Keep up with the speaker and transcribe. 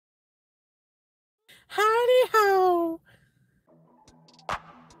Howdy ho!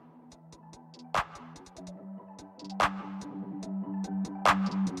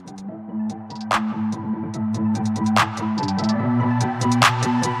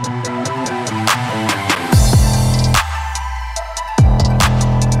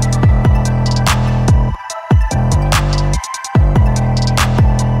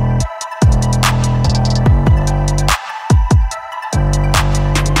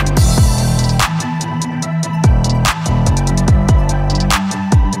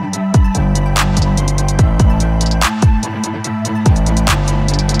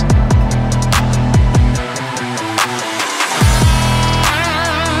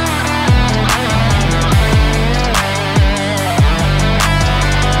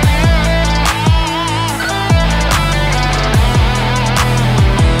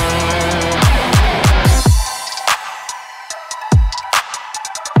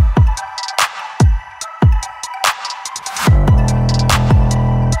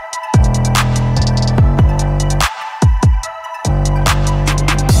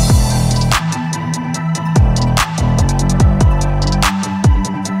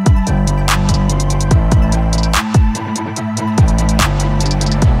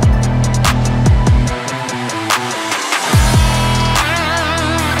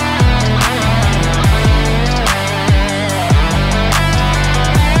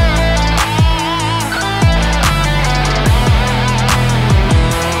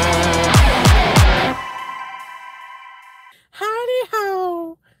 Howdy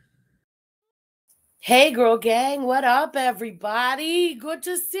ho! Hey girl gang, what up everybody? Good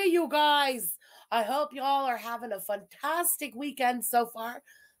to see you guys. I hope y'all are having a fantastic weekend so far.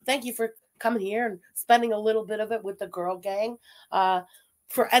 Thank you for coming here and spending a little bit of it with the girl gang.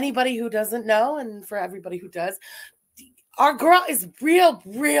 For anybody who doesn't know and for everybody who does, our girl is real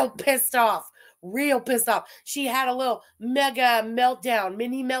pissed off. Real pissed off. She had a little mega meltdown,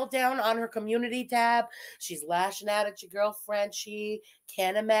 mini meltdown on her community tab. She's lashing out at your girlfriend. She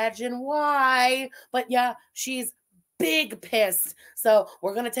can't imagine why. But yeah, she's big pissed. So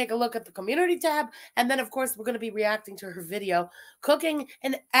we're going to take a look at the community tab. And then, of course, we're going to be reacting to her video cooking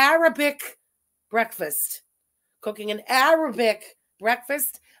an Arabic breakfast. Cooking an Arabic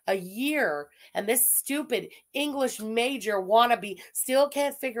breakfast a year. And this stupid English major wannabe still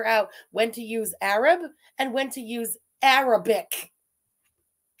can't figure out when to use Arab and when to use Arabic.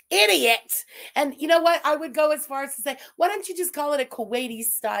 Idiot. And you know what? I would go as far as to say, why don't you just call it a Kuwaiti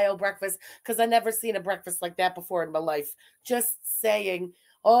style breakfast? Because I've never seen a breakfast like that before in my life. Just saying.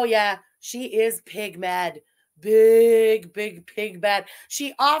 Oh yeah, she is pig mad. Big pig mad.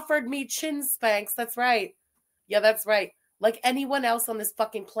 She offered me chin spanks. That's right. Yeah, that's right. Like anyone else on this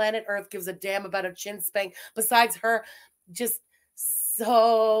fucking planet Earth gives a damn about a chin spank besides her just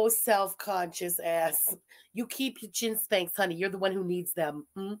so self-conscious ass. You keep your chin spanks, honey. You're the one who needs them.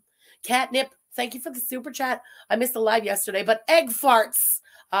 Catnip, thank you for the super chat. I missed the live yesterday, but egg farts.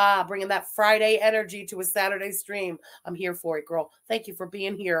 Bringing that Friday energy to a Saturday stream. I'm here for it, girl. Thank you for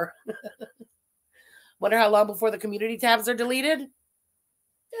being here. Wonder how long before the community tabs are deleted?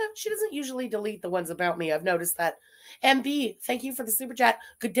 Yeah, she doesn't usually delete the ones about me. I've noticed that. MB, thank you for the super chat.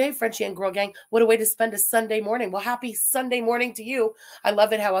 Good day, Frenchie and Girl Gang. What a way to spend a Sunday morning. Well, happy Sunday morning to you. I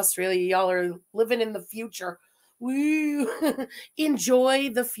love it how Australia, y'all are living in the future. Woo! Enjoy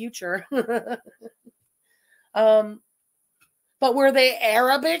the future. But were they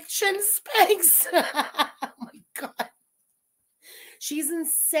Arabic chin spanks? Oh my God. She's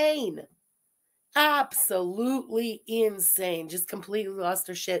insane. Absolutely insane. Just completely lost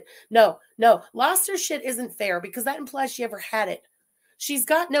her shit. No, lost her shit isn't fair because that implies she ever had it. She's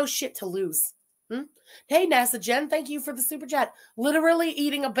got no shit to lose. Hey, NASA Jen, thank you for the super chat. Literally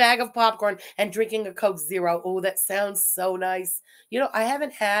eating a bag of popcorn and drinking a Coke Zero. Oh, that sounds so nice. You know, I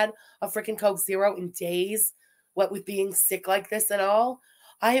haven't had a freaking Coke Zero in days, what with being sick like this and all.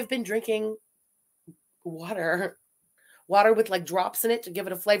 I have been drinking water with like drops in it to give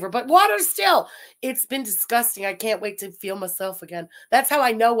it a flavor, but water still. It's been disgusting. I can't wait to feel myself again. That's how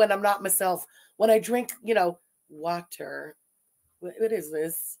I know when I'm not myself. When I drink, you know, water. What is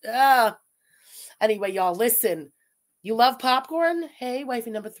this? Anyway, y'all, listen. You love popcorn? Hey,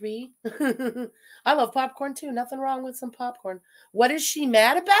 wifey number 3. I love popcorn too. Nothing wrong with some popcorn. What is she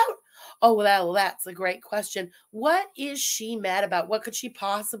mad about? Oh, well, that's a great question. What is she mad about? What could she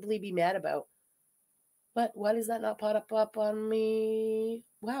possibly be mad about? But why does that not pop up on me?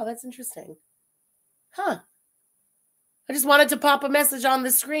 Wow, that's interesting. Huh. I just wanted to pop a message on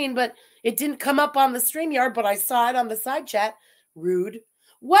the screen, but it didn't come up on the StreamYard, but I saw it on the side chat. Rude.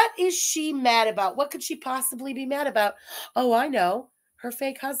 What is she mad about? What could she possibly be mad about? Oh, I know. Her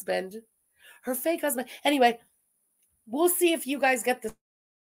fake husband. her fake husband. Anyway, we'll see if you guys get the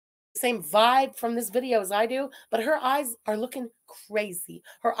same vibe from this video as I do, but her eyes are looking crazy.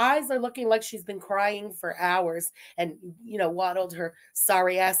 Her eyes are looking like she's been crying for hours and, waddled her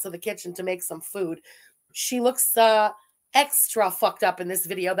sorry ass to the kitchen to make some food. She looks extra fucked up in this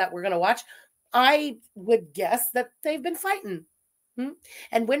video that we're going to watch. I would guess that they've been fighting.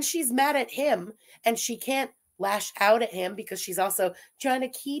 And when she's mad at him and she can't lash out at him because she's also trying to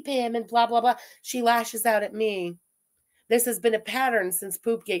keep him and blah, blah, blah, she lashes out at me. This has been a pattern since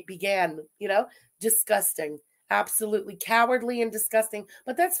Poopgate began, disgusting, absolutely cowardly and disgusting,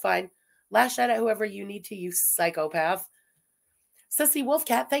 but that's fine. Lash out at whoever you need to, you psychopath. Sissy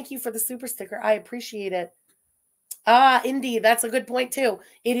Wolfcat, thank you for the super sticker. I appreciate it. Indeed, that's a good point too.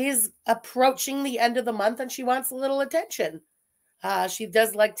 It is approaching the end of the month and she wants a little attention. She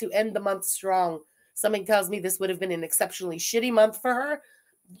does like to end the month strong. Something tells me this would have been an exceptionally shitty month for her,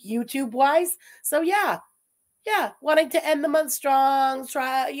 YouTube-wise. So yeah, wanting to end the month strong,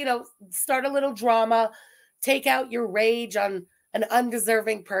 try, start a little drama, take out your rage on an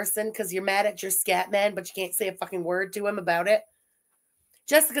undeserving person because you're mad at your scat man, but you can't say a fucking word to him about it.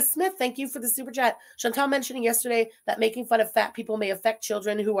 Jessica Smith, thank you for the super chat. Chantal mentioning yesterday that making fun of fat people may affect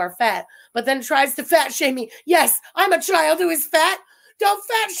children who are fat, but then tries to fat shame me. Yes, I'm a child who is fat. Don't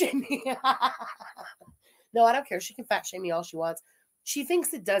fat shame me. No, I don't care. She can fat shame me all she wants. She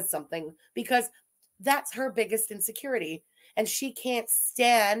thinks it does something because that's her biggest insecurity. And she can't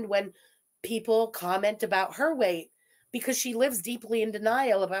stand when people comment about her weight because she lives deeply in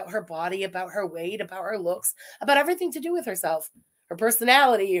denial about her body, about her weight, about her looks, about everything to do with herself, her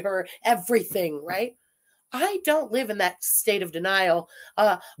personality, her everything, right? I don't live in that state of denial.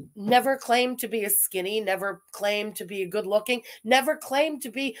 Never claimed to be a skinny, never claimed to be a good looking, never claimed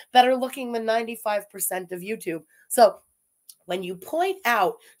to be better looking than 95% of YouTube. So when you point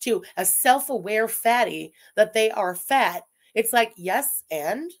out to a self-aware fatty that they are fat, it's like, yes,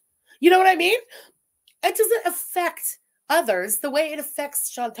 and? You know what I mean? It doesn't affect others the way it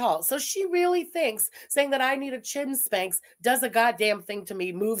affects Chantal. So she really thinks saying that I need a chin spanks does a goddamn thing to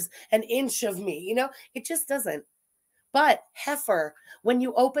me, moves an inch of me. It just doesn't. But heifer, when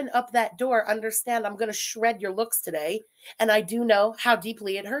you open up that door, understand I'm going to shred your looks today. And I do know how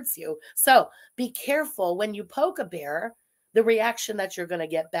deeply it hurts you. So be careful when you poke a bear, the reaction that you're going to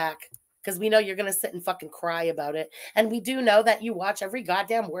get back. Because we know you're going to sit and fucking cry about it. And we do know that you watch every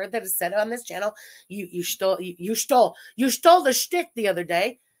goddamn word that is said on this channel. You stole the shtick the other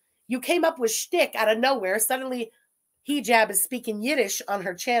day. You came up with shtick out of nowhere. Suddenly, Hijab is speaking Yiddish on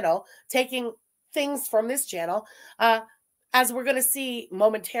her channel, taking things from this channel. As we're going to see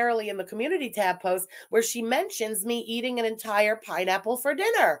momentarily in the community tab post, where she mentions me eating an entire pineapple for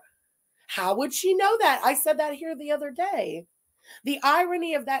dinner. How would she know that? I said that here the other day. The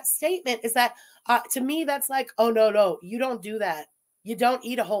irony of that statement is that, to me, that's like, oh, no, you don't do that. You don't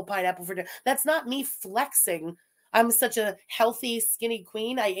eat a whole pineapple for dinner. That's not me flexing. I'm such a healthy, skinny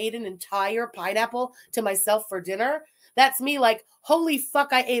queen. I ate an entire pineapple to myself for dinner. That's me like, holy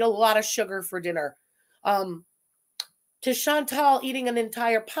fuck, I ate a lot of sugar for dinner. To Chantal, eating an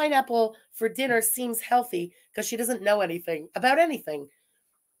entire pineapple for dinner seems healthy because she doesn't know anything about anything.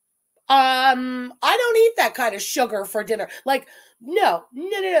 I don't eat that kind of sugar for dinner. Like, no.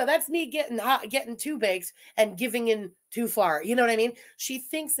 That's me getting hot, getting too baked and giving in too far. You know what I mean? She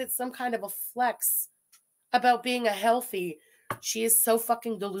thinks it's some kind of a flex about being a healthy. She is so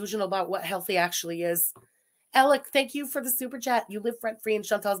fucking delusional about what healthy actually is. Alec, thank you for the super chat. You live rent-free in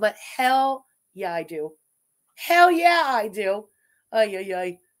Chantal's butt. Hell yeah, I do. Hell yeah, I do.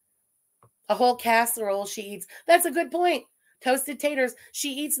 Ay. A whole casserole she eats. That's a good point. Toasted taters.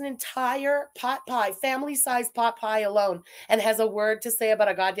 She eats an entire pot pie, family-sized pot pie alone, and has a word to say about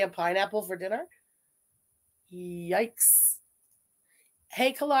a goddamn pineapple for dinner? Yikes.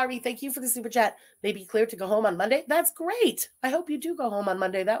 Hey, Kalari, thank you for the super chat. Maybe clear to go home on Monday? That's great. I hope you do go home on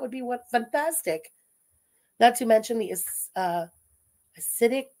Monday. That would be fantastic. Not to mention the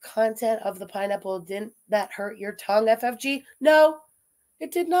acidic content of the pineapple. Didn't that hurt your tongue, FFG? No,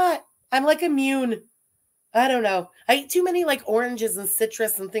 it did not. I'm like immune. I don't know. I eat too many like oranges and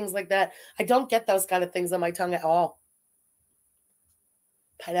citrus and things like that. I don't get those kind of things on my tongue at all.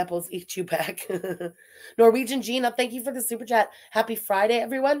 Pineapples eat you back. Norwegian Gina, thank you for the super chat. Happy Friday,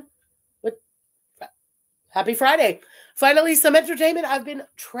 everyone. Happy Friday. Finally, some entertainment. I've been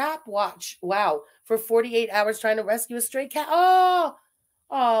trap watch. Wow. For 48 hours trying to rescue a stray cat.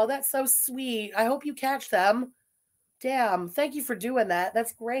 Oh, that's so sweet. I hope you catch them. Damn. Thank you for doing that.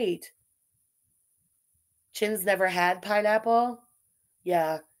 That's great. Chin's never had pineapple.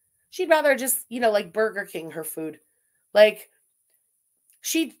 Yeah. She'd rather just, like Burger King her food. Like,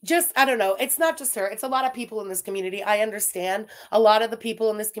 She just, I don't know. It's not just her. It's a lot of people in this community. I understand a lot of the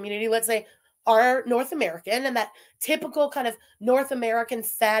people in this community, let's say, are North American, and that typical kind of North American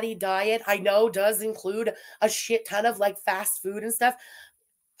fatty diet, I know, does include a shit ton of like fast food and stuff.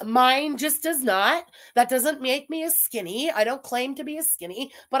 Mine just does not. That doesn't make me a skinny. I don't claim to be a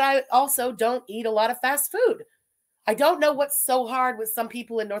skinny, but I also don't eat a lot of fast food. I don't know what's so hard with some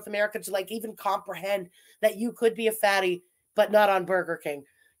people in North America to like even comprehend that you could be a fatty, but not on Burger King.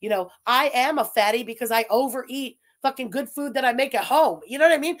 You know, I am a fatty because I overeat fucking good food that I make at home. You know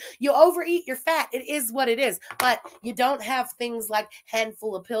what I mean? You overeat, you're fat. It is what it is. But you don't have things like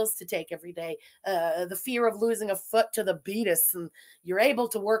handful of pills to take every day, the fear of losing a foot to the beatus, and you're able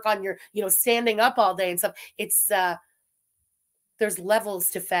to work on your, you know, standing up all day and stuff. It's there's levels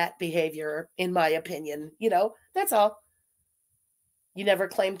to fat behavior, in my opinion. You know, that's all. You never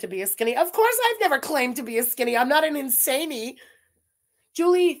claimed to be a skinny. Of course, I've never claimed to be a skinny. I'm not an insaney.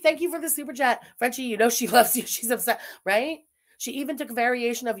 Julie, thank you for the super chat. Frenchie, you know she loves you. She's upset, right? She even took a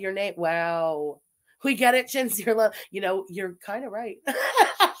variation of your name. Wow. We get it, Chins. You know, you're kind of right.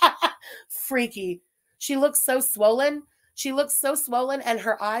 Freaky. She looks so swollen. She looks so swollen, and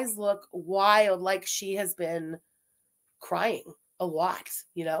her eyes look wild, like she has been crying a lot,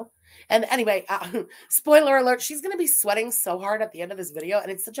 you know? And anyway, spoiler alert, she's going to be sweating so hard at the end of this video,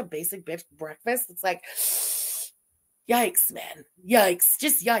 and it's such a basic bitch breakfast. It's like, yikes, man. Yikes.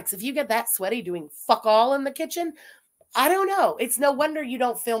 Just yikes. If you get that sweaty doing fuck all in the kitchen, I don't know. It's no wonder you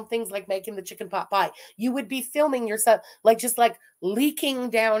don't film things like making the chicken pot pie. You would be filming yourself, like just like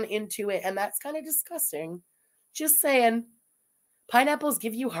leaking down into it, and that's kind of disgusting. Just saying. Pineapples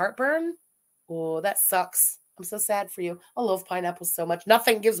give you heartburn? Oh, that sucks. I'm so sad for you. I love pineapples so much.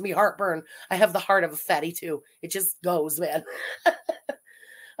 Nothing gives me heartburn. I have the heart of a fatty too. It just goes, man.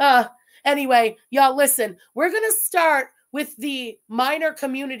 Anyway, y'all listen. We're going to start with the minor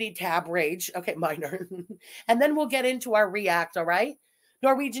community tab rage. Okay, minor. And then we'll get into our react, all right?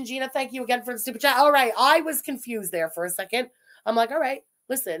 Norwegian Gina, thank you again for the super chat. All right, I was confused there for a second. I'm like, all right,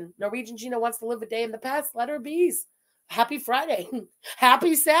 listen, Norwegian Gina wants to live a day in the past. Let her be. Happy Friday.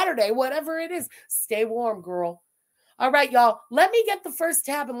 Happy Saturday, whatever it is. Stay warm, girl. All right, y'all. Let me get the first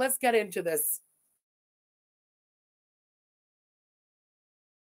tab and let's get into this.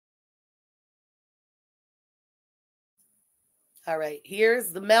 All right,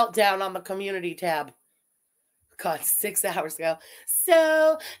 here's the meltdown on the community tab. God, 6 hours ago.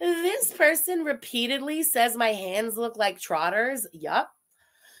 So this person repeatedly says my hands look like trotters. Yup.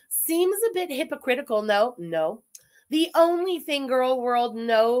 Seems a bit hypocritical. No. The only thing girl world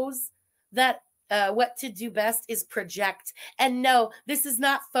knows that what to do best is project. And no, this is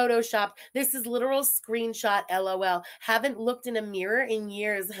not Photoshop. This is literal screenshot, LOL. Haven't looked in a mirror in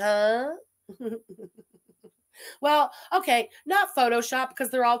years, huh? Well, okay, not Photoshop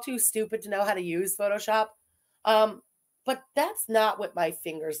because they're all too stupid to know how to use Photoshop. But that's not what my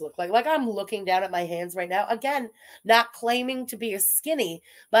fingers look like. Like, I'm looking down at my hands right now. Again, not claiming to be a skinny,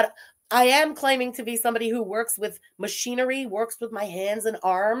 but I am claiming to be somebody who works with machinery, works with my hands and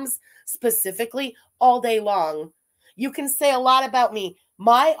arms specifically all day long. You can say a lot about me.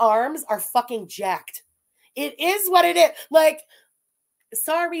 My arms are fucking jacked. It is what it is. Like,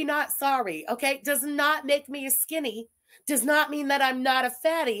 sorry, not sorry, okay? Does not make me a skinny. Does not mean that I'm not a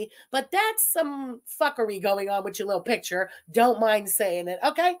fatty, but that's some fuckery going on with your little picture. Don't mind saying it,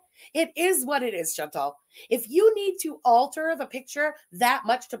 okay? It is what it is, Chantal. If you need to alter the picture that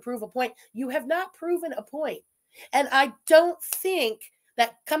much to prove a point, you have not proven a point. And I don't think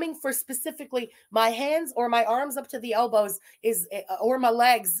that coming for specifically my hands or my arms up to the elbows is, or my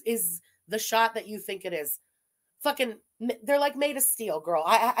legs is the shot that you think it is. Fucking, they're like made of steel, girl.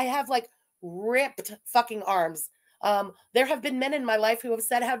 I have like ripped fucking arms. There have been men in my life who have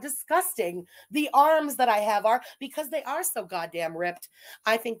said how disgusting the arms that I have are because they are so goddamn ripped.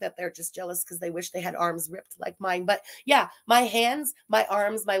 I think that they're just jealous because they wish they had arms ripped like mine. But yeah, my hands, my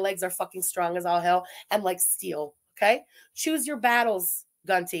arms, my legs are fucking strong as all hell and like steel. Okay? Choose your battles,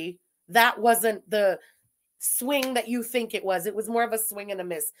 Gunty. That wasn't the swing that you think it was. It was more of a swing and a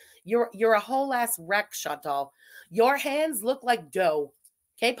miss. You're a whole ass wreck, Chantal. Your hands look like dough.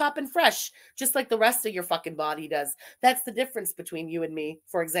 K-pop and fresh, just like the rest of your fucking body does. That's the difference between you and me,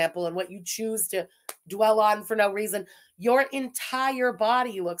 for example, and what you choose to dwell on for no reason. Your entire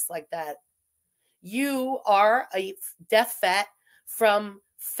body looks like that. You are a death fat from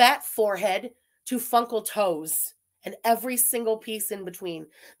fat forehead to funkle toes and every single piece in between.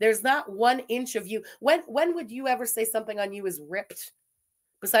 There's not 1 inch of you. When would you ever say something on you is ripped?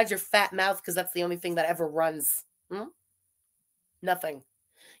 Besides your fat mouth, because that's the only thing that ever runs. Nothing.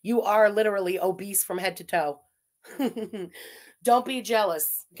 You are literally obese from head to toe. Don't be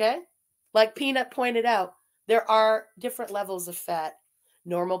jealous, okay? Like Peanut pointed out, there are different levels of fat.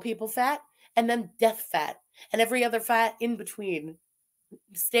 Normal people fat, and then death fat, and every other fat in between.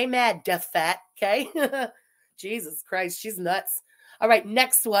 Stay mad, death fat, okay? Jesus Christ, she's nuts. All right,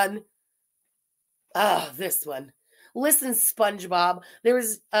 next one. Ah, this one. Listen, SpongeBob, there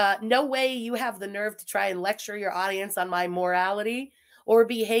is no way you have the nerve to try and lecture your audience on my morality or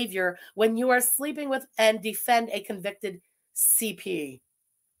behavior when you are sleeping with and defend a convicted CP.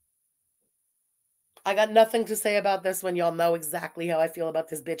 I got nothing to say about this one. Y'all know exactly how I feel about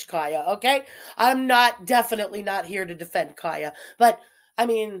this bitch Kaya, okay? I'm definitely not here to defend Kaya. But, I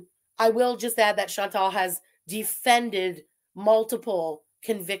mean, I will just add that Chantal has defended multiple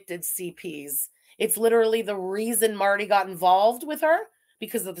convicted CPs. It's literally the reason Marty got involved with her,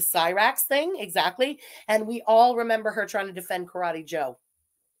 because of the Cyrax thing, exactly. And we all remember her trying to defend Karate Joe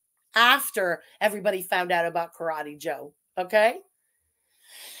after everybody found out about Karate Joe, okay?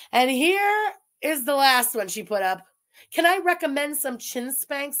 And here is the last one she put up. Can I recommend some chin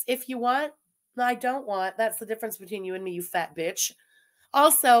spanks if you want? No, I don't want. That's the difference between you and me, you fat bitch.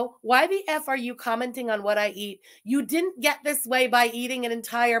 Also, why the F are you commenting on what I eat? You didn't get this way by eating an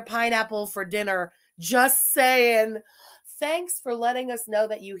entire pineapple for dinner. Just saying. Thanks for letting us know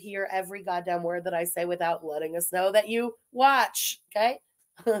that you hear every goddamn word that I say without letting us know that you watch, okay?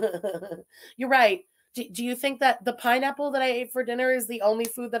 You're right. Do you think that the pineapple that I ate for dinner is the only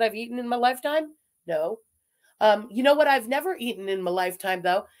food that I've eaten in my lifetime? No. You know what I've never eaten in my lifetime,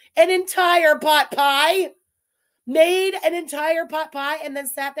 though? An entire pot pie. Made an entire pot pie and then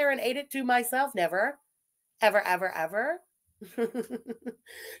sat there and ate it to myself. Never. Ever, ever, ever.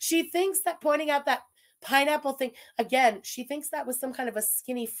 She thinks that pointing out that pineapple thing, again, she thinks that was some kind of a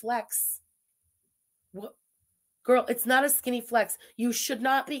skinny flex. What? Girl, it's not a skinny flex. You should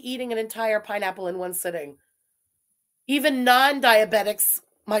not be eating an entire pineapple in one sitting. Even non-diabetics,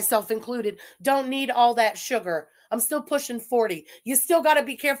 myself included, don't need all that sugar. I'm still pushing 40. You still got to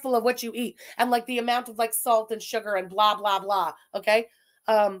be careful of what you eat and like the amount of like salt and sugar and blah, blah, blah. Okay.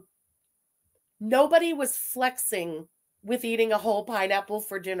 Nobody was flexing with eating a whole pineapple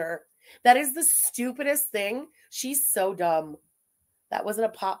for dinner. That is the stupidest thing. She's so dumb. That wasn't a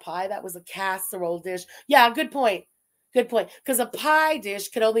pot pie. That was a casserole dish. Yeah, good point. Good point. Because a pie dish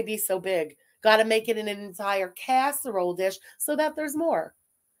could only be so big. Got to make it in an entire casserole dish so that there's more.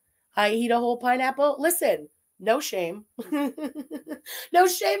 I eat a whole pineapple. Listen, no shame. No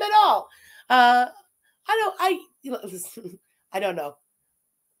shame at all. I don't know.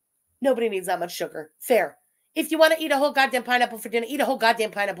 Nobody needs that much sugar. Fair. If you want to eat a whole goddamn pineapple for dinner, eat a whole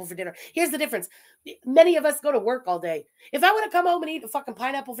goddamn pineapple for dinner. Here's the difference. Many of us go to work all day. If I want to come home and eat a fucking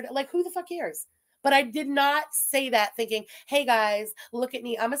pineapple for dinner, like who the fuck cares? But I did not say that thinking, hey guys, look at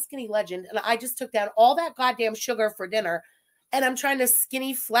me. I'm a skinny legend. And I just took down all that goddamn sugar for dinner. And I'm trying to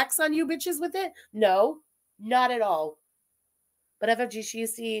skinny flex on you bitches with it? No, not at all. But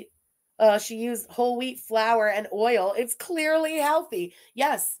FFG, she used whole wheat flour and oil. It's clearly healthy.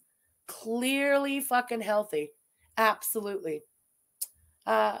 Yes, clearly fucking healthy. Absolutely.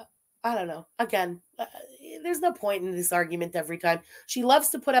 I don't know. Again, there's no point in this argument every time. She loves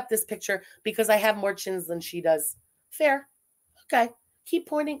to put up this picture because I have more chins than she does. Fair. Okay. Keep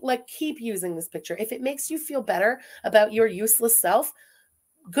pointing, like keep using this picture. If it makes you feel better about your useless self,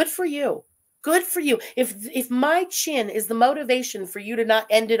 good for you. Good for you. If my chin is the motivation for you to not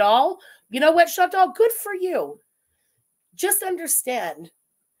end it all, you know what, Chantal? Good for you. Just understand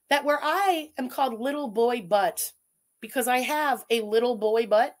that where I am called little boy butt, because I have a little boy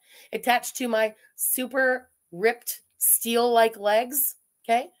butt attached to my super ripped steel-like legs,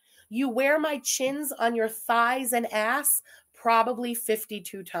 okay? You wear my chins on your thighs and ass probably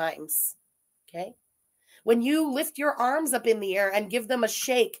 52 times, okay? When you lift your arms up in the air and give them a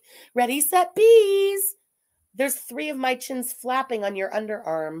shake, ready, set, bees, there's 3 of my chins flapping on your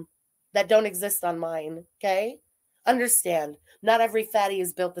underarm that don't exist on mine, okay? Understand, not every fatty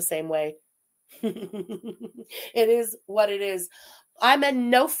is built the same way. It is what it is. I'm in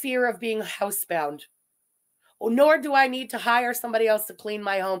no fear of being housebound, nor do I need to hire somebody else to clean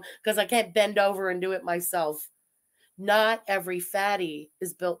my home because I can't bend over and do it myself. Not every fatty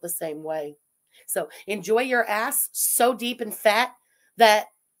is built the same way. So enjoy your ass so deep and fat that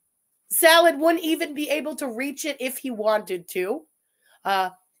Salad wouldn't even be able to reach it if he wanted to.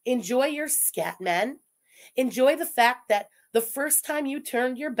 Enjoy your scat, man. Enjoy the fact that the first time you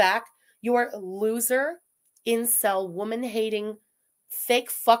turned your back, your loser, incel, woman-hating, fake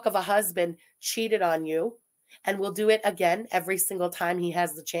fuck of a husband cheated on you and will do it again every single time he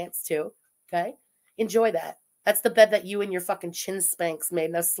has the chance to. Okay? Enjoy that. That's the bed that you and your fucking chin spanks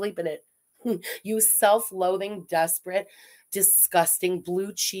made. Now sleep in it. You self-loathing, desperate, disgusting,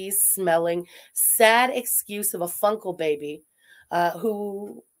 blue cheese smelling, sad excuse of a Funkle baby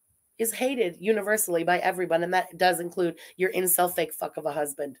who is hated universally by everyone. And that does include your incel fake fuck of a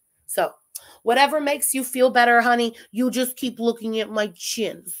husband. So whatever makes you feel better, honey, you just keep looking at my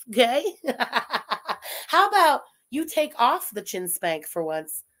chins, okay? How about you take off the chin spank for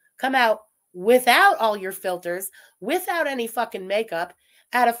once? Come out without all your filters, without any fucking makeup,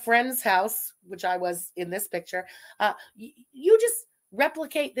 at a friend's house, which I was in this picture. You just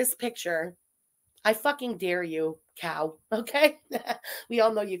replicate this picture. I fucking dare you, cow, okay? We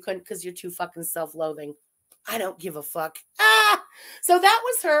all know you couldn't because you're too fucking self-loathing. I don't give a fuck. So that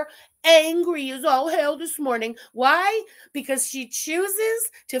was her angry as all hell this morning. Why? Because she chooses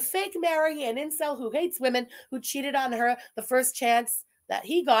to fake marry an incel who hates women, who cheated on her the first chance that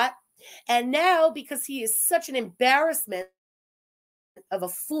he got. And now, because he is such an embarrassment of a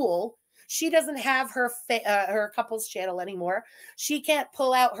fool, she doesn't have her couples channel anymore. She can't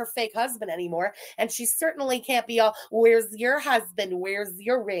pull out her fake husband anymore. And she certainly can't be all, where's your husband? Where's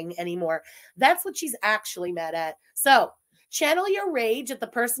your ring anymore? That's what she's actually mad at. So channel your rage at the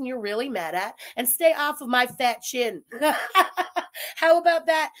person you're really mad at and stay off of my fat chin. How about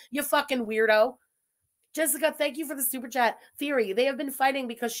that, you fucking weirdo? Jessica, thank you for the super chat. Theory, they have been fighting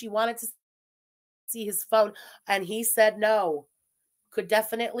because she wanted to see his phone and he said no. Could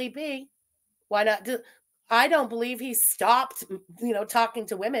definitely be. Why not? I don't believe he stopped, talking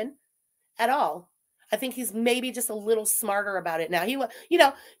to women at all. I think he's maybe just a little smarter about it now.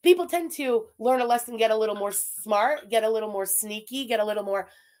 People tend to learn a lesson, get a little more smart, get a little more sneaky, get a little more,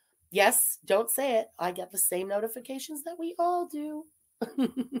 yes, don't say it. I get the same notifications that we all do.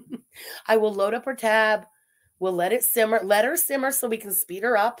 I will load up her tab. We'll let it simmer. Let her simmer so we can speed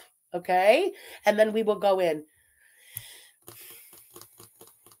her up. Okay. And then we will go in.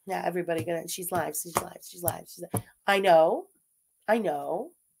 Yeah, everybody she's live. I know.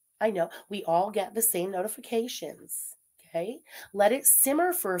 We all get the same notifications. Okay. Let it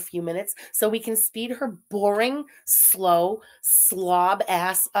simmer for a few minutes so we can speed her boring, slow, slob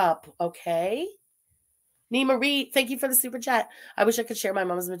ass up. Okay. Nee Marie, thank you for the super chat. I wish I could share my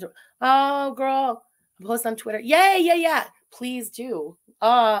mom's. Oh, girl. Post on Twitter. Yeah. Please do.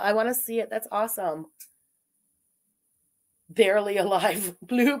 I want to see it. That's awesome. Barely alive.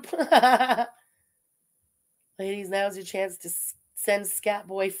 Bloop. Ladies, now's your chance to send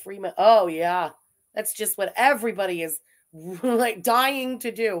Scatboy Freeman. Oh, yeah. That's just what everybody is like dying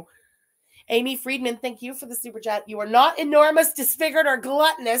to do. Amy Friedman, thank you for the super chat. You are not enormous, disfigured, or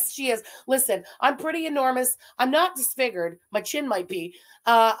gluttonous. She is. Listen, I'm pretty enormous. I'm not disfigured. My chin might be.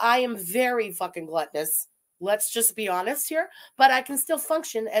 I am very fucking gluttonous. Let's just be honest here. But I can still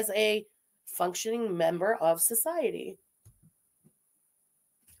function as a functioning member of society.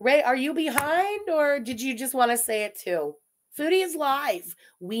 Ray, are you behind or did you just want to say it too? Foodie is live.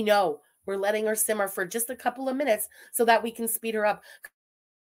 We know. We're letting her simmer for just a couple of minutes so that we can speed her up.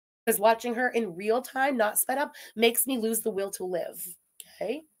 Because watching her in real time, not sped up, makes me lose the will to live.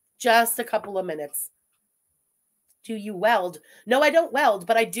 Okay? Just a couple of minutes. Do you weld? No, I don't weld,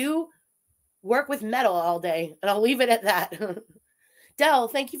 but I do work with metal all day. And I'll leave it at that. Dell,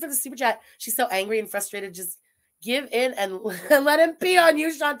 thank you for the super chat. She's so angry and frustrated. Just give in and let him pee on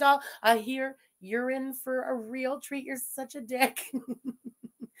you, Chantal. I hear you're in for a real treat. You're such a dick.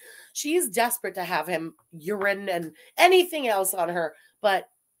 She's desperate to have him urine and anything else on her, but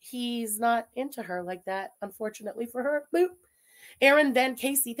he's not into her like that, unfortunately for her. Boop. Aaron Van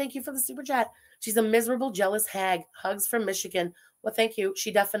Casey, thank you for the super chat. She's a miserable, jealous hag. Hugs from Michigan. Well, thank you.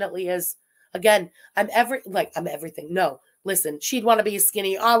 She definitely is. Again, I'm everything. No. Listen, she'd want to be a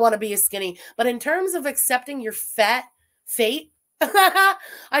skinny. I want to be a skinny. But in terms of accepting your fat fate,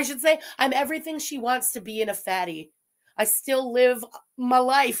 I should say, I'm everything she wants to be in a fatty. I still live my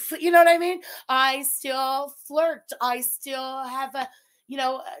life. You know what I mean? I still flirt. I still have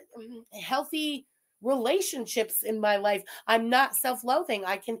healthy relationships in my life. I'm not self-loathing.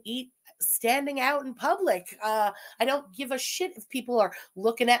 I can eat standing out in public. I don't give a shit if people are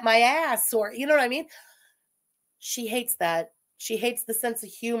looking at my ass or, you know what I mean? She hates that. She hates the sense of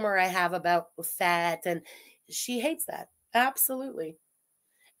humor I have about fat, and she hates that. Absolutely.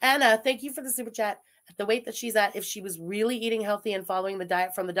 Anna, thank you for the super chat. At the weight that she's at, if she was really eating healthy and following the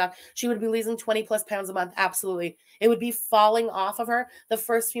diet from the doc, she would be losing 20 plus pounds a month. Absolutely. It would be falling off of her. The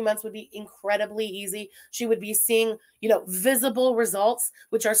first few months would be incredibly easy. She would be seeing, visible results,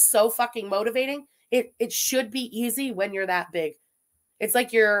 which are so fucking motivating. It should be easy when you're that big. It's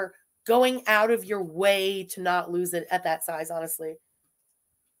like you're going out of your way to not lose it at that size, honestly.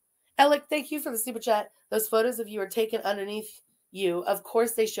 Alec, thank you for the super chat. Those photos of you are taken underneath you. Of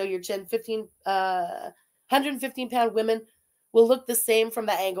course, they show your chin. 115-pound women will look the same from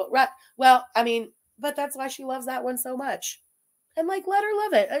the angle. Right. Well, I mean, but that's why she loves that one so much. And like, let her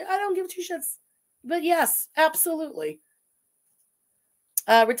love it. I don't give two shits. But yes, absolutely.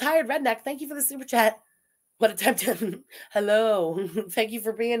 Retired Redneck, thank you for the super chat. What a time to... Hello. Thank you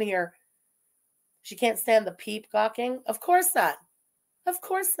for being here. She can't stand the peep gawking. Of course not. Of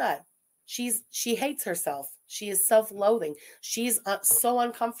course not. She hates herself. She is self-loathing. She's so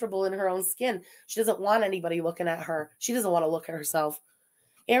uncomfortable in her own skin. She doesn't want anybody looking at her. She doesn't want to look at herself.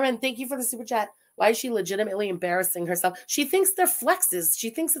 Aaron, thank you for the super chat. Why is she legitimately embarrassing herself? She thinks they're flexes. She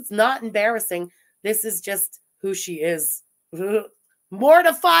thinks it's not embarrassing. This is just who she is.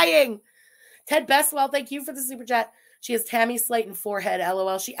 Mortifying. Ted Bestwell, thank you for the super chat. She has Tammy Slayton forehead,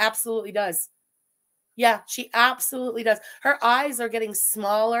 LOL. She absolutely does. Yeah, she absolutely does. Her eyes are getting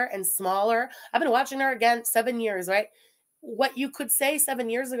smaller and smaller. I've been watching her again 7 years, right? What you could say 7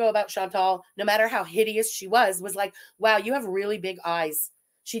 years ago about Chantal, no matter how hideous she was like, wow, you have really big eyes.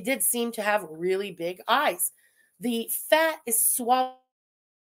 She did seem to have really big eyes. The fat is swallowing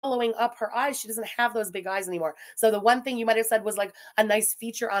up her eyes. She doesn't have those big eyes anymore. So the one thing you might have said was like a nice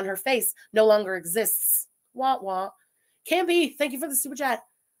feature on her face no longer exists. Wah, wah. Campy, thank you for the super chat.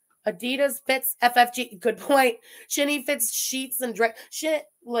 Adidas fits FFG. Good point. Shinny fits sheets and dress.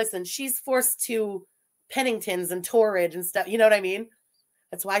 Listen, she's forced to Penningtons and Torrid and stuff. You know what I mean?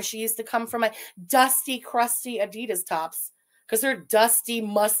 That's why she used to come from my dusty, crusty Adidas tops. Because her dusty,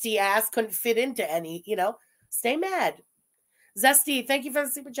 musty ass couldn't fit into any, you know. Stay mad. Zesty, thank you for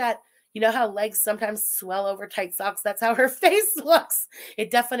the super chat. You know how legs sometimes swell over tight socks? That's how her face looks. It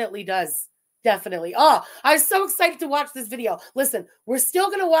definitely does. Definitely. Oh, I'm so excited to watch this video. Listen, we're still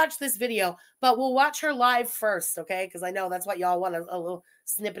going to watch this video, but we'll watch her live first, okay? Because I know that's what y'all want, a little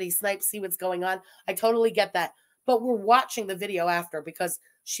snippety snipe, see what's going on. I totally get that. But we're watching the video after because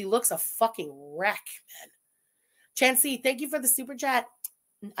she looks a fucking wreck, man. Chancey, thank you for the super chat.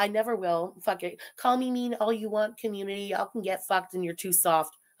 I never will. Fuck it. Call me mean all you want, community. Y'all can get fucked and you're too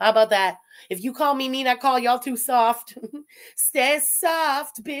soft. How about that? If you call me mean, I call y'all too soft. Stay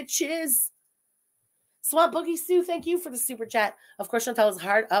soft, bitches. Swamp Boogie Sue, thank you for the super chat. Of course, Chantal is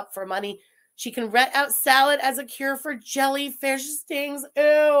hard up for money. She can rent out salad as a cure for jellyfish stings.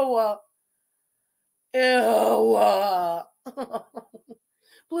 Ew. Ew.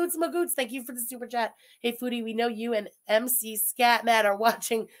 Bloots Magoots, thank you for the super chat. Hey, Foodie, we know you and MC Scatman are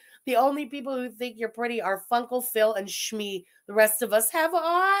watching. The only people who think you're pretty are Funkle, Phil, and Shmee. The rest of us have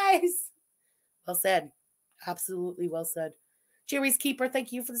eyes. Well said. Absolutely well said. Jerry's Keeper,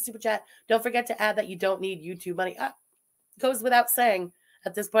 thank you for the super chat. Don't forget to add that you don't need YouTube money. Goes without saying.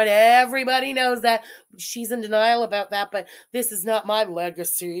 At this point, everybody knows that. She's in denial about that, but this is not my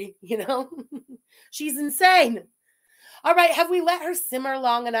legacy, you know? She's insane. All right, have we let her simmer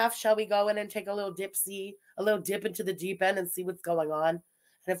long enough? Shall we go in and take a little dip into the deep end and see what's going on?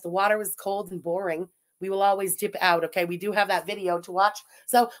 And if the water is cold and boring, we will always dip out, okay? We do have that video to watch.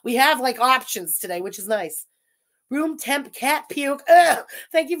 So we have, like, options today, which is nice. Room temp cat puke. Ugh.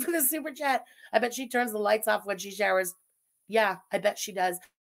 Thank you for the super chat. I bet she turns the lights off when she showers. Yeah, I bet she does.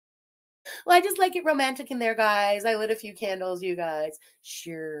 Well, I just like it romantic in there, guys. I lit a few candles, you guys.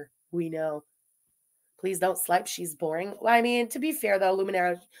 Sure, we know. Please don't swipe. She's boring. Well, I mean, to be fair, though,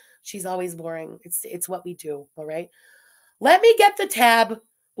 Luminara, she's always boring. It's what we do, all right? Let me get the tab.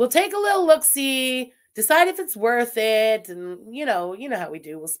 We'll take a little look-see, decide if it's worth it, and you know how we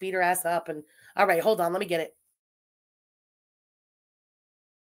do. We'll speed her ass up. And all right, hold on. Let me get it.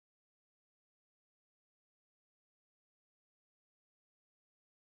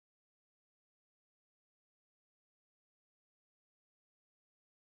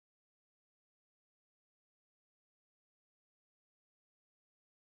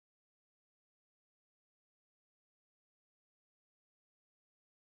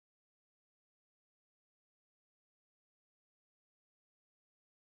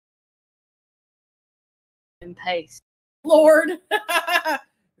 And paste. Lord. Hi,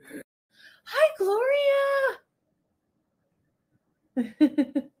 Gloria.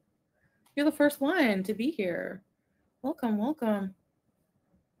 You're the first one to be here. Welcome, welcome.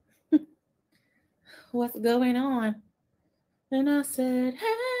 What's going on? And I said,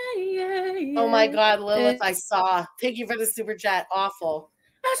 hey, hey, oh my God, Lilith, I saw. Thank you for the super chat. Awful.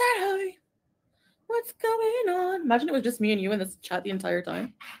 I said, hey, what's going on? Imagine it was just me and you in this chat the entire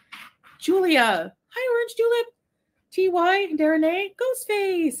time. Julia. Hi, Orange Julep. TY, Darren,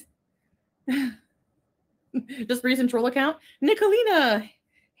 Ghostface. Just recent troll account. Nicolina.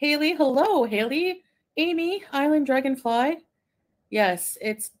 Haley, hello, Haley. Amy, Island Dragonfly. Yes,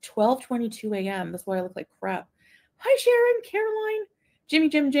 it's 12:22 a.m. That's why I look like crap. Hi, Sharon, Caroline, Jimmy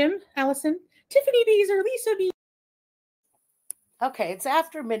Jim, Allison, Tiffany Beezer, Lisa B. Okay, it's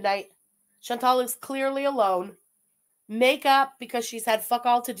after midnight. Chantal is clearly alone. Makeup because she's had fuck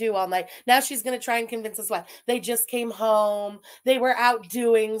all to do all night. Now she's going to try and convince us what? They just came home. They were out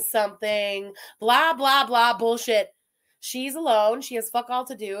doing something. Blah, blah, blah, bullshit. She's alone. She has fuck all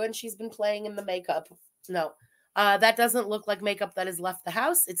to do, and she's been playing in the makeup. No, that doesn't look like makeup that has left the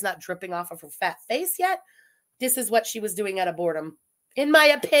house. It's not dripping off of her fat face yet. This is what she was doing out of boredom, in my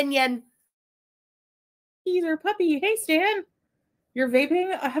opinion. He's her puppy. Hey, Stan. You're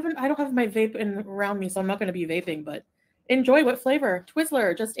vaping? I don't have my vape around me, so I'm not going to be vaping, but enjoy. What flavor?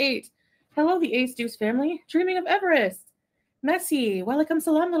 Twizzler, just ate. Hello, the Ace Deuce family. Dreaming of Everest. Messy. Welcome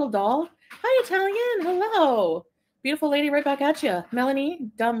salam, little doll. Hi, Italian. Hello. Beautiful lady right back at you.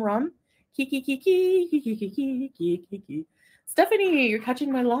 Melanie, dumb rum. Kiki, kiki, kiki, kiki, kiki, kiki. Stephanie, you're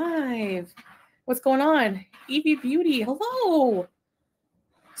catching my live. What's going on? Evie Beauty. Hello.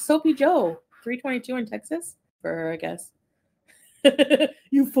 Soapy Joe. 322 in Texas? For her, I guess.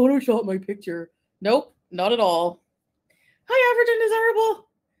 You photoshopped my picture. Nope, not at all. Hi, average and desirable.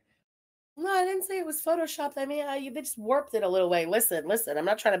 No, I didn't say it was photoshopped. I mean, they just warped it a little way. Listen. I'm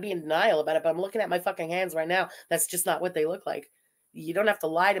not trying to be in denial about it, but I'm looking at my fucking hands right now. That's just not what they look like. You don't have to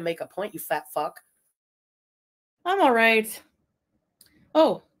lie to make a point, you fat fuck. I'm all right.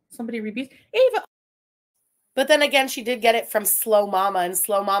 Oh, somebody repeat. Ava. But then again, she did get it from Slow Mama, and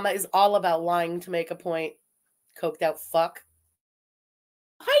Slow Mama is all about lying to make a point. Coked out fuck.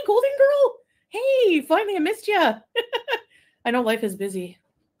 Hi, Golden Girl. Hey, finally I missed you. I know life is busy.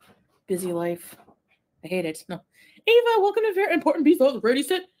 Busy life. I hate it. No. Ava, welcome to very important bees. Oh, ready,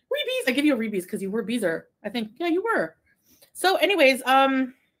 sit. Rebees. I give you a rebees because you were beezer. I think. Yeah, you were. So anyways,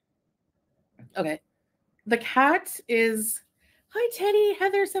 okay. The cat is, hi, Teddy,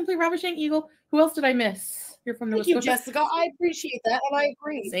 Heather, Simply Ravishing Eagle. Who else did I miss? You're from Nova Thank Scotia. you, Jessica. I appreciate that, and I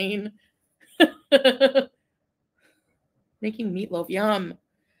agree. Insane. Making meatloaf. Yum.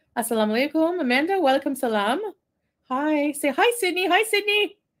 Assalamu alaikum. Amanda, welcome salam. Hi. Say hi, Sydney. Hi,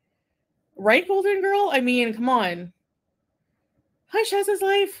 Sydney. Right, Golden Girl? I mean, come on. Hi, Shaz's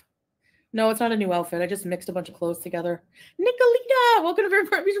Life. No, it's not a new outfit. I just mixed a bunch of clothes together. Nicolita, welcome to Very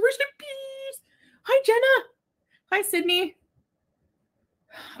Important Peace. Hi, Jenna. Hi, Sydney.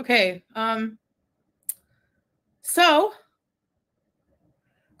 Okay. So,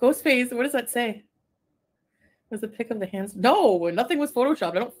 Ghostface, what does that say? Was a pic of the hands? No, nothing was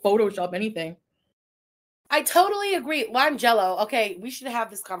photoshopped. I don't Photoshop anything. I totally agree. Lime Jello. Okay, we should have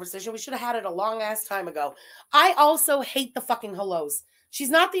this conversation. We should have had it a long ass time ago. I also hate the fucking hellos. She's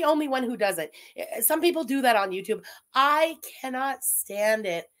not the only one who does it. Some people do that on YouTube. I cannot stand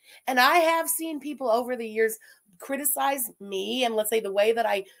it. And I have seen people over the years criticize me and let's say the way that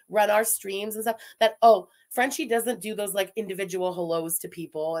I run our streams and stuff that, oh, Frenchie doesn't do those like individual hellos to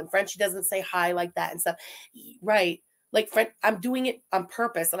people and Frenchie doesn't say hi like that and stuff. Right. Like, I'm doing it on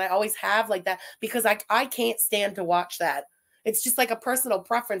purpose, and I always have like that because I can't stand to watch that. It's just like a personal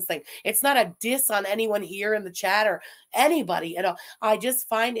preference thing. It's not a diss on anyone here in the chat or anybody at all. I just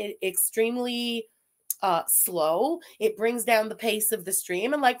find it extremely slow. It brings down the pace of the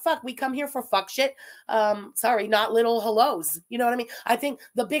stream, and like, fuck, we come here for fuck shit. Sorry, not little hellos. You know what I mean? I think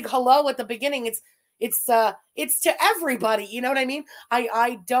the big hello at the beginning, it's to everybody. You know what I mean?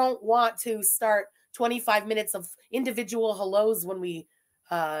 I don't want to start 25 minutes of individual hellos when we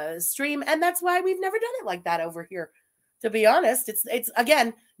stream, and that's why we've never done it like that over here. To be honest, it's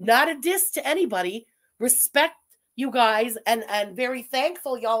again not a diss to anybody. Respect you guys, and very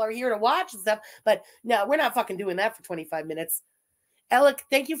thankful y'all are here to watch and stuff. But no, we're not fucking doing that for 25 minutes. Alec,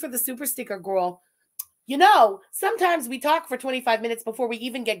 thank you for the super sticker, girl. You know, sometimes we talk for 25 minutes before we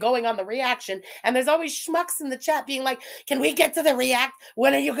even get going on the reaction. And there's always schmucks in the chat being like, can we get to the react?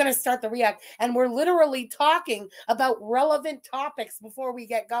 When are you going to start the react? And we're literally talking about relevant topics before we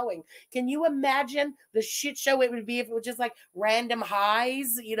get going. Can you imagine the shit show it would be if it was just like random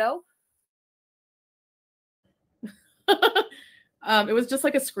highs, you know? It was just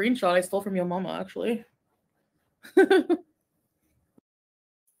like a screenshot I stole from your mama, actually.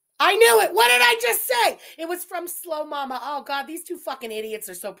 I knew it. What did I just say? It was from Slow Mama. Oh, God, these two fucking idiots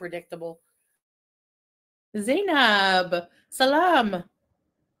are so predictable. Zainab, salam.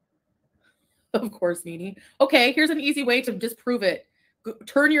 Of course, Nini. Okay, here's an easy way to disprove it.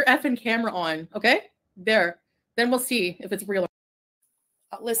 Turn your effing camera on, okay? There. Then we'll see if it's real.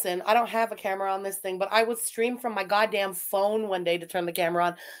 Listen, I don't have a camera on this thing, but I would stream from my goddamn phone one day to turn the camera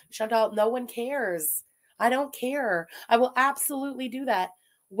on. Chantal, no one cares. I don't care. I will absolutely do that.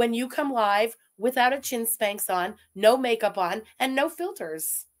 When you come live without a chin spanks on, no makeup on, and no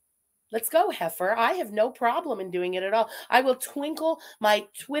filters. Let's go, heifer. I have no problem in doing it at all. I will twinkle my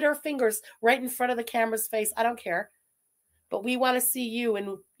Twitter fingers right in front of the camera's face. I don't care. But we want to see you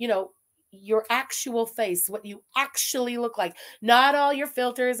and, you know, your actual face, what you actually look like. Not all your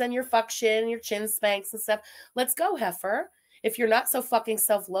filters and your fuck shit and your chin spanks and stuff. Let's go, heifer. If you're not so fucking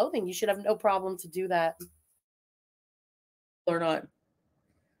self-loathing, you should have no problem to do that. Or not.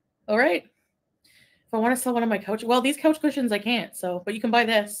 All right. If I want to sell one of my couch, well, these couch cushions I can't. So, but you can buy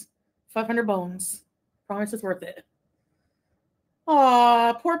this. 500 bones. Promise it's worth it.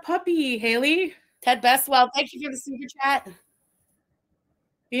 Aw, poor puppy, Haley. Ted Bestwell, thank you for the super chat.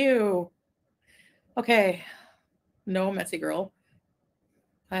 Ew. Okay. No, messy girl.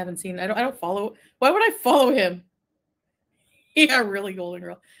 I haven't seen. I don't follow. Why would I follow him? Yeah, really, golden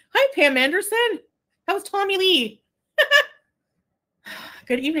girl. Hi, Pam Anderson. How's Tommy Lee?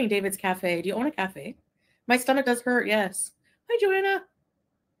 Good evening, David's Cafe. Do you own a cafe? My stomach does hurt. Yes. Hi, Joanna.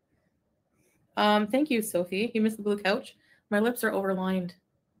 Thank you, Sophie. You missed the blue couch. My lips are overlined.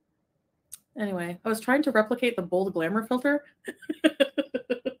 Anyway, I was trying to replicate the bold glamour filter.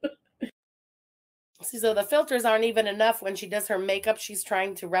 See, so the filters aren't even enough. When she does her makeup, she's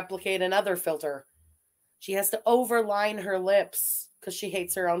trying to replicate another filter. She has to overline her lips because she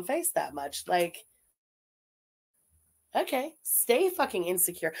hates her own face that much. Like, okay, stay fucking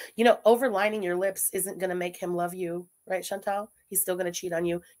insecure. You know, overlining your lips isn't going to make him love you, right, Chantal? He's still going to cheat on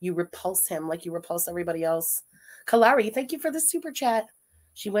you. You repulse him like you repulse everybody else. Kalari, thank you for the super chat.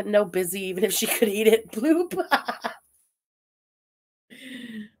 She went no busy even if she could eat it. Bloop.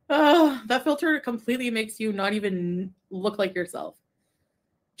 Oh, that filter completely makes you not even look like yourself.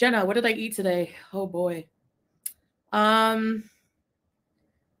 Jenna, what did I eat today? Oh boy. What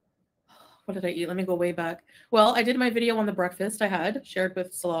did I eat? Let me go way back. Well, I did my video on the breakfast I had shared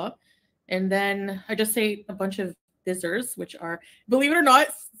with Slop. And then I just ate a bunch of bizzers, which are, believe it or not,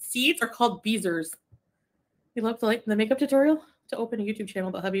 seeds are called beezers. You love the makeup tutorial? To open a YouTube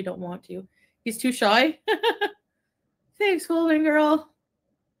channel, but hubby don't want to. He's too shy. Thanks, golden girl.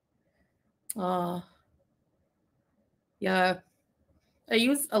 Yeah. I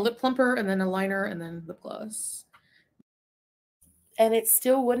use a lip plumper and then a liner and then lip gloss. And it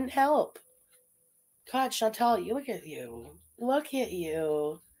still wouldn't help. God, Chantal, you look at you. Look at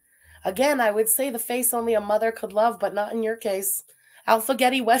you. Again, I would say the face only a mother could love, but not in your case.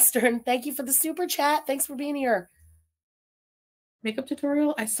 Alphagetti Western, thank you for the super chat. Thanks for being here. Makeup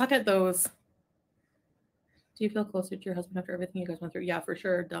tutorial? I suck at those. Do you feel closer to your husband after everything you guys went through? Yeah, for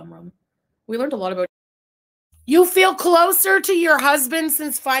sure, dumb rum. We learned a lot about. You feel closer to your husband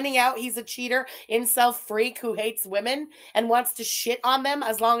since finding out he's a cheater, incel freak who hates women and wants to shit on them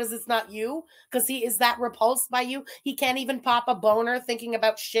as long as it's not you? Because he is that repulsed by you, he can't even pop a boner thinking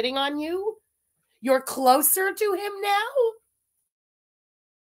about shitting on you? You're closer to him now?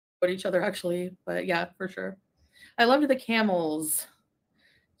 Each other, actually. But yeah, for sure. I loved the camels.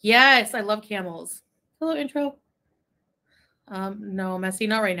 Yes, I love camels. Hello, intro. No, messy,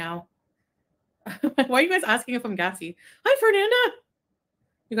 not right now. Why are you guys asking if I'm gassy? Hi, Fernanda.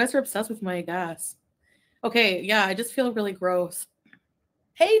 You guys are obsessed with my gas. Okay, yeah, I just feel really gross.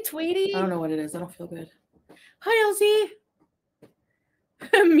 Hey, Tweety. I don't know what it is. I don't feel good. Hi, Elsie.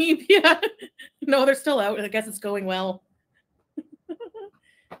 Me, yeah. No, they're still out. I guess it's going well.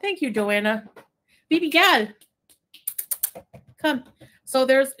 Thank you, Joanna. Baby gal. Come. So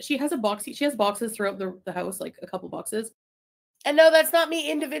she has a box. She has boxes throughout the house, like a couple boxes. And no, that's not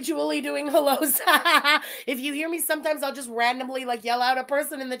me individually doing hellos. If you hear me, sometimes I'll just randomly like yell out a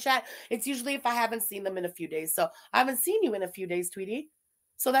person in the chat. It's usually if I haven't seen them in a few days. So I haven't seen you in a few days, Tweety.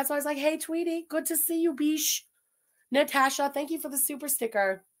 So that's why I was like, hey, Tweety, good to see you, Bish. Natasha, thank you for the super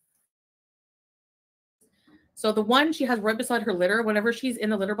sticker. So the one she has right beside her litter, whenever she's in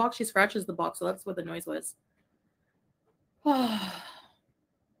the litter box, she scratches the box. So that's what the noise was.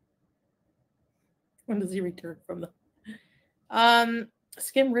 When does he return from the...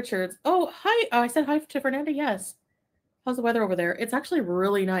 Skim Richards. Oh, hi. Oh, I said hi to Fernanda. Yes. How's the weather over there? It's actually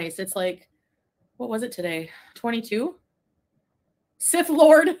really nice. It's like, what was it today? 22? Sith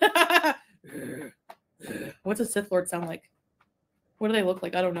Lord. What's a Sith Lord sound like? What do they look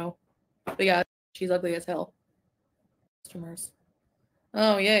like? I don't know. But yeah, she's ugly as hell. Customers.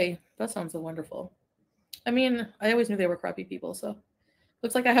 Oh, yay. That sounds so wonderful. I mean, I always knew they were crappy people, so.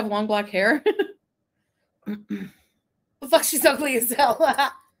 Looks like I have long black hair. Fuck, she's ugly as hell.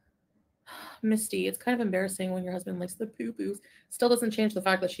 Misty, it's kind of embarrassing when your husband likes the poo-poos. Still doesn't change the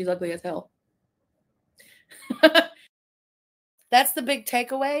fact that she's ugly as hell. That's the big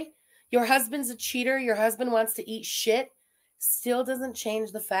takeaway. Your husband's a cheater. Your husband wants to eat shit. Still doesn't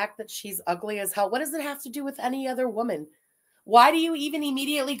change the fact that she's ugly as hell. What does it have to do with any other woman? Why do you even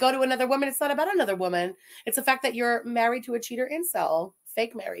immediately go to another woman? It's not about another woman. It's the fact that you're married to a cheater incel.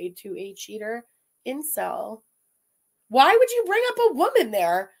 Fake married to a cheater incel. Why would you bring up a woman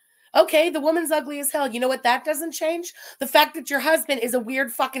there? Okay, the woman's ugly as hell. You know what that doesn't change? The fact that your husband is a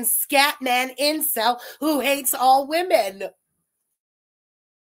weird fucking scat man incel who hates all women.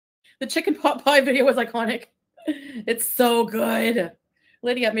 The chicken pot pie video was iconic. It's so good.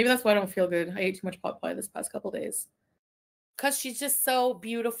 Lydia, maybe that's why I don't feel good. I ate too much pot pie this past couple days. Because she's just so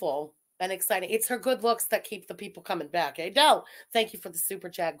beautiful and exciting. It's her good looks that keep the people coming back. Hey, Del, thank you for the super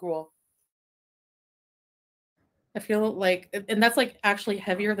chat, Gorl. I feel like, and that's like actually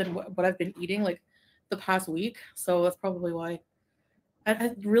heavier than what I've been eating like the past week. So that's probably why.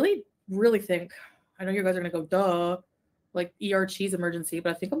 I really, really think, I know you guys are going to go, duh, like ER cheese emergency,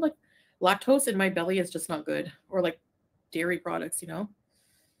 but I think I'm like, lactose in my belly is just not good. Or like dairy products, you know?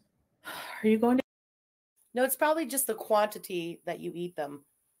 Are you going to? No, it's probably just the quantity that you eat them.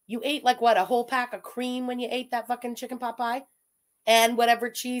 You ate like what, a whole pack of cream when you ate that fucking chicken pot pie? And whatever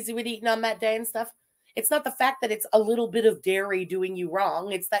cheese you had eaten on that day and stuff. It's not the fact that it's a little bit of dairy doing you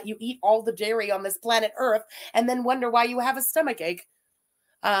wrong. It's that you eat all the dairy on this planet Earth and then wonder why you have a stomach ache.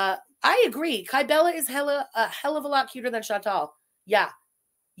 I agree. Kybella is a hell of a lot cuter than Chantal. Yeah.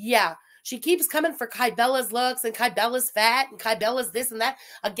 Yeah. She keeps coming for Kybella's looks and Kybella's fat and Kybella's this and that.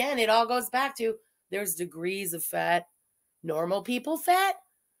 Again, it all goes back to there's degrees of fat. Normal people fat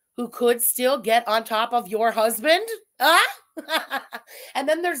who could still get on top of your husband. And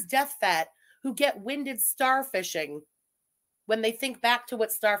then there's death fat who get winded starfishing when they think back to what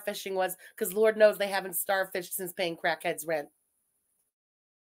starfishing was, because Lord knows they haven't starfished since paying crackheads rent.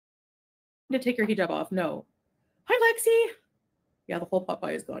 To take your hijab off? No. Hi, Lexi. Yeah, the whole pot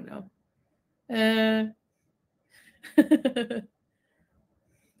pie is gone now.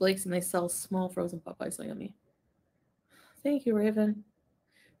 Blake's and they sell small frozen pot pie, so yummy. Thank you, Raven.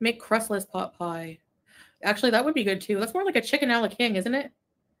 Make crustless pot pie. Actually, that would be good too. That's more like a chicken a la king, isn't it?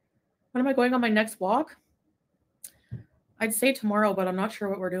 When am I going on my next walk? I'd say tomorrow, but I'm not sure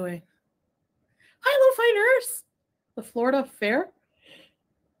what we're doing. Hi, Lo-Fi Nurse. The Florida Fair.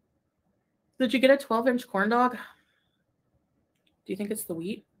 Did you get a 12-inch corn dog? Do you think it's the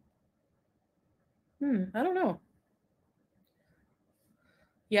wheat? I don't know.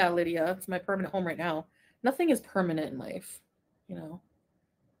 Yeah, Lydia, it's my permanent home right now. Nothing is permanent in life, you know.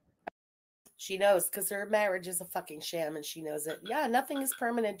 She knows because her marriage is a fucking sham and she knows it. Yeah, nothing is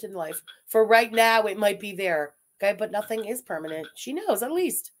permanent in life. For right now, it might be there. Okay, but nothing is permanent. She knows, at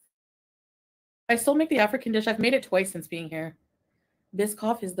least. I still make the African dish. I've made it twice since being here.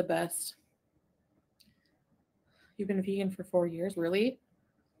 Biscoff is the best. You've been vegan for 4 years, really?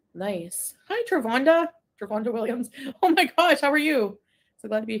 Nice. Hi, Travonda. Travonda Williams. Oh my gosh, how are you? So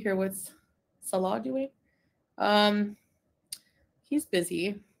glad to be here. What's Salah doing? He's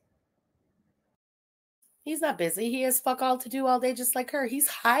busy. He's not busy. He has fuck all to do all day just like her. He's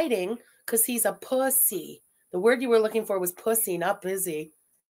hiding because he's a pussy. The word you were looking for was pussy, not busy.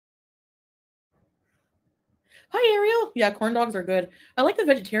 Hi, Ariel. Yeah, corn dogs are good. I like the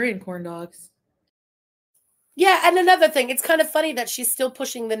vegetarian corn dogs. Yeah, and another thing, it's kind of funny that she's still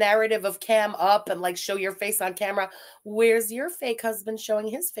pushing the narrative of cam up and like show your face on camera. Where's your fake husband showing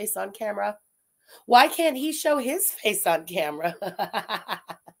his face on camera? Why can't he show his face on camera?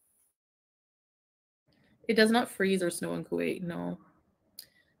 It does not freeze or snow in Kuwait, no.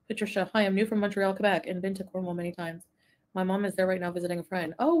 Patricia, hi, I'm new from Montreal, Quebec, and been to Cornwall many times. My mom is there right now visiting a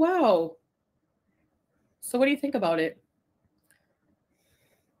friend. Oh, wow. So what do you think about it?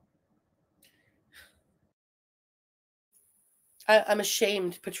 I'm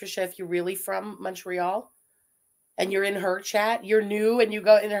ashamed, Patricia, if you're really from Montreal and you're in her chat, you're new and you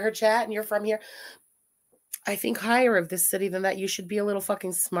go into her chat and you're from here. I think higher of this city than that. You should be a little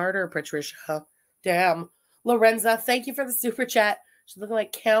fucking smarter, Patricia. Damn. Lorenza, thank you for the super chat. She's looking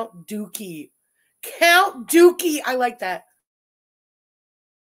like Count Dookie. Count Dookie. I like that.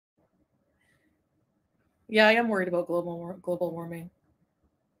 Yeah, I am worried about global warming.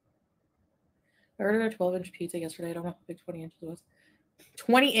 I ordered a 12-inch pizza yesterday. I don't know how big 20 inches was.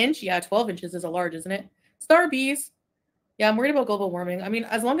 20-inch? Yeah, 12 inches is a large, isn't it? Starbees. Yeah, I'm worried about global warming. I mean,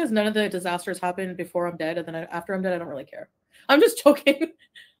 as long as none of the disasters happen before I'm dead, and then after I'm dead, I don't really care. I'm just joking.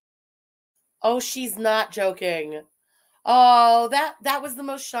 Oh, she's not joking. Oh, that was the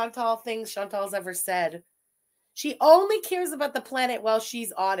most Chantal thing Chantal's ever said. She only cares about the planet while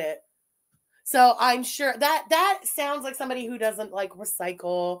she's on it. So I'm sure that sounds like somebody who doesn't like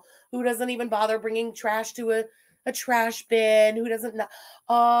recycle, who doesn't even bother bringing trash to a trash bin, who doesn't know.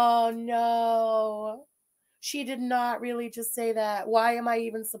 Oh, no. She did not really just say that. Why am I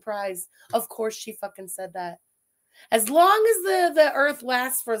even surprised? Of course she fucking said that. As long as the earth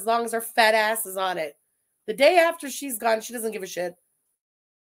lasts for as long as her fat ass is on it. The day after she's gone, she doesn't give a shit.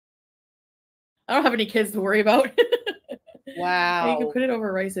 I don't have any kids to worry about. Yeah, you can Wow. put it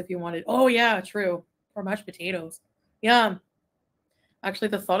over rice if you wanted. Oh yeah, true. Or mashed potatoes. Yeah. Actually,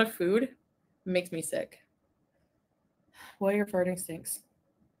 the thought of food makes me sick. Why your farting stinks?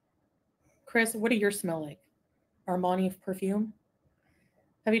 Chris, what do yours smell like? Armani perfume?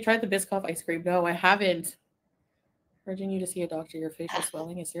 Have you tried the Biscoff ice cream? No, I haven't. Urging you to see a doctor. Your facial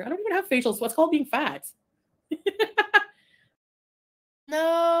swelling is here. I don't even have facial swelling. It's called being fat.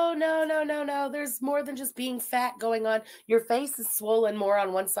 No, no, no, no, no. There's more than just being fat going on. Your face is swollen more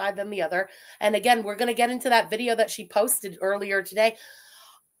on one side than the other. And again, we're going to get into that video that she posted earlier today.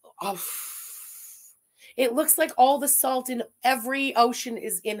 Oh, it looks like all the salt in every ocean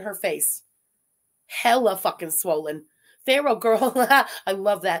is in her face. Hella fucking swollen. Pharaoh girl. I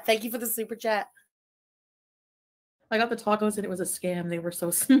love that. Thank you for the super chat. I got the tacos and it was a scam. They were so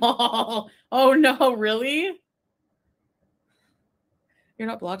small. Oh no, really? You're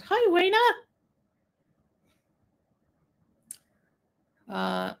not blocked. Hi,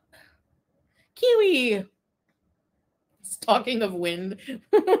 Wayna. Kiwi. Talking of wind.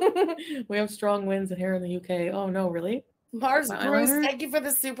 We have strong winds here in the UK. Oh no, really? Mars My Bruce, eyeliner? thank you for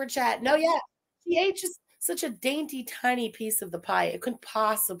the super chat. No, yeah. She ate just such a dainty, tiny piece of the pie. It couldn't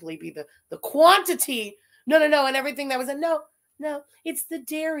possibly be the quantity. No, no, no. And everything that was in. No, no. It's the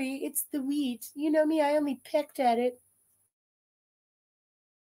dairy. It's the wheat. You know me. I only picked at it.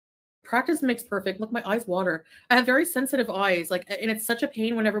 Practice makes perfect. Look, my eyes water. I have very sensitive eyes. Like, and it's such a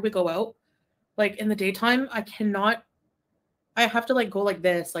pain whenever we go out. Like in the daytime, I cannot. I have to like go like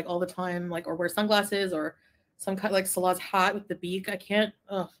this, like all the time, like or wear sunglasses or some kind of like Salah's hat with the beak. I can't.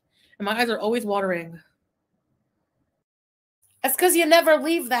 Ugh. And my eyes are always watering. That's because you never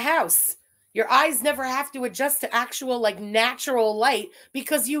leave the house. Your eyes never have to adjust to actual, like, natural light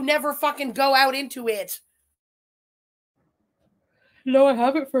because you never fucking go out into it. No, I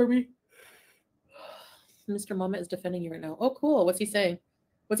have it for me. Mr. Mama is defending you right now. Oh, cool. What's he saying?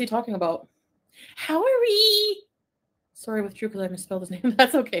 What's he talking about? How are we? Sorry, withdrew because I misspelled his name.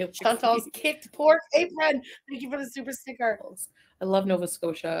 That's okay. Chantal's kicked pork apron. Thank you for the super sticker. I love Nova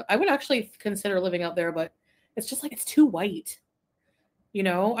Scotia. I would actually consider living out there, but it's just like it's too white. You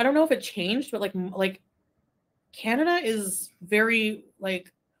know, I don't know if it changed, but like Canada is very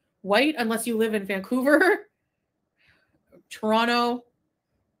like white unless you live in Vancouver, Toronto,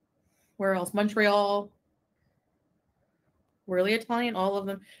 where else? Montreal. Really Italian, all of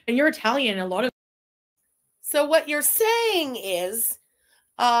them. And you're Italian, a lot of. So what you're saying is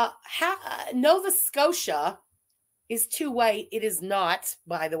Nova Scotia is too white. It is not,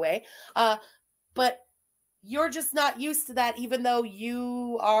 by the way. But you're just not used to that, even though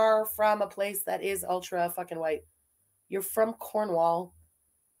you are from a place that is ultra fucking white. You're from Cornwall.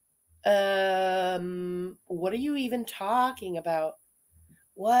 What are you even talking about?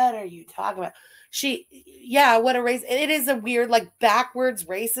 What are you talking about? What a race. It is a weird, like, backwards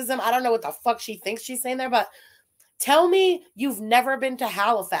racism. I don't know what the fuck she thinks she's saying there, but tell me you've never been to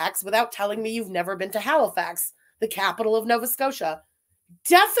Halifax without telling me you've never been to Halifax, the capital of Nova Scotia.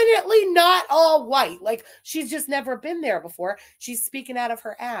 Definitely not all white. Like, she's just never been there before. She's speaking out of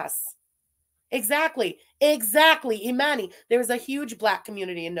her ass. Exactly. Imani. There's a huge black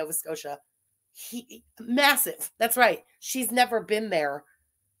community in Nova Scotia. Massive. That's right. She's never been there.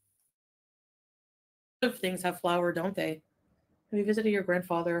 Of things have flower, don't they? Have you visited your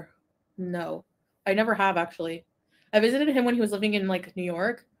grandfather? No. I never have, actually. I visited him when he was living in, like, New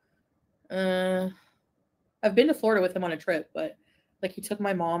York. I've been to Florida with him on a trip, but, like, he took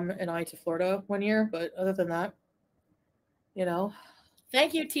my mom and I to Florida one year, but other than that, you know.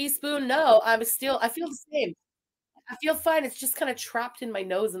 Thank you, Teaspoon. No, I feel the same. I feel fine. It's just kind of trapped in my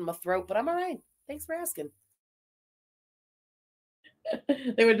nose and my throat, but I'm all right. Thanks for asking.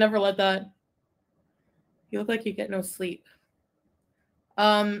 They would never let that. You look like you get no sleep.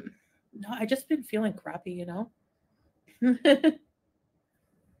 No, I just been feeling crappy, you know?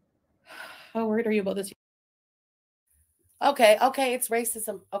 How worried are you about this? Okay, it's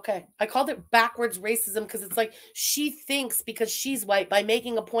racism. Okay. I called it backwards racism because it's like she thinks because she's white by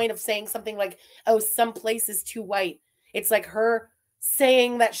making a point of saying something like, oh, some place is too white. It's like her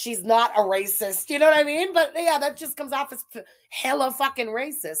saying that she's not a racist. You know what I mean? But yeah, that just comes off as hella fucking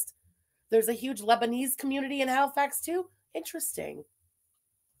racist. There's a huge Lebanese community in Halifax too. Interesting.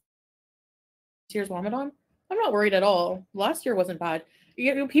 Year's Ramadan? I'm not worried at all. Last year wasn't bad.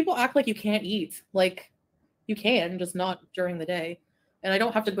 You know, people act like you can't eat. Like, you can, just not during the day. And I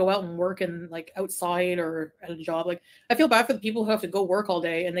don't have to go out and work and like outside or at a job. Like, I feel bad for the people who have to go work all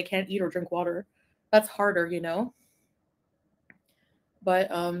day and they can't eat or drink water. That's harder, you know? But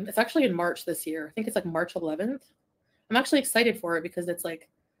it's actually in March this year. I think it's like March 11th. I'm actually excited for it because it's like,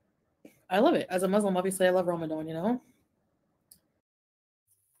 I love it. As a Muslim, obviously, I love Ramadan, you know?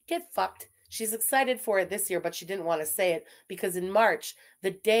 Get fucked. She's excited for it this year, but she didn't want to say it because in March,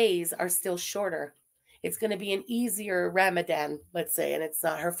 the days are still shorter. It's going to be an easier Ramadan, let's say, and it's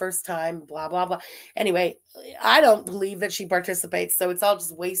not her first time, blah, blah, blah. Anyway, I don't believe that she participates, so it's all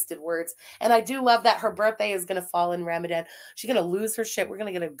just wasted words. And I do love that her birthday is going to fall in Ramadan. She's going to lose her shit. We're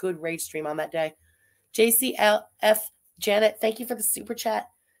going to get a good rage stream on that day. JCLF Janet, thank you for the super chat.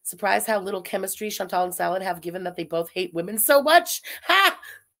 Surprised how little chemistry Chantal and Salad have, given that they both hate women so much. Ha!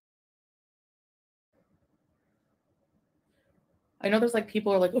 I know there's like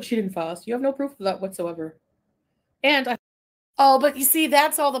people are like, oh, she didn't fast. You have no proof of that whatsoever. And oh, but you see,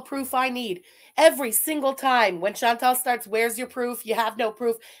 that's all the proof I need. Every single time when Chantal starts, where's your proof? You have no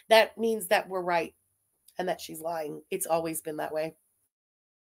proof. That means that we're right and that she's lying. It's always been that way.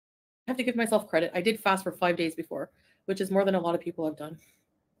 I have to give myself credit. I did fast for 5 days before, which is more than a lot of people have done.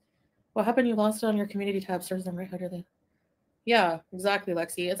 What happened? You lost it on your community tab. Serves them right. How do they? Yeah, exactly,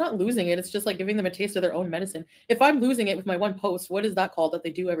 Lexi. It's not losing it. It's just like giving them a taste of their own medicine. If I'm losing it with my one post, what is that called that they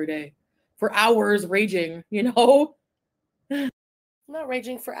do every day? For hours raging, you know? I'm not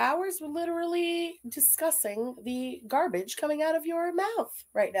raging for hours. We're literally discussing the garbage coming out of your mouth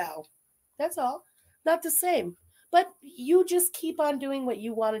right now. That's all. Not the same. But you just keep on doing what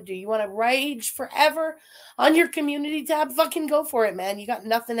you want to do. You want to rage forever on your community tab? Fucking go for it, man. You got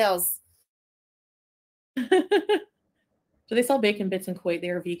nothing else. Do they sell bacon bits in Kuwait? They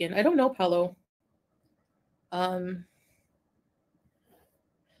are vegan. I don't know, Paolo.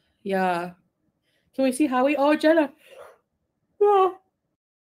 Yeah. Can we see Howie? Oh, Jenna. Oh.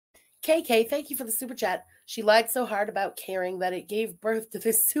 KK, thank you for the super chat. She lied so hard about caring that it gave birth to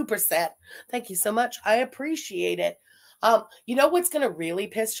this super set. Thank you so much. I appreciate it. You know what's going to really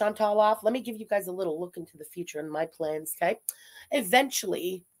piss Chantal off? Let me give you guys a little look into the future and my plans, okay?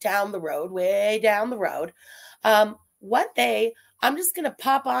 Eventually, down the road, way down the road, one day I'm just going to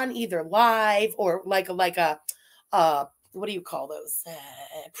pop on either live or like a what do you call those?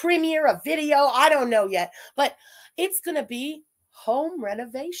 Premiere, a video. I don't know yet, but it's going to be home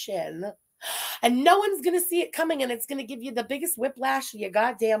renovation. And no one's going to see it coming, and it's going to give you the biggest whiplash of your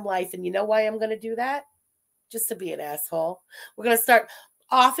goddamn life. And you know why I'm going to do that? Just to be an asshole. We're going to start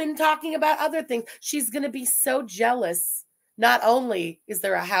often talking about other things. She's going to be so jealous. Not only is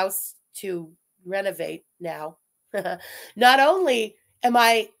there a house to renovate now, not only am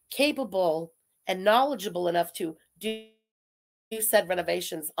I capable and knowledgeable enough to do said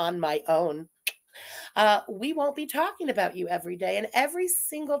renovations on my own, we won't be talking about you every day. And every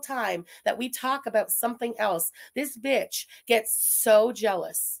single time that we talk about something else, this bitch gets so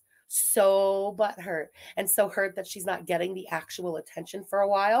jealous, so butthurt, and so hurt that she's not getting the actual attention for a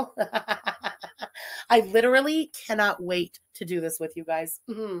while. I literally cannot wait to do this with you guys.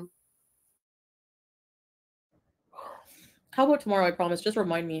 Mm-hmm. How about tomorrow? I promise. Just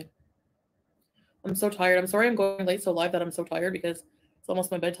remind me. I'm so tired. I'm sorry I'm going late so live that I'm so tired because it's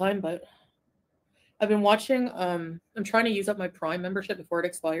almost my bedtime, but I've been watching, I'm trying to use up my Prime membership before it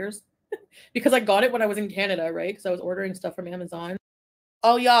expires because I got it when I was in Canada, right? Because I was ordering stuff from Amazon.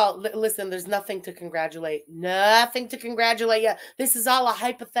 Oh, y'all, listen, there's nothing to congratulate. Nothing to congratulate you. This is all a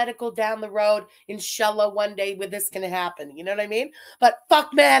hypothetical down the road. Inshallah, one day with this can happen. You know what I mean? But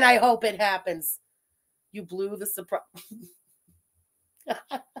fuck, man, I hope it happens. You blew the surprise.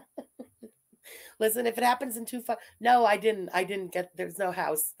 Listen, if it happens in 2 no, I didn't get, there's no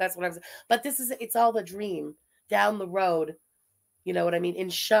house. That's what I was, but it's all the dream down the road. You know what I mean?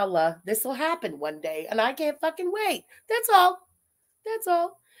 Inshallah, this will happen one day and I can't fucking wait. That's all. That's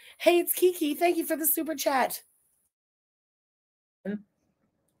all. Hey, it's Kiki. Thank you for the super chat.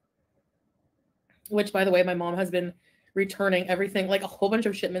 Which, by the way, my mom has been returning everything. Like a whole bunch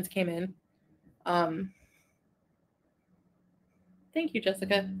of shipments came in. Thank you,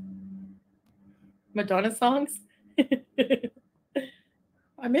 Jessica. Madonna songs. I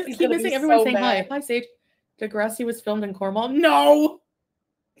keep missing everyone saying hi. Hi, Sage. Degrassi was filmed in Cornwall. No!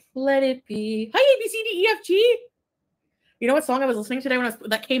 Let it be. Hi, ABCDEFG. You know what song I was listening to today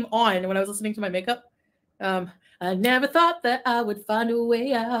that came on when I was listening to my makeup? I never thought that I would find a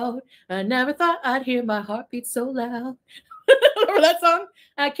way out. I never thought I'd hear my heartbeat so loud. Remember that song?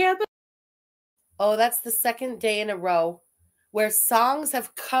 I can't. Oh, that's the second day in a row where songs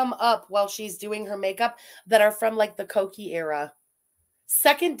have come up while she's doing her makeup that are from like the Cokie era.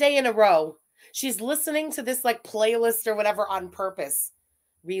 Second day in a row. She's listening to this like playlist or whatever on purpose.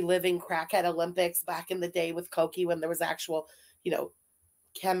 Reliving Crackhead Olympics back in the day with Cokie when there was actual, you know,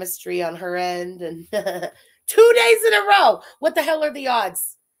 chemistry on her end. And 2 days in a row. What the hell are the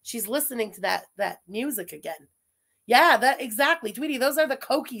odds? She's listening to that music again. Yeah, that exactly. Tweety, those are the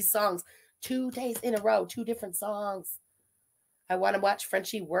Cokie songs. 2 days in a row, 2 different songs. I want to watch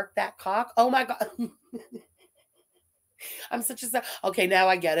Frenchie work that cock. Oh my God. I'm such a... Okay, now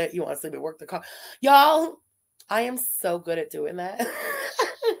I get it. You want to see me work the cock. Y'all, I am so good at doing that.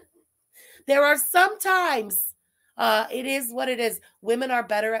 There are some times, it is what it is. Women are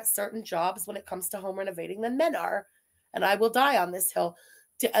better at certain jobs when it comes to home renovating than men are. And I will die on this hill.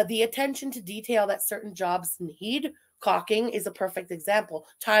 The attention to detail that certain jobs need. Caulking is a perfect example.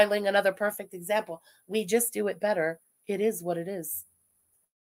 Tiling, another perfect example. We just do it better. It is what it is.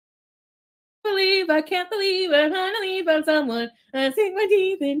 I can't believe I'm trying to leave on someone. I sink my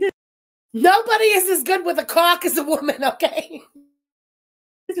teeth into. Nobody is as good with a cock as a woman, okay?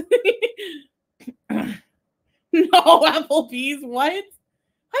 No, Applebee's. What?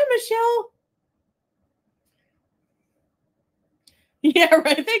 Hi, Michelle. Yeah,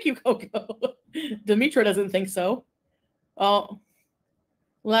 right. Thank you, Coco. Demetra doesn't think so. Oh,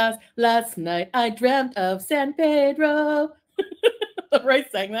 last night I dreamt of San Pedro. Right,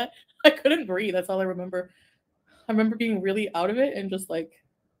 sang that. I couldn't breathe. That's all I remember. I remember being really out of it and just like,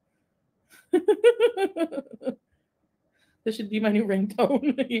 this should be my new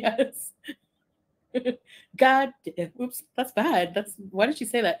ringtone. Yes. God damn. Oops, that's bad. Why did she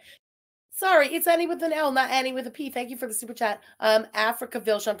say that? Sorry, it's Annie with an L, not Annie with a P. Thank you for the super chat.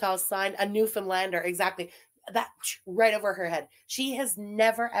 Africaville Chantal signed a Newfoundlander. Exactly. That right over her head. She has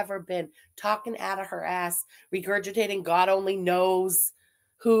never, ever been talking out of her ass, regurgitating God only knows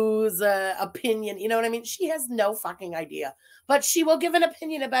whose opinion. You know what I mean? She has no fucking idea. But she will give an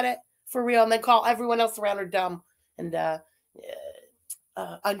opinion about it for real and then call everyone else around her dumb and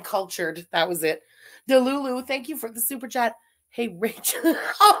uncultured. That was it. Delulu, thank you for the super chat. Hey, Rachel.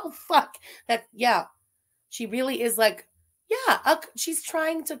 Oh, fuck. Yeah. She really is like, yeah, she's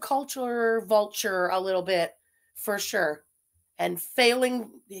trying to culture vulture a little bit, for sure. And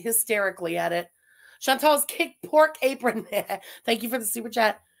failing hysterically at it. Chantal's kicked pork apron. Thank you for the super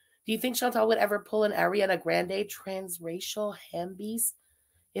chat. Do you think Chantal would ever pull an Ariana Grande transracial hembeast?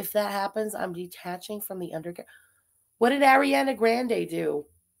 If that happens, I'm detaching from the underground. What did Ariana Grande do?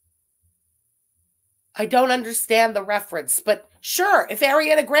 I don't understand the reference, but sure, if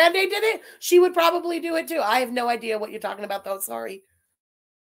Ariana Grande did it, she would probably do it too. I have no idea what you're talking about, though. Sorry.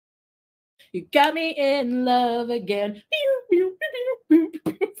 You got me in love again.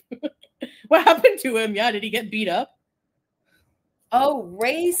 What happened to him? Yeah, did he get beat up? Oh,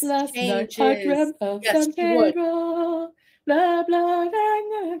 race Last changes. Night I dreamt of yes, San she would. Pedro. Blah, blah,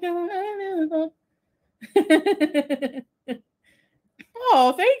 blah, blah, blah.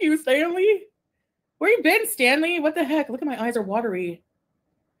 Oh, thank you, Stanley. Where you been, Stanley? What the heck? Look at my eyes are watery.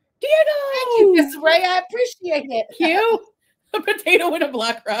 Diego! Thank you, Miss Ray. I appreciate it. Cute. A potato in a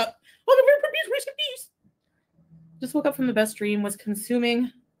black wrap. Welcome to peace. Just woke up from the best dream, was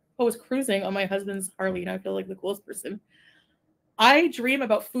cruising on my husband's Harley, and I feel like the coolest person. I dream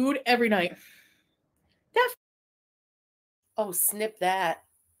about food every night. Oh, snip that.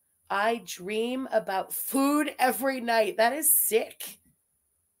 I dream about food every night. That is sick.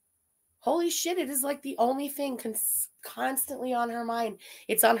 Holy shit, it is like the only thing constantly on her mind.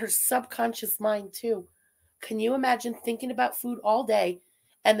 It's on her subconscious mind too. Can you imagine thinking about food all day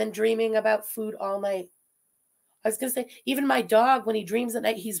and then dreaming about food all night? I was going to say, even my dog, when he dreams at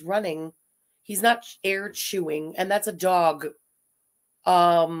night, he's running. He's not air chewing, and that's a dog.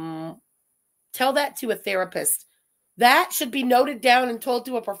 Tell that to a therapist. That should be noted down and told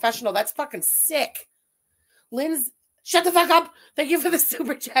to a professional. That's fucking sick. Lynn's, shut the fuck up. Thank you for the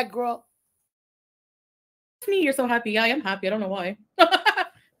super chat, girl. Me, you're so happy. I am happy. I don't know why.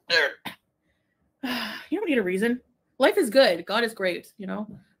 You don't need a reason. Life is good. God is great. You know,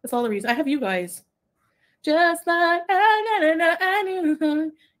 that's all the reason. I have you guys. Just like I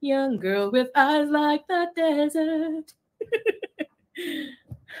knew, young girl with eyes like the desert.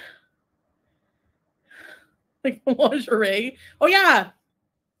 Like lingerie. Oh yeah.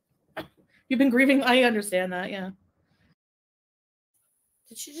 You've been grieving. I understand that. Yeah.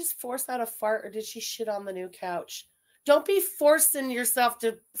 Did she just force out a fart, or did she shit on the new couch? Don't be forcing yourself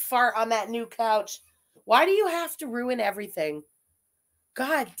to fart on that new couch. Why do you have to ruin everything?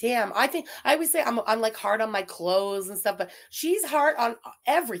 God damn. I think I always say I'm like hard on my clothes and stuff, but she's hard on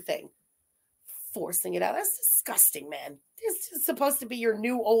everything. Forcing it out. That's disgusting, man. This is supposed to be your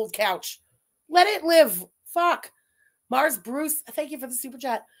new old couch. Let it live. Fuck. Mars Bruce, thank you for the super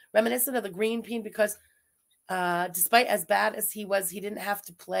chat. Reminiscent of the green peen because despite as bad as he was, he didn't have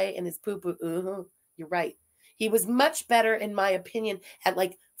to play in his poo-poo. You're right. He was much better, in my opinion, at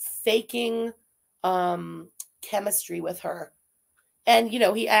like faking chemistry with her. And, you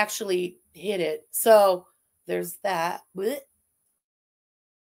know, he actually hit it. So there's that.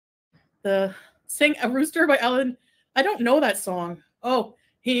 The Sing a Rooster by Ellen I don't know that song. Oh,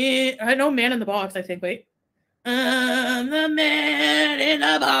 I know Man in the Box, I think. Wait. I'm the man in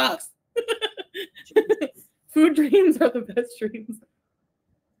the box. Food dreams are the best dreams.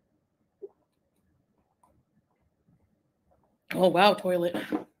 Oh, wow, toilet.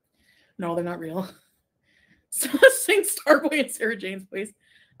 No, they're not real. So sing Starboy and Sarah Jane's voice.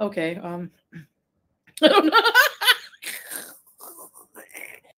 Okay, I don't know.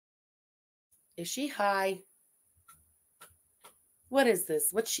 Is she high? What is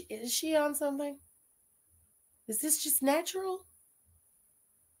this? Is she on something? Is this just natural?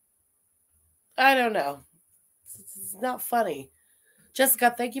 I don't know. It's not funny.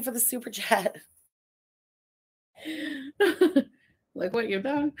 Jessica, thank you for the super chat. Like what you've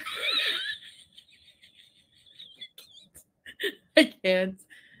done. I can't.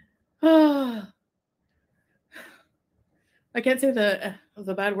 I can't say the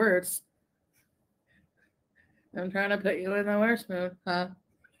bad words. I'm trying to put you in the worst mood, huh?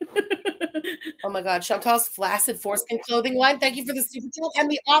 Oh my God, Chantal's flaccid foreskin clothing line. Thank you for the super chat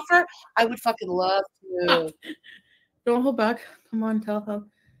and the offer. I would fucking love to. Don't hold back. Come on, tell him.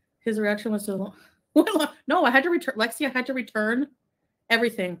 His reaction was so. No, I had to return. Lexi, I had to return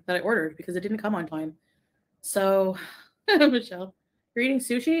everything that I ordered because it didn't come on time. So, Michelle, you're eating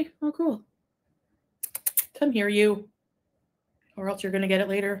sushi? Oh, cool. Come here, you. Or else you're going to get it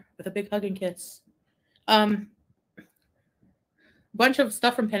later with a big hug and kiss. Bunch of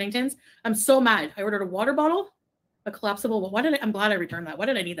stuff from Pennington's. I'm so mad. I ordered a water bottle, a collapsible. I'm glad I returned that. Why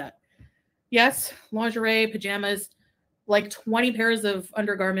did I need that? Yes, lingerie, pajamas, like 20 pairs of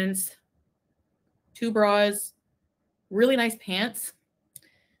undergarments, 2 bras, really nice pants.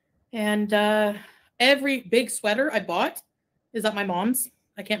 And every big sweater I bought is at my mom's.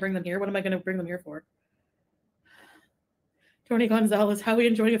 I can't bring them here. What am I going to bring them here for? Tony Gonzalez, how are we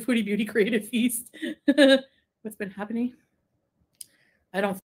enjoying a Foodie Beauty creative feast? What's been happening? I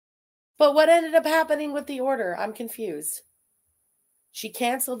don't. But what ended up happening with the order? I'm confused. She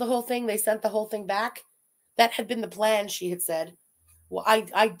canceled the whole thing. They sent the whole thing back. That had been the plan, she had said. Well,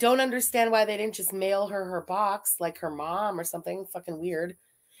 I don't understand why they didn't just mail her box like her mom or something. Fucking weird.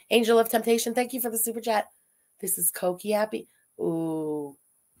 Angel of Temptation, thank you for the super chat. This is Koki happy. Ooh.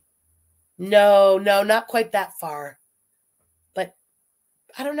 No, not quite that far. But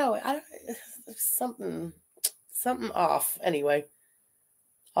I don't know. Something off. Anyway.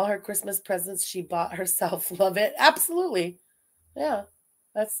 All her Christmas presents she bought herself. Love it. Absolutely. Yeah.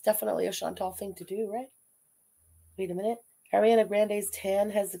 That's definitely a Chantal thing to do, right? Wait a minute. Ariana Grande's tan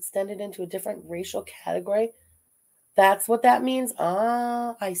has extended into a different racial category. That's what that means?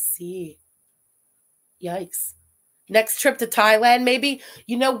 Ah, I see. Yikes. Next trip to Thailand, maybe.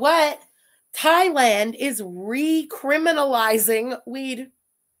 You know what? Thailand is recriminalizing weed.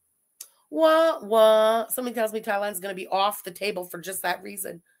 Wah. Somebody tells me Thailand's going to be off the table for just that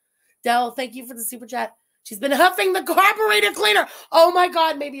reason. Dell, thank you for the super chat. She's been huffing the carburetor cleaner. Oh my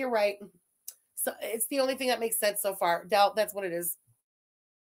God, maybe you're right. So it's the only thing that makes sense so far. Dell, that's what it is.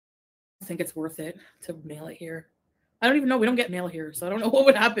 I think it's worth it to mail it here. I don't even know. We don't get mail here, so I don't know what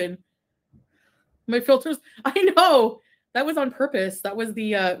would happen. My filters, I know. That was on purpose. That was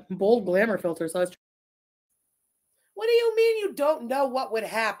the bold glamour filter. So I was. What do you mean you don't know what would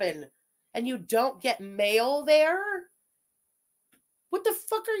happen? And you don't get mail there? What the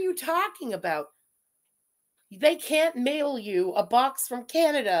fuck are you talking about? They can't mail you a box from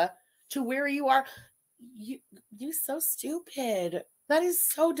Canada to where you are. You're so stupid. That is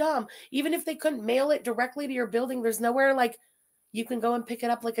so dumb. Even if they couldn't mail it directly to your building, there's nowhere like you can go and pick it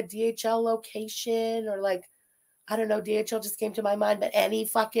up like a DHL location or like, I don't know, DHL just came to my mind, but any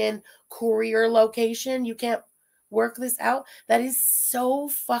fucking courier location, you can't work this out. That is so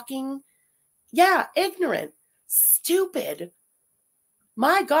fucking, ignorant, stupid.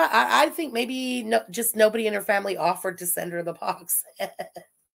 My God, I think maybe just nobody in her family offered to send her the box.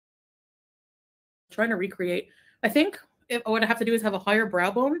 Trying to recreate. I think what I have to do is have a higher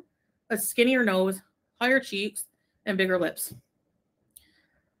brow bone, a skinnier nose, higher cheeks, and bigger lips.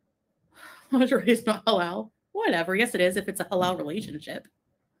 Lingerie is not halal. Whatever. Yes, it is if it's a halal relationship.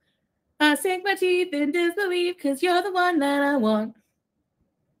 I sink my teeth in disbelief because you're the one that I want.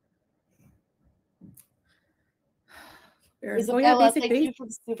 Isabella, thank you for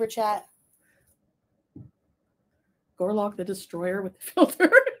the super chat. Gorlock the Destroyer with the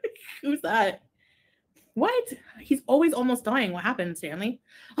filter. Who's that? What? He's always almost dying. What happened, Stanley?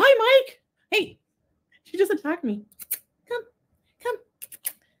 Hi, Mike. Hey, she just attacked me. Come.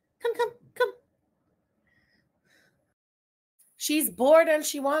 She's bored and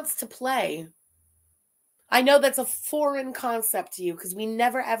she wants to play. I know that's a foreign concept to you because we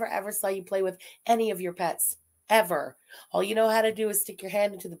never, ever, ever saw you play with any of your pets. ever. All you know how to do is stick your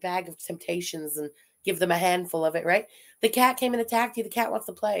hand into the bag of temptations and give them a handful of it, right? The cat came and attacked you. The cat wants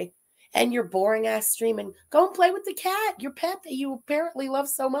to play. And your boring ass streaming. Go and play with the cat, your pet that you apparently love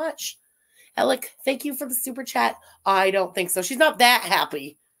so much. Alec, thank you for the super chat. I don't think so. She's not that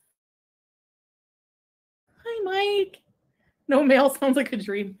happy. Hi, Mike. No mail sounds like a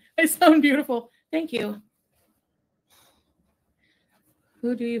dream. I sound beautiful. Thank you.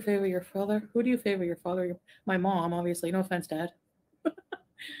 Who do you favor, your father? Who do you favor, your father? My mom, obviously. No offense, Dad.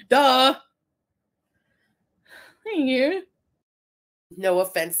 Duh. Thank you. No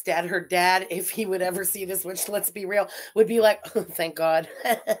offense, Dad. Her dad, if he would ever see this, which let's be real, would be like, oh, thank God.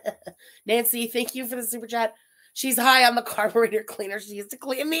 Nancy, thank you for the super chat. She's high on the carburetor cleaner she used to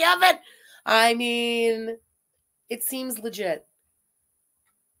clean the oven. I mean, it seems legit.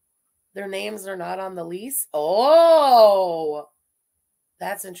 Their names are not on the lease. Oh,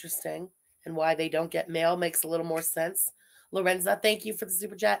 that's interesting. And why they don't get mail makes a little more sense. Lorenza, thank you for the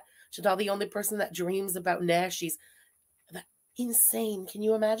super chat. Chantal, the only person that dreams about Nashies. Insane. Can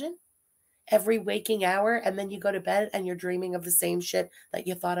you imagine? Every waking hour, and then you go to bed and you're dreaming of the same shit that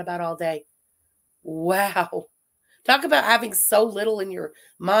you thought about all day. Wow. Talk about having so little in your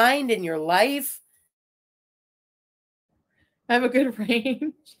mind, in your life. I have a good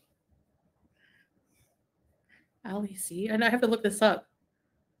range. Ali, see? And I have to look this up.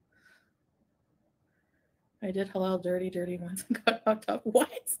 I did halal dirty once and got knocked up. What?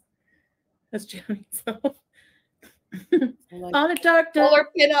 That's jamming so. On the dark day. Polar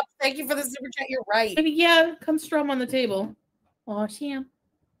pin up. Thank you for the super chat. You're right. Yeah, come strum on the table. Oh, Sham.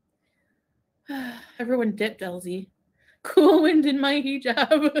 Everyone dipped, LZ. Cool wind in my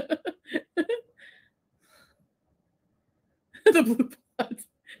hijab. The blue pot.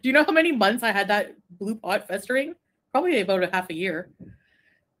 Do you know how many months I had that blue pot festering? Probably about a half a year.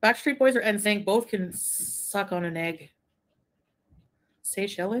 Backstreet Boys or NSYNC both can suck on an egg.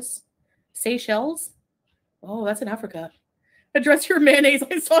 Seychelles? Seychelles? Oh, that's in Africa. Address your mayonnaise.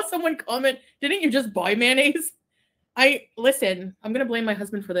 I saw someone comment, didn't you just buy mayonnaise? Listen, I'm going to blame my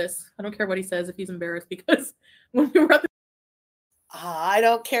husband for this. I don't care what he says if he's embarrassed, because when we were at the... I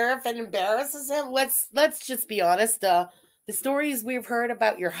don't care if it embarrasses him. Let's just be honest. The stories we've heard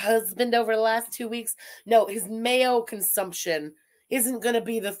about your husband over the last 2 weeks, no, his mayo consumption isn't going to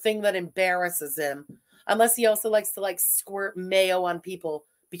be the thing that embarrasses him. Unless he also likes to squirt mayo on people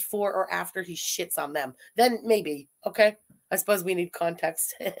before or after he shits on them. Then maybe, okay? I suppose we need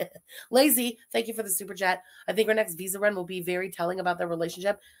context. Lazy, thank you for the super chat. I think our next visa run will be very telling about their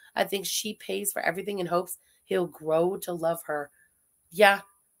relationship. I think she pays for everything in hopes he'll grow to love her. Yeah,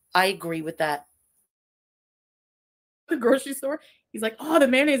 I agree with that. The grocery store, he's like, oh, the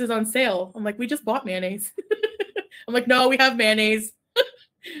mayonnaise is on sale. I'm like, we just bought mayonnaise. I'm like, no, we have mayonnaise.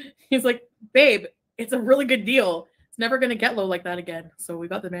 He's like, babe, it's a really good deal. It's never going to get low like that again. So we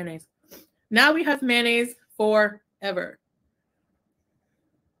got the mayonnaise. Now we have mayonnaise forever.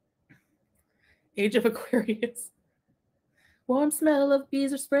 Age of Aquarius. Warm smell of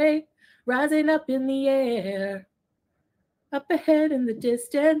bees or spray rising up in the air. Up ahead in the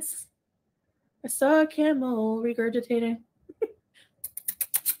distance, I saw a camel regurgitating.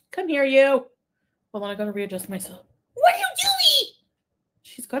 Come here, you. Hold on, I gotta readjust myself. What are you doing?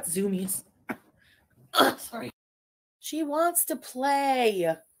 She's got zoomies. Sorry. She wants to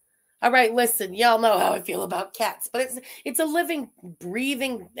play. All right, listen, y'all know how I feel about cats, but it's a living,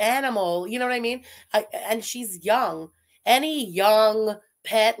 breathing animal. You know what I mean? And she's young. Any young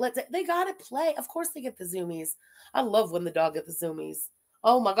pet, they gotta play. Of course they get the zoomies. I love when the dog get the zoomies.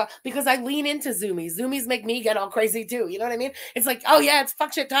 Oh my God, because I lean into zoomies. Zoomies make me get all crazy too. You know what I mean? It's like, oh yeah, it's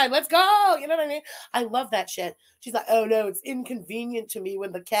fuck shit time. Let's go. You know what I mean? I love that shit. She's like, oh no, it's inconvenient to me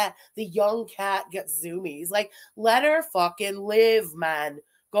when the young cat gets zoomies. Like, let her fucking live, man.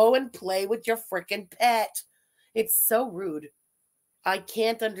 Go and play with your freaking pet. It's so rude. I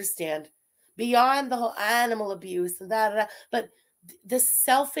can't understand. Beyond the whole animal abuse and that, but the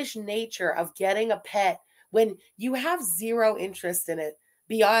selfish nature of getting a pet when you have zero interest in it,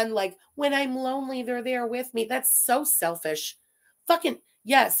 beyond when I'm lonely, they're there with me. That's so selfish. Fucking,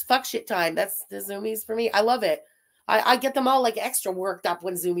 yes, fuck shit time. That's the zoomies for me. I love it. I get them all extra worked up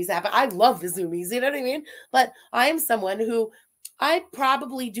when zoomies happen. I love the zoomies, you know what I mean? But I'm someone who, I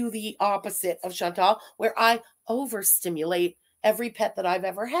probably do the opposite of Chantal, where I overstimulate every pet that I've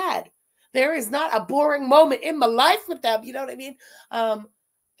ever had. There is not a boring moment in my life with them, you know what I mean?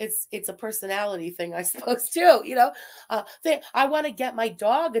 It's a personality thing, I suppose, too, you know? I want to get my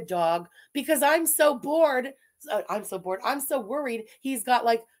dog a dog because I'm so bored. I'm so bored. I'm so worried he's got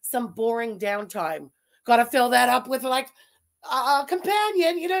some boring downtime. Got to fill that up with a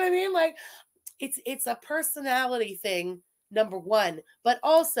companion, you know what I mean? it's a personality thing, number one, but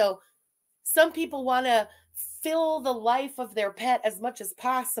also some people want to fill the life of their pet as much as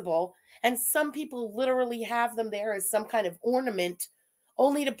possible, and some people literally have them there as some kind of ornament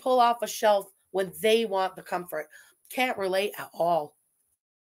only to pull off a shelf when they want the comfort. Can't relate at all.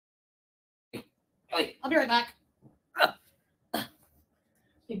 Wait, I'll be right back.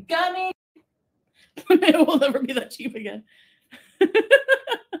 You got me. It will never be that cheap again.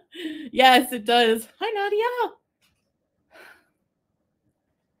 Yes, it does. Hi, Nadia.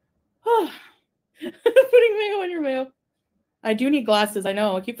 Oh, putting mayo in your mayo. I do need glasses. I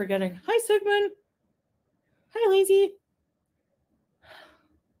know. I keep forgetting. Hi, Sigmund. Hi, Lazy.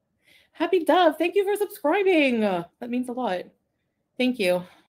 Happy Dove. Thank you for subscribing. That means a lot. Thank you.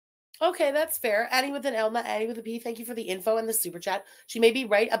 Okay, that's fair. Annie with an L, not Annie with a P. Thank you for the info and the super chat. She may be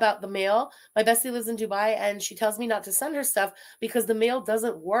right about the mail. My bestie lives in Dubai, and she tells me not to send her stuff because the mail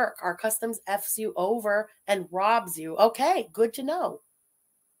doesn't work. Our customs Fs you over and robs you. Okay, good to know.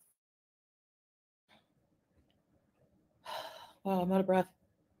 Wow, I'm out of breath.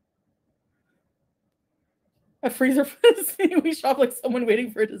 A freezer. We shop like someone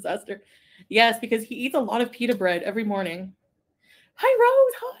waiting for a disaster. Yes, because he eats a lot of pita bread every morning. Hi,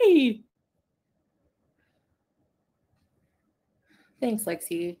 Rose. Hi. Thanks,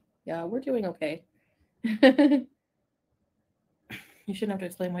 Lexi. Yeah, we're doing okay. You shouldn't have to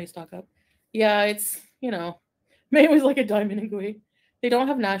explain why you stock up. Yeah, it's, mayo is like a diamond in gooey. They don't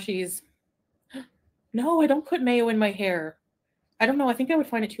have nashies. No, I don't put mayo in my hair. I don't know. I think I would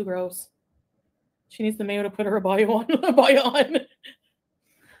find it too gross. She needs the mayo to put her abaya on. Abaya on.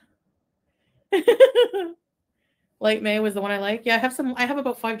 Light mayo is the one I like. Yeah, I have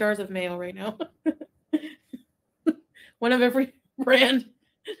about 5 jars of mayo right now. One of every brand.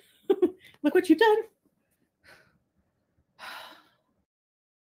 Look what you've done.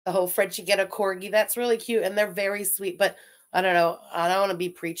 Oh, Frenchie get a corgi. That's really cute, and they're very sweet. But I don't know. I don't want to be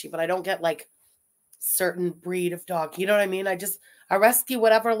preachy, but I don't get like certain breed of dog. You know what I mean? I rescue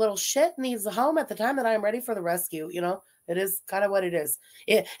whatever little shit needs a home at the time that I'm ready for the rescue. It is kind of what it is.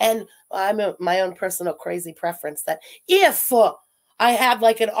 And I'm my own personal crazy preference that if I had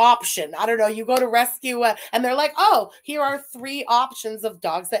like an option, I don't know, you go to rescue and they're like, oh, here are 3 options of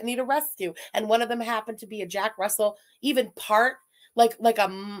dogs that need a rescue. And one of them happened to be a Jack Russell, even part like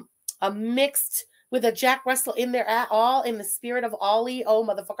a mixed with a Jack Russell in there at all in the spirit of Ollie. Oh,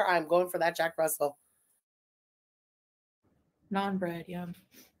 motherfucker, I'm going for that Jack Russell. Non-bread, yeah.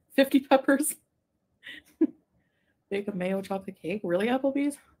 50 peppers. Bake a mayo chocolate cake. Really,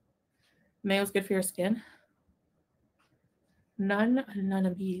 Applebee's? Mayo's good for your skin. None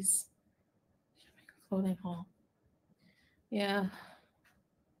of these. Clothing haul. Yeah.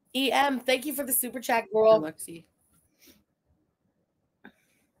 EM, thank you for the super chat, girl. Lexi.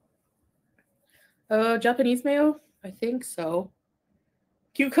 Japanese mayo? I think so.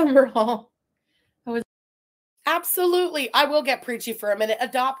 Cucumber haul. Absolutely. I will get preachy for a minute.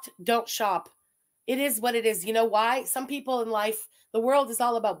 Adopt, don't shop. It is what it is. You know why? Some people in life, the world is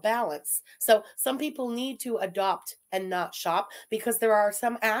all about balance. So some people need to adopt and not shop because there are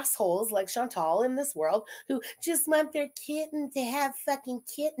some assholes like Chantal in this world who just want their kitten to have fucking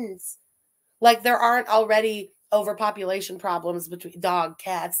kittens. Like there aren't already overpopulation problems between dog,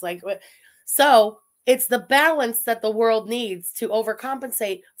 cats. So it's the balance that the world needs to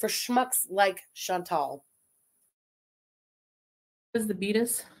overcompensate for schmucks like Chantal. What is the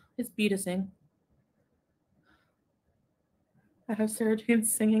beatus? It's beatusing. I have Sarah Jane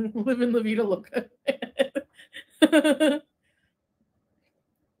singing Live in La Vida Loca.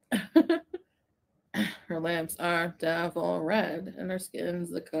 Her lamps are devil red and her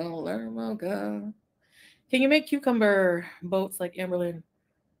skin's the color mocha. Can you make cucumber boats like Amberlynn?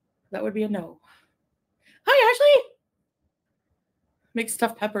 That would be a no. Hi, Ashley! Make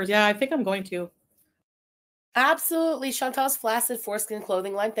stuffed peppers. Yeah, I think I'm going to. Absolutely. Chantal's Flaccid Foreskin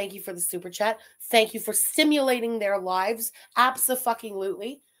Clothing Line. Thank you for the super chat. Thank you for stimulating their lives.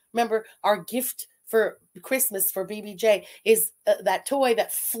 Abso-fucking-lutely. Remember, our gift for Christmas for BBJ is that toy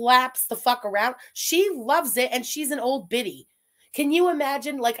that flaps the fuck around. She loves it, and she's an old biddy. Can you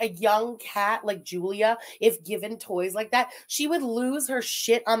imagine like a young cat like Julia, if given toys like that? She would lose her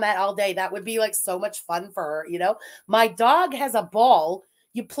shit on that all day. That would be like so much fun for her, My dog has a ball.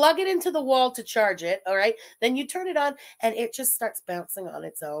 You plug it into the wall to charge it, all right? Then you turn it on, and it just starts bouncing on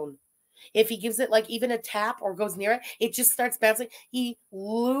its own. If he gives it like even a tap or goes near it, it just starts bouncing. He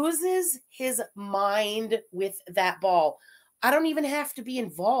loses his mind with that ball. I don't even have to be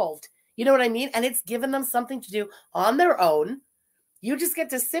involved. You know what I mean? And it's given them something to do on their own. You just get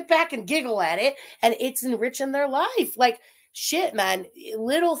to sit back and giggle at it, and it's enriching their life. Like, shit, man,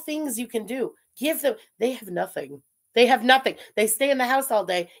 little things you can do. Give them, they have nothing. They have nothing. They stay in the house all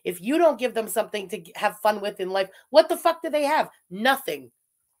day. If you don't give them something to have fun with in life, what the fuck do they have? Nothing.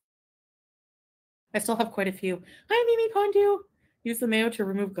 I still have quite a few. Hi, Mimi Pondu. Use the mayo to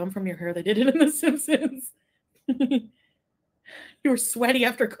remove gum from your hair. They did it in The Simpsons. You were sweaty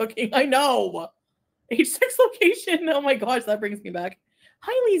after cooking. I know. Age, sex, location. Oh my gosh, that brings me back.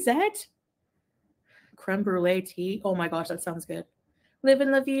 Hi, Lisette. Creme brulee tea. Oh my gosh, that sounds good. Live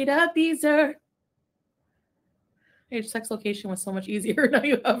in La Vida, Beezer. Age, sex, location was so much easier. Now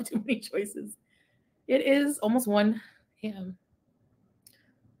you have too many choices. It is almost 1 a.m.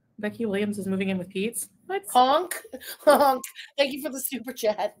 Becky Williams is moving in with Pete's. What? Honk. Honk. Thank you for the super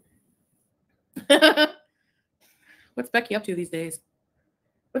chat. What's Becky up to these days?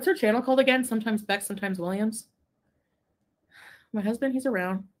 What's her channel called again? Sometimes Beck, sometimes Williams. My husband, he's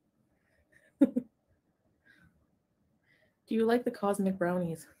around. Do you like the cosmic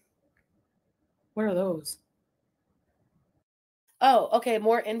brownies? What are those? Oh, okay.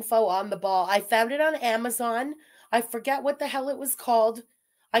 More info on the ball. I found it on Amazon. I forget what the hell it was called.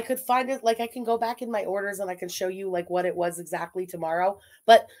 I could find it, like I can go back in my orders and I can show you like what it was exactly tomorrow.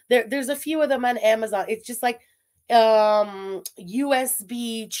 But there's a few of them on Amazon. It's just like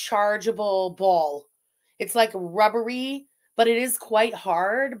USB chargeable ball. It's like rubbery, but it is quite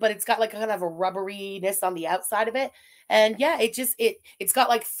hard, but it's got like kind of a rubberiness on the outside of it. And yeah, it's got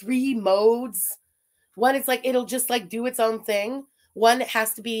like 3 modes. One, it's like it'll just like do its own thing. One, it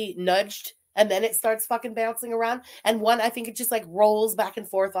has to be nudged and then it starts fucking bouncing around. And one, I think it just like rolls back and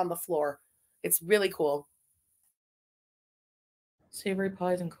forth on the floor. It's really cool. Savory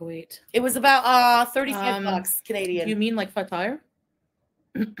pies in Kuwait. It was about 35 bucks Canadian. Do you mean like fatire?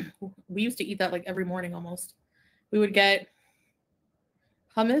 We used to eat that like every morning almost. We would get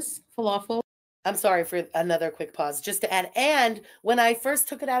hummus, falafel. I'm sorry for another quick pause, just to add. And when I first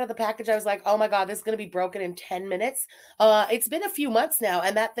took it out of the package, I was like, oh my God, this is going to be broken in 10 minutes. It's been a few months now,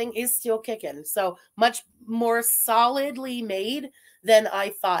 and that thing is still kicking. So much more solidly made than I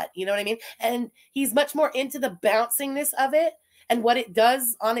thought. You know what I mean? And he's much more into the bouncingness of it and what it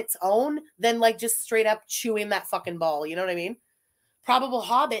does on its own than like just straight up chewing that fucking ball. You know what I mean? Probable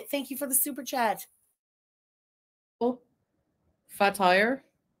Hobbit, thank you for the super chat. Fatire.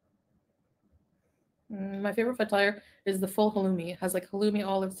 My favorite fatire is the full halloumi. It has like halloumi,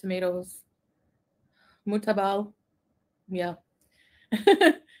 olives, tomatoes, mutabal. Yeah.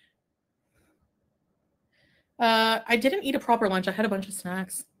 I didn't eat a proper lunch. I had a bunch of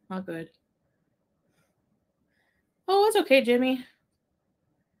snacks. Not good. Oh, it's okay, Jimmy.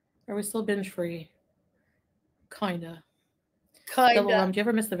 Are we still binge free? Kinda. Double rum. Do you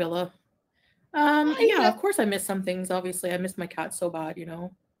ever miss the villa? Yeah, of course I miss some things. Obviously, I miss my cat so bad, you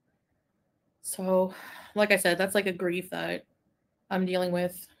know. So, like I said, that's like a grief that I'm dealing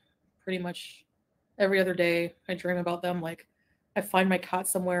with pretty much every other day. I dream about them. Like, I find my cat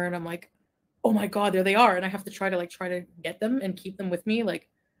somewhere and I'm like, oh my God, there they are. And I have to try to get them and keep them with me. Like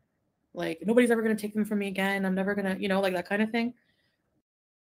nobody's ever going to take them from me again. I'm never going to, you know, like that kind of thing.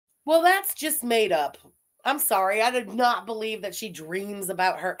 Well, that's just made up. I'm sorry. I did not believe that she dreams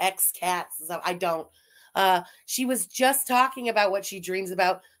about her ex-cats. So I don't. She was just talking about what she dreams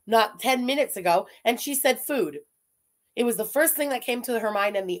about not 10 minutes ago, and she said food. It was the first thing that came to her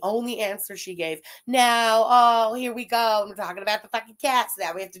mind and the only answer she gave. Now, oh, here we go. We're talking about the fucking cats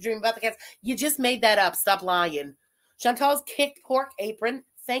now. We have to dream about the cats. You just made that up. Stop lying. Chantal's kicked pork apron.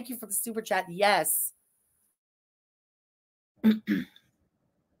 Thank you for the super chat. Yes.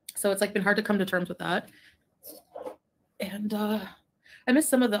 So it's like been hard to come to terms with that. And I miss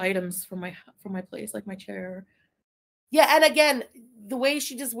some of the items from my place, like my chair. Yeah, and again, the way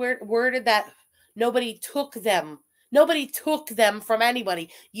she just worded that nobody took them. Nobody took them from anybody.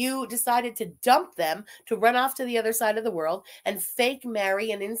 You decided to dump them to run off to the other side of the world and fake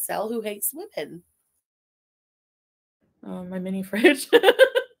marry an incel who hates women. My mini fridge. I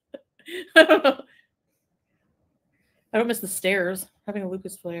don't know. I don't miss the stairs. Having a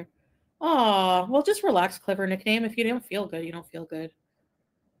Lucas flare. Oh, well, just relax, clever nickname. If you don't feel good, you don't feel good.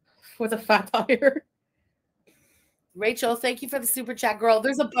 With a fat tire. Rachel, thank you for the super chat, girl.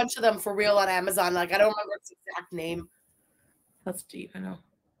 There's a bunch of them for real on Amazon. Like, I don't remember its exact name. That's deep, I know.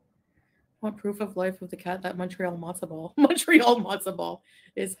 Want proof of life of the cat that Montreal matzo ball. Montreal matzo ball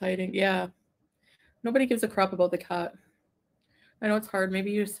is hiding. Yeah. Nobody gives a crap about the cat. I know it's hard.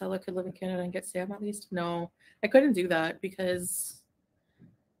 Maybe you, Stella, could live in Canada and get Sam at least. No, I couldn't do that because,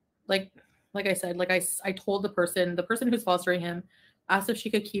 like I said, like I told the person who's fostering him, asked if she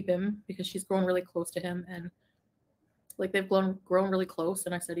could keep him because she's grown really close to him and like they've grown really close,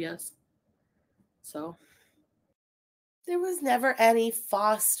 and I said yes. So There was never any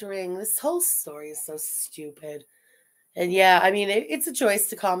fostering. This whole story is so stupid. And yeah, I mean, it's a choice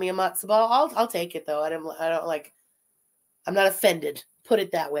to call me a matzo ball. I'll take it though. I don't like. I'm not offended. Put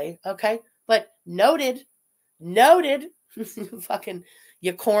it that way, okay? But noted. Fucking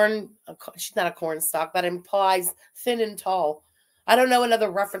your corn. She's not a corn stalk. That implies thin and tall. I don't know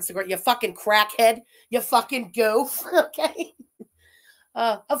another reference to you fucking crackhead. You fucking goof. Okay.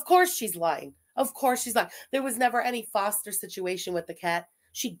 Of course she's lying. Of course she's lying. There was never any foster situation with the cat.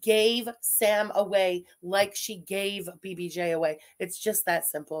 She gave Sam away like she gave BBJ away. It's just that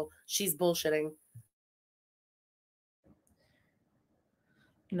simple. She's bullshitting.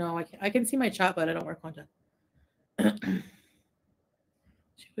 No, I can see my chat, but I don't wear contact.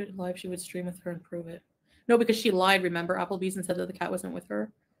 She would live. She would stream with her and prove it. No, because she lied. Remember, Applebee's, and said that the cat wasn't with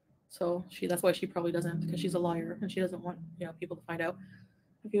her. So that's why she probably doesn't, because she's a liar and she doesn't want people to find out.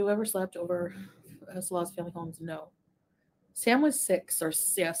 Have you ever slept over Salah's family homes? No. Sam was 6 or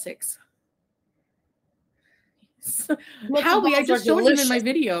 6. Howie, I just showed him in my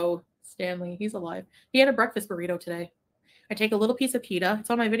video. Stanley, he's alive. He had a breakfast burrito today. I take a little piece of pita. It's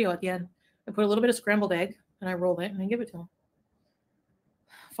on my video at the end. I put a little bit of scrambled egg and I roll it and I give it to him.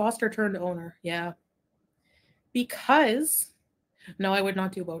 Foster turned owner. Yeah. Because, no, I would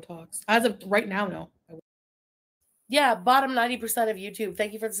not do Botox. As of right now, no. Yeah, bottom 90% of YouTube.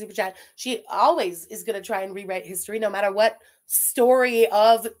 Thank you for the super chat. She always is going to try and rewrite history, no matter what story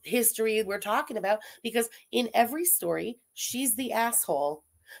of history we're talking about, because in every story, she's the asshole.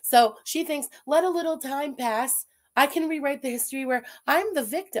 So she thinks, let a little time pass. I can rewrite the history where I'm the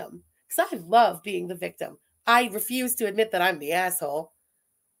victim, because I love being the victim. I refuse to admit that I'm the asshole.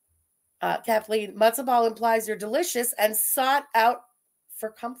 Kathleen, matzo ball implies you're delicious and sought out for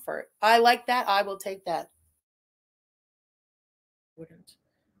comfort. I like that. I will take that. Wouldn't.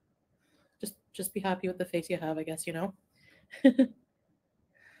 Just be happy with the face you have, I guess,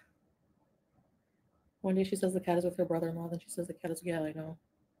 One day she says the cat is with her brother-in-law, then she says the cat is, yeah, I know.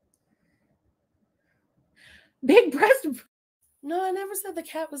 Big breast. No, I never said the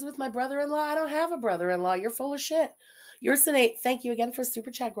cat was with my brother-in-law. I don't have a brother-in-law. You're full of shit. You're Sinead. Thank you again for super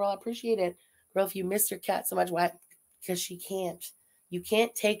chat, girl. I appreciate it. Girl, if you missed your cat so much, why? Because she can't. You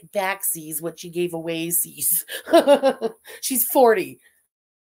can't take backsies what she gave away sees. She's 40.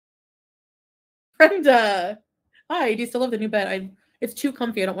 Brenda. Hi, do you still have the new bed? It's too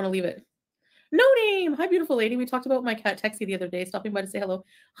comfy. I don't want to leave it. No name. Hi, beautiful lady. We talked about my cat Texie the other day, stopping by to say hello.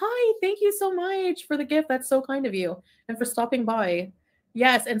 Hi, thank you so much for the gift. That's so kind of you. And for stopping by.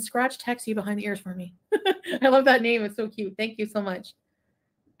 Yes, and scratch Texie behind the ears for me. I love that name. It's so cute. Thank you so much.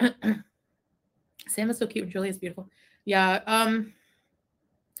 Sam is so cute and Julie is beautiful. Yeah.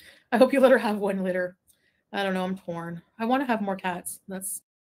 I hope you let her have one litter. I don't know. I'm torn. I want to have more cats. That's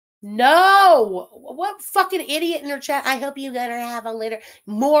no. What fucking idiot in her chat? I hope you let her have a litter.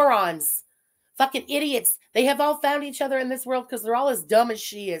 Morons. Fucking idiots. They have all found each other in this world because they're all as dumb as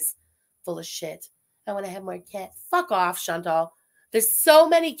she is. Full of shit. I want to have more cats. Fuck off, Chantal. There's so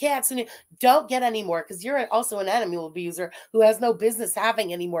many cats and you don't get any more because you're also an animal abuser who has no business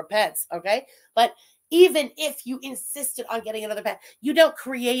having any more pets, okay? But even if you insisted on getting another pet, you don't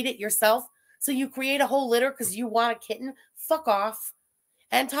create it yourself. So you create a whole litter because you want a kitten. Fuck off.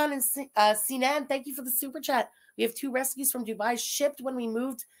 Anton and Sinan, thank you for the super chat. We have 2 rescues from Dubai shipped when we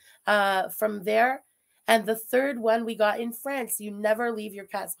moved from there. And the third one we got in France. You never leave your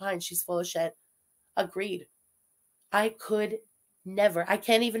cats behind. She's full of shit. Agreed. I could never. I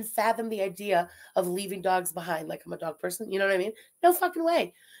can't even fathom the idea of leaving dogs behind. Like, I'm a dog person. You know what I mean? No fucking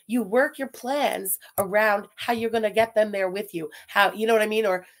way. You work your plans around how you're going to get them there with you. How, you know what I mean?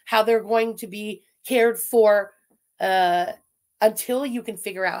 Or how they're going to be cared for until you can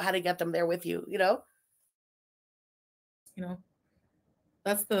figure out how to get them there with you, you know?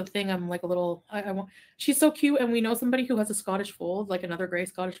 That's the thing. I'm like a little, I want, she's so cute. And we know somebody who has a Scottish fold, like another gray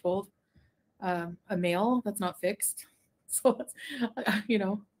Scottish fold, a male that's not fixed. So,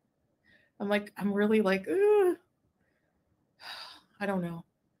 I'm like, I'm really like, ugh. I don't know.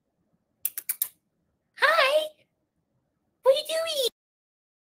 Hi. What are you doing?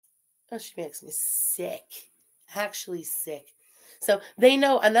 Oh, she makes me sick. Actually sick. So they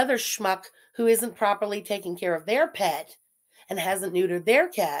know another schmuck who isn't properly taking care of their pet and hasn't neutered their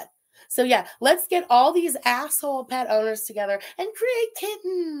cat. So yeah, let's get all these asshole pet owners together and create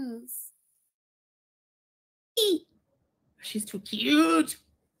kittens. She's too cute.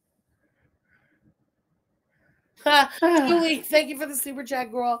 Julie, thank you for the super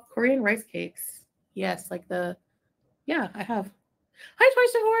chat, girl. Korean rice cakes. Yes, like yeah, I have. Hi,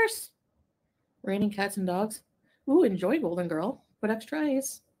 Twice Divorce. Raining cats and dogs. Ooh, enjoy Golden Girl. Put extra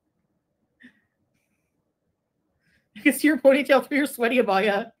ice. You can see your ponytail through your sweaty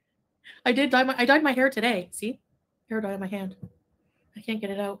abaya. I dyed my hair today. See? Hair dye on my hand. I can't get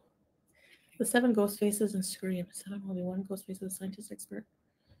it out. The 7 ghost faces and Scream. 7 only 1 ghost face is a scientist expert.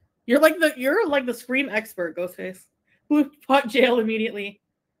 You're like the Scream expert, Ghostface. Who fought jail immediately.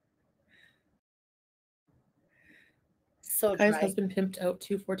 So Kai's husband pimped out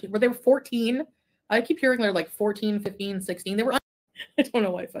 214. Were they 14? I keep hearing they're like 14, 15, 16. They were. I don't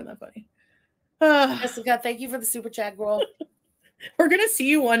know why I find that funny. Jessica, thank you for the super chat, girl. We're gonna see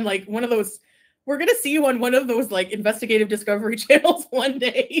you on like one of those. We're gonna see you on one of those like investigative discovery channels one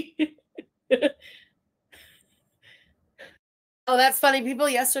day. Oh, that's funny. People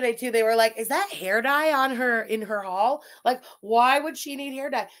yesterday too, they were like, is that hair dye on her in her haul? Like, why would she need hair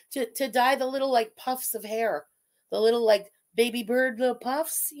dye? To dye the little like puffs of hair, the little like baby bird little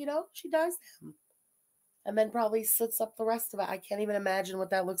puffs, you know, she dyes them. And then probably slits up the rest of it. I can't even imagine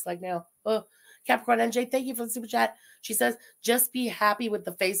what that looks like now. Oh, Capricorn NJ, thank you for the super chat. She says, just be happy with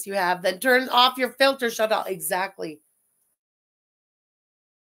the face you have, then turn off your filter, shut off. Exactly.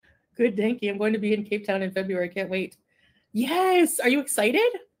 Good, thank you. I'm going to be in Cape Town in February. I can't wait. Yes. Are you excited?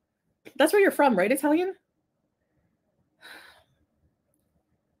 That's where you're from, right, Italian?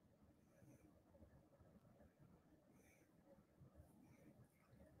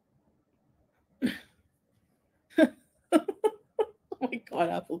 Oh my God,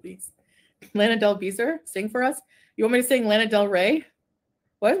 Applebee's. Lana Del Beezer, sing for us. You want me to sing Lana Del Rey?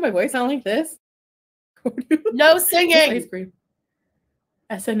 Why does my voice sound like this? No singing. Ice cream.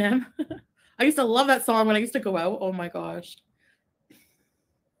 S&M. I used to love that song when I used to go out. Oh my gosh.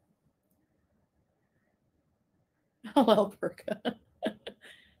 Hello, Perka.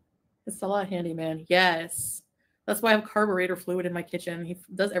 It's a lot handyman. Yes. That's why I have carburetor fluid in my kitchen. He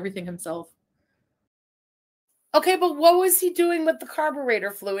does everything himself. Okay, but what was he doing with the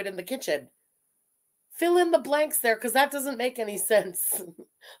carburetor fluid in the kitchen? Fill in the blanks there, because that doesn't make any sense.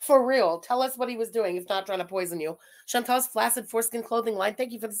 For real. Tell us what he was doing. He's not trying to poison you. Chantal's flaccid foreskin clothing line.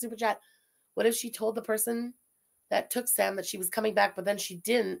 Thank you for the super chat. What if she told the person that took Sam that she was coming back, but then she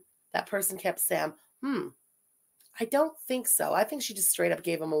didn't? That person kept Sam. I don't think so. I think she just straight up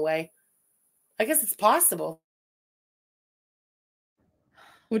gave him away. I guess it's possible.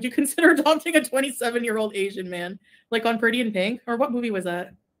 Would you consider adopting a 27-year-old Asian man? Like on Pretty in Pink? Or what movie was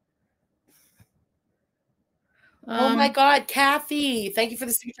that? Oh my God, Kathy. Thank you for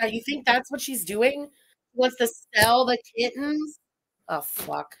the super chat. You think that's what she's doing? She wants to sell the kittens? Oh,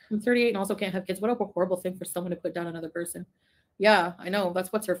 fuck. I'm 38 and also can't have kids. What a horrible thing for someone to put down another person. Yeah, I know.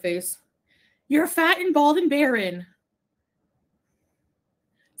 That's what's her face. You're fat and bald and barren.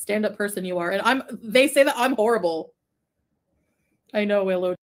 Stand-up person you are. And they say that I'm horrible. I know,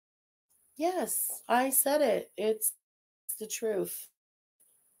 Willow. Yes, I said it. It's the truth.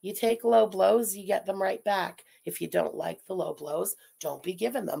 You take low blows, you get them right back. If you don't like the low blows, don't be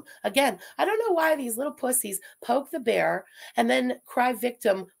giving them. Again, I don't know why these little pussies poke the bear and then cry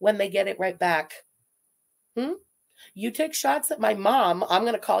victim when they get it right back. You take shots at my mom, I'm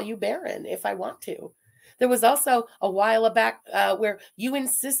going to call you Baron if I want to. There was also a while back where you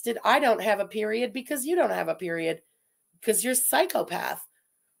insisted I don't have a period because you don't have a period because you're a psychopath.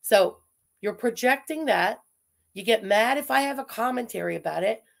 So you're projecting that. You get mad if I have a commentary about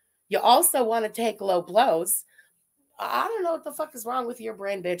it. You also want to take low blows. I don't know what the fuck is wrong with your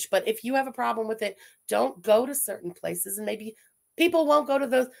brain, bitch. But if you have a problem with it, don't go to certain places. And maybe people won't go to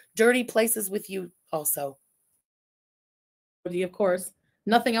those dirty places with you also. Of course.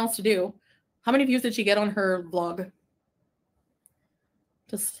 Nothing else to do. How many views did she get on her blog?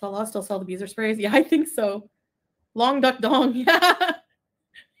 Does Salah still sell the Beezer sprays? Yeah, I think so. Long duck dong. Yeah.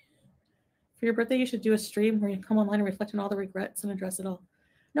 For your birthday, you should do a stream where you come online and reflect on all the regrets and address it all.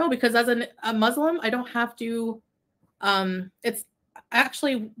 No, because as a Muslim, I don't have to. It's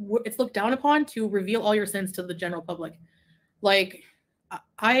looked down upon to reveal all your sins to the general public. Like,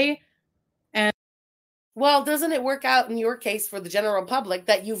 Well, doesn't it work out in your case for the general public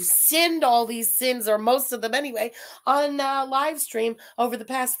that you've sinned all these sins, or most of them anyway, on live stream over the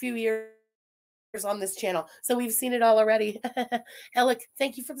past few years on this channel? So we've seen it all already. Alec,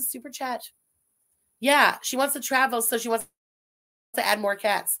 thank you for the super chat. Yeah, she wants to travel, so she wants to add more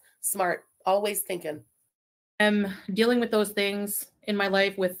cats. Smart. Always thinking. I'm dealing with those things in my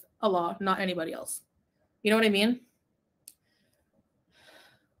life with Allah, not anybody else. You know what I mean?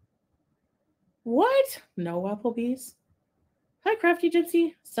 What? No Applebee's. Hi, Crafty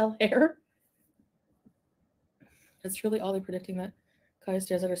Gypsy. Sell hair. It's really all they're predicting that Kai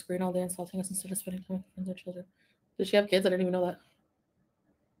stares at her screen all day insulting us instead of spending time with friends or children. Does she have kids? I didn't even know that.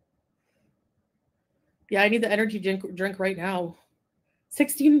 Yeah, I need the energy drink right now.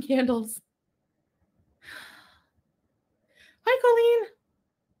 16 candles. Hi, Colleen.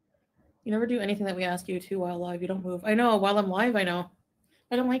 You never do anything that we ask you to while live. You don't move. I know. While I'm live, I know.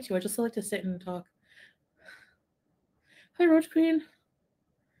 I don't like to. I just like to sit and talk. Hi, Roach Queen.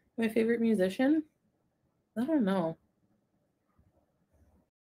 My favorite musician? I don't know.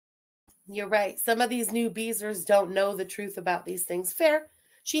 You're right. Some of these new beezers don't know the truth about these things. Fair.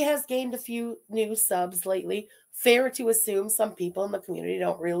 She has gained a few new subs lately. Fair to assume some people in the community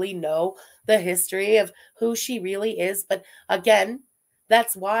don't really know the history of who she really is. But again,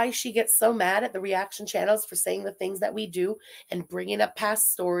 that's why she gets so mad at the reaction channels for saying the things that we do and bringing up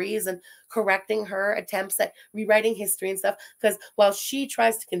past stories and correcting her attempts at rewriting history and stuff. Because while she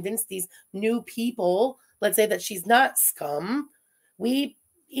tries to convince these new people, let's say that she's not scum, we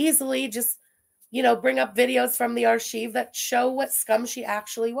easily just, bring up videos from the archive that show what scum she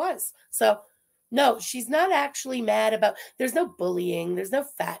actually was. So no, she's not actually mad about, there's no bullying, there's no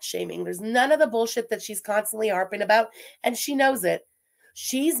fat shaming, there's none of the bullshit that she's constantly harping about, and she knows it.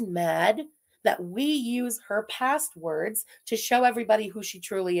 She's mad that we use her past words to show everybody who she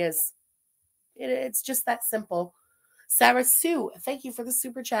truly is. It's just that simple. Sarah Sue, thank you for the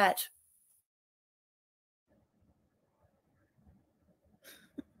super chat.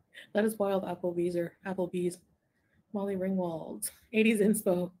 That is wild. Applebee's. Molly Ringwald. 80s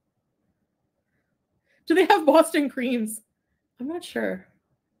inspo. Do they have Boston creams? I'm not sure.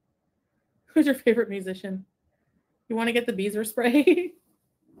 Who's your favorite musician? You want to get the Beezer spray?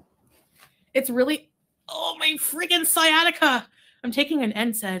 It's really... Oh, my freaking sciatica! I'm taking an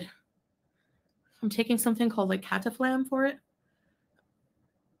NSAID. I'm taking something called like Cataflam for it.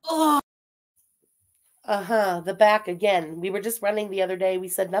 Oh! The back again. We were just running the other day. We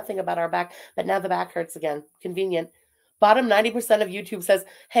said nothing about our back, but now the back hurts again. Convenient. Bottom 90% of YouTube says,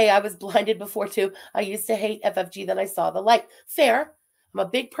 hey, I was blinded before too. I used to hate FFG, then I saw the light. Fair. I'm a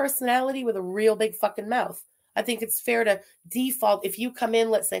big personality with a real big fucking mouth. I think it's fair to default. If you come in,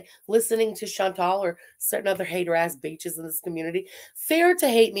 let's say, listening to Chantal or certain other hater-ass bitches in this community, fair to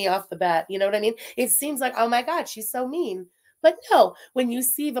hate me off the bat. You know what I mean? It seems like, oh my God, she's so mean. But no, when you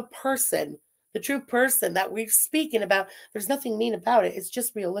see the person, the true person that we're speaking about, there's nothing mean about it. It's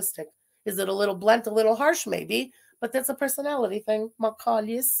just realistic. Is it a little blunt, a little harsh? Maybe. But that's a personality thing.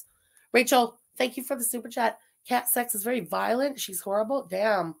 Yes. Rachel, thank you for the super chat. Cat sex is very violent. She's horrible.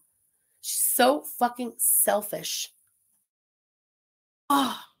 Damn. She's so fucking selfish.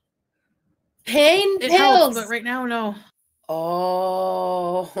 Oh. Pain it pills. Helps, but right now, no.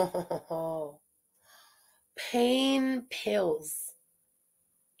 Oh. Pain pills.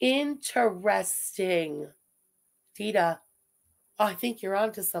 Interesting. Tita, I think you're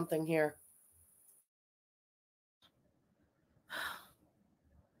onto something here.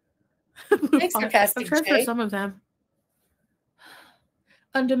 Thanks, sarcastic. I've tried for some of them.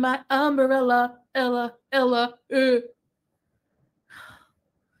 Under my umbrella, Ella.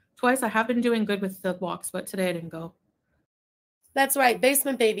 Twice I have been doing good with the walks, but today I didn't go. That's right.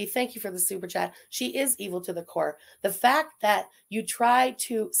 Basement Baby, thank you for the super chat. She is evil to the core. The fact that you try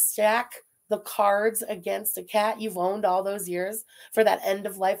to stack the cards against a cat you've owned all those years for that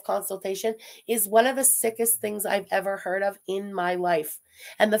end-of-life consultation is one of the sickest things I've ever heard of in my life.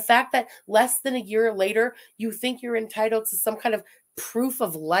 And the fact that less than a year later, you think you're entitled to some kind of proof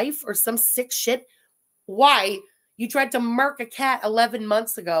of life or some sick shit. Why? You tried to murk a cat 11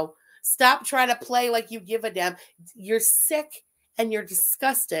 months ago. Stop trying to play like you give a damn. You're sick and you're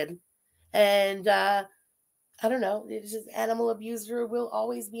disgusted. And I don't know. It's just animal abuser will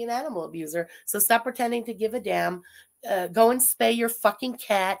always be an animal abuser. So stop pretending to give a damn. Go and spay your fucking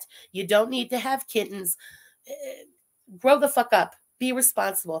cat. You don't need to have kittens. Grow the fuck up. Be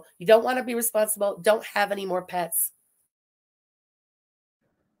responsible. You don't want to be responsible. Don't have any more pets.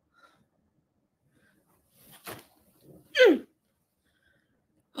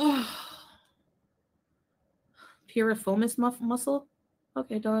 Oh. Piriformis muscle?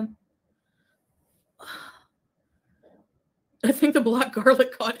 Okay, done. I think the black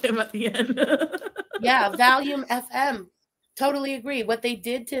garlic caught him at the end. Yeah, Valium FM. Totally agree. What they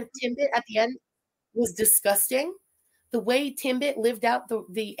did to Timbit at the end was disgusting. The way Timbit lived out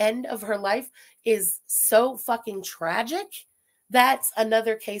the end of her life is so fucking tragic. That's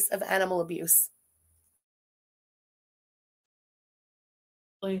another case of animal abuse.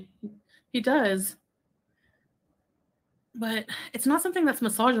 He does. But it's not something that's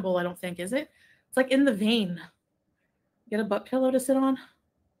massageable, I don't think, is it? It's like in the vein. Get a butt pillow to sit on?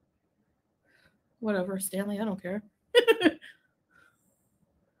 Whatever, Stanley, I don't care.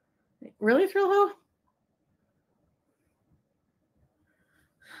 Really, Thrillho?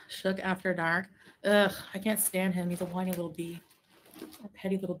 Shook after dark. Ugh, I can't stand him. He's a whiny little bee. A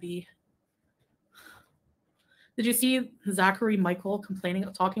petty little bee. Did you see Zachary Michael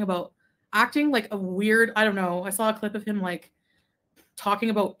talking about acting like a weird, I don't know. I saw a clip of him like talking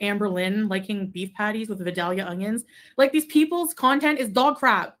about Amber Lynn liking beef patties with Vidalia onions. Like these people's content is dog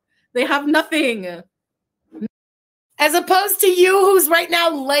crap. They have nothing. As opposed to you who's right now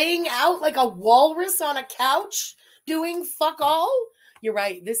laying out like a walrus on a couch doing fuck all. You're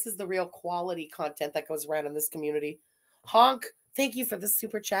right. This is the real quality content that goes around in this community. Honk, thank you for the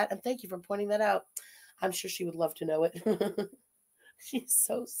super chat and thank you for pointing that out. I'm sure she would love to know it. She's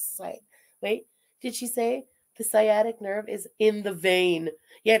so psyched. Wait, did she say the sciatic nerve is in the vein?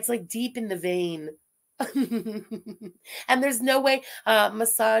 Yeah, it's like deep in the vein. And there's no way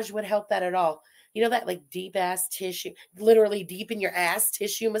massage would help that at all. You know that like deep ass tissue, literally deep in your ass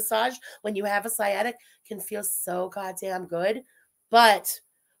tissue massage when you have a sciatic can feel so goddamn good. But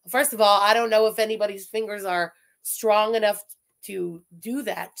first of all, I don't know if anybody's fingers are strong enough to do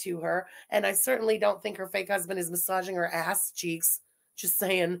that to her. And I certainly don't think her fake husband is massaging her ass cheeks. Just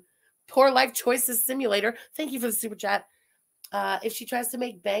saying. Poor life choices simulator. Thank you for the super chat. If she tries to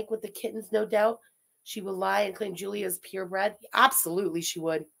make bank with the kittens, no doubt she will lie and claim Julia is purebred. Absolutely, she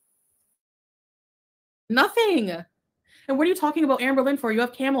would. Nothing. And what are you talking about Amber Lynn for? You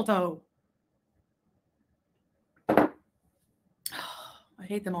have camel toe. I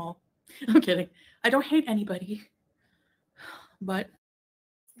hate them all. I'm kidding. I don't hate anybody. But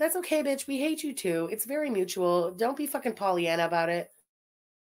that's okay, bitch. We hate you too. It's very mutual. Don't be fucking Pollyanna about it.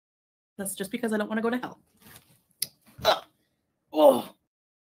 That's just because I don't want to go to hell. Oh.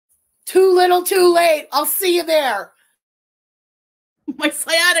 Too little, too late. I'll see you there. My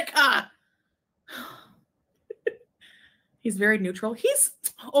sciatica. He's very neutral.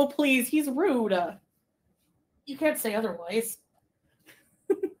 Oh, please. He's rude. You can't say otherwise.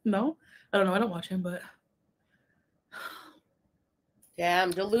 No? I don't know. I don't watch him, but.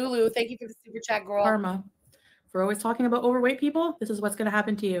 Damn, Delulu. Thank you for the super chat, girl. Karma. For always talking about overweight people, this is what's going to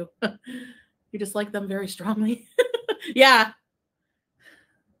happen to you. You dislike them very strongly. Yeah.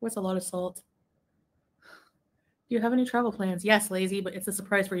 What's a lot of salt? Do you have any travel plans? Yes, lazy, but it's a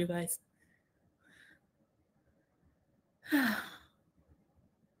surprise for you guys.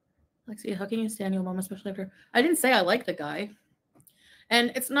 Lexi, how can you stand your mom, especially after? I didn't say I like the guy.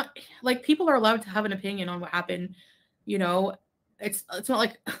 And it's not like people are allowed to have an opinion on what happened. You know, it's not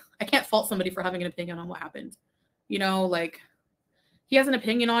like I can't fault somebody for having an opinion on what happened. You know, like he has an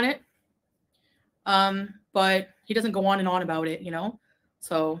opinion on it. But he doesn't go on and on about it, you know?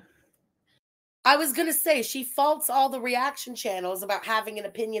 So I was going to say she faults all the reaction channels about having an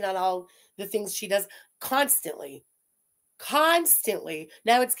opinion on all the things she does constantly.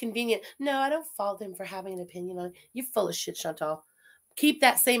 Now it's convenient. No, I don't fault him for having an opinion on it. You're full of shit, Chantal. Keep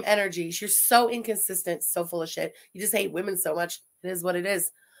that same energy. You're so inconsistent, so full of shit. You just hate women so much. It is what it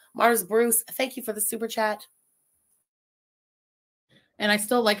is. Mars Bruce, thank you for the super chat. And I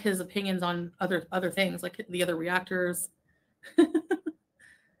still like his opinions on other things, like the other reactors.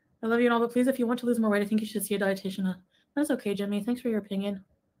 I love you and all, but please, if you want to lose more weight, I think you should see a dietitian. That's okay, Jimmy. Thanks for your opinion.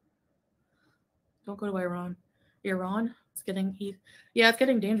 Don't go to Iran. Iran? It's getting it's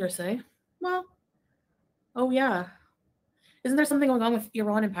getting dangerous, eh? Well, oh yeah. Isn't there something going on with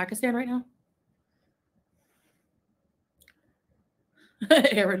Iran and Pakistan right now?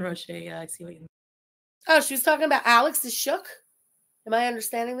 Aaron Roche, yeah, I see what you mean. Oh, she was talking about Alex is shook? Am I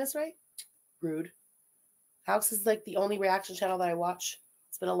understanding this right? Rude. Alex is like the only reaction channel that I watch.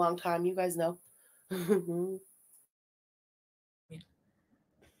 It's been a long time. You guys know.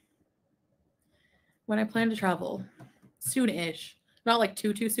 When I plan to travel, soon-ish. Not like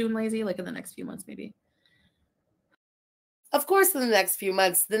too soon, lazy, like in the next few months, maybe. Of course, in the next few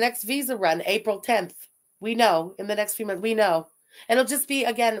months. The next visa run, April 10th. We know. In the next few months, we know. And it'll just be,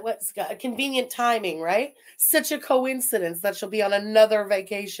 again, what's convenient timing, right? Such a coincidence that she'll be on another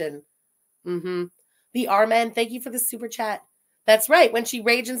vacation. The R-Man, thank you for the super chat. That's right. When she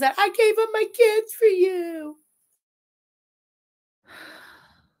rages that, I gave up my kids for you.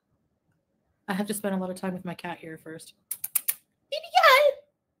 I have to spend a lot of time with my cat here first. Baby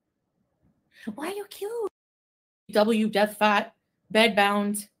cat! Why are you cute? W, death fat,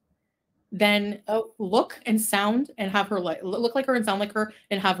 bedbound, then look and sound and have her life. Look like her and sound like her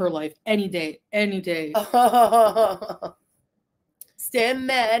and have her life any day. Any day. Stand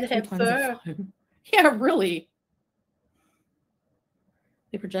mad, heifer. Yeah, really.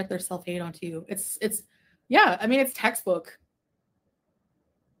 They project their self-hate onto you. It's yeah, I mean, it's textbook.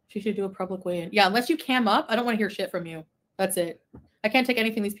 She should do a public weigh-in. Yeah, unless you cam up, I don't want to hear shit from you. That's it. I can't take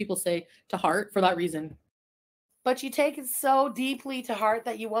anything these people say to heart for that reason. But you take it so deeply to heart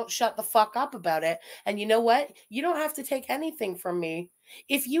that you won't shut the fuck up about it. And you know what? You don't have to take anything from me.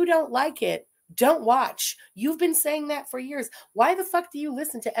 If you don't like it, Don't watch. You've been saying that for years. Why the fuck do you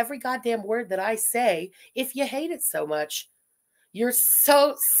listen to every goddamn word that I say if you hate it so much? You're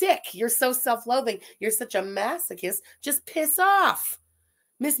so sick. You're so self-loathing. You're such a masochist. Just piss off.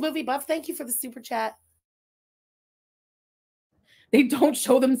 Miss Movie Buff, thank you for the super chat. They don't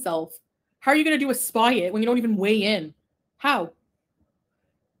show themselves. How are you going to do a spy it when you don't even weigh in? How?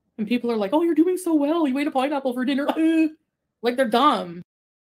 And people are like, oh, you're doing so well. You ate a pineapple for dinner. Like they're dumb.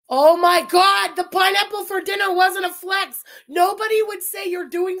 Oh my God, the pineapple for dinner wasn't a flex. Nobody would say you're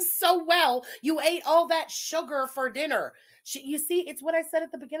doing so well. You ate all that sugar for dinner. You see, it's what I said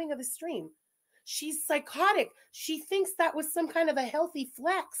at the beginning of the stream. She's psychotic. She thinks that was some kind of a healthy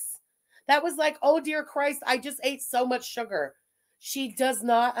flex. That was like, oh dear Christ, I just ate so much sugar. She does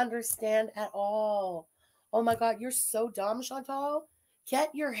not understand at all. Oh my God, you're so dumb, Chantal.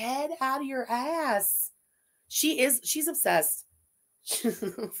 Get your head out of your ass. She's obsessed.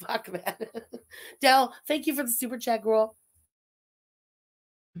 Fuck, man. Del, thank you for the super chat, girl.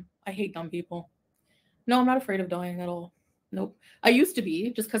 I hate dumb people. No, I'm not afraid of dying at all. Nope. I used to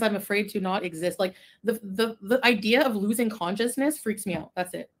be, just because I'm afraid to not exist. Like the idea of losing consciousness freaks me out.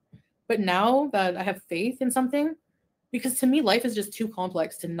 That's it. But now that I have faith in something, because to me life is just too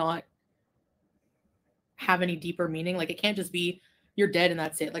complex to not have any deeper meaning. Like it can't just be you're dead and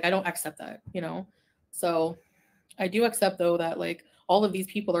that's it. Like I don't accept that, you know. So I do accept though that like all of these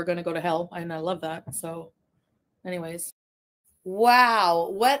people are going to go to hell, and I love that. So anyways. Wow,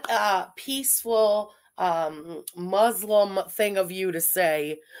 what a peaceful Muslim thing of you to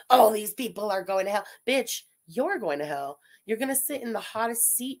say. Oh, these people are going to hell. Bitch, you're going to hell. You're going to sit in the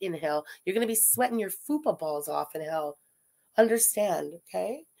hottest seat in hell. You're going to be sweating your fupa balls off in hell. Understand,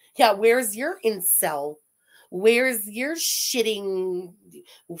 okay? Yeah, where's your incel? Where's your shitting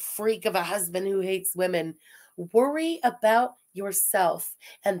freak of a husband who hates women? Worry about yourself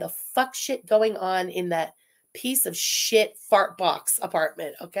and the fuck shit going on in that piece of shit fart box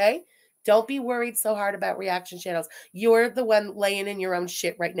apartment, okay? Don't be worried so hard about reaction channels. You're the one laying in your own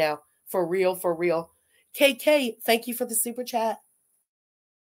shit right now. For real, for real. KK, thank you for the super chat.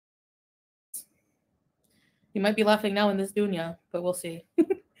 You might be laughing now in this dunya, but we'll see.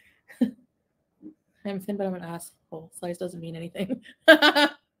 I'm thin, but I'm an asshole. Size doesn't mean anything.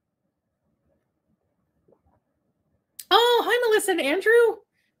 Oh, hi, Melissa and Andrew.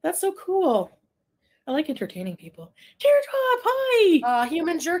 That's so cool. I like entertaining people. Teardrop, hi.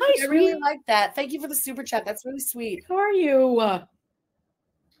 Human jerky. Hi, I really like that. Thank you for the super chat. That's really sweet. How are you?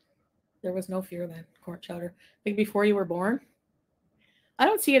 There was no fear then, court chowder. Like before you were born? I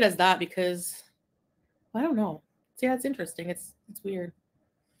don't see it as that because I don't know. Yeah, it's interesting. It's weird.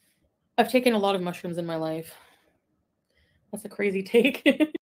 I've taken a lot of mushrooms in my life. That's a crazy take.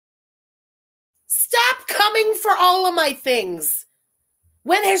 Stop coming for all of my things.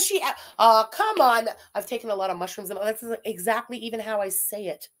 When has she? Come on. I've taken a lot of mushrooms. That's exactly even how I say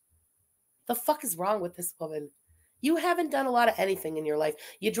it. The fuck is wrong with this woman? You haven't done a lot of anything in your life.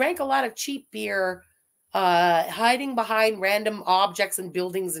 You drank a lot of cheap beer, hiding behind random objects and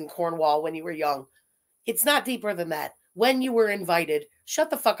buildings in Cornwall when you were young. It's not deeper than that. When you were invited. Shut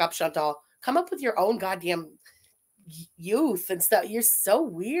the fuck up, Chantal. Come up with your own goddamn youth and stuff. You're so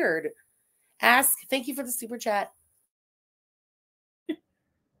weird. Ask. Thank you for the super chat.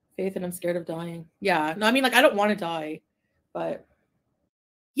 Faith, and I'm scared of dying. Yeah. No, I mean, like, I don't want to die, but...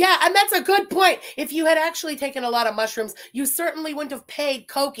 Yeah, and that's a good point. If you had actually taken a lot of mushrooms, you certainly wouldn't have paid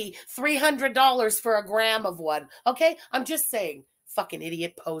Koki $300 for a gram of one. Okay? I'm just saying. Fucking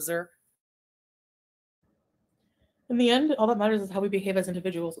idiot poser. In the end, all that matters is how we behave as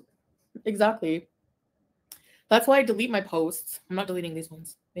individuals. Exactly. That's why I delete my posts. I'm not deleting these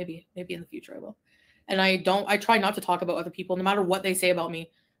ones. Maybe in the future I will. And I try not to talk about other people, no matter what they say about me,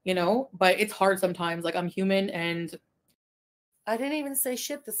 you know? But it's hard sometimes. Like, I'm human, and... I didn't even say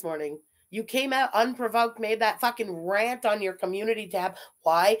shit this morning. You came out unprovoked, made that fucking rant on your community tab.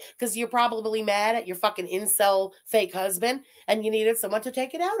 Why? Because you're probably mad at your fucking incel fake husband, and you needed someone to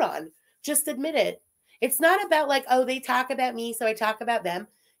take it out on. Just admit it. It's not about like, oh, they talk about me, so I talk about them.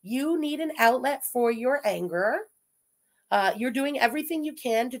 You need an outlet for your anger. You're doing everything you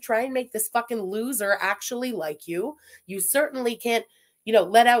can to try and make this fucking loser actually like you. You certainly can't, you know,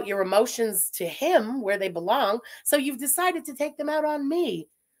 let out your emotions to him where they belong. So you've decided to take them out on me.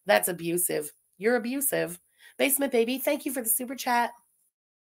 That's abusive. You're abusive. Basement Baby, thank you for the super chat.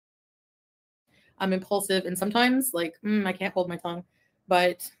 I'm impulsive, and sometimes, like, I can't hold my tongue.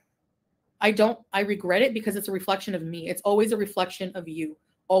 But... I regret it because it's a reflection of me. It's always a reflection of you.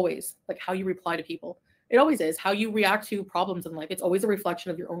 Always. Like how you reply to people. It always is. How you react to problems in life. It's always a reflection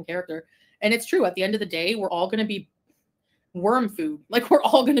of your own character. And it's true. At the end of the day, we're all going to be worm food. Like, we're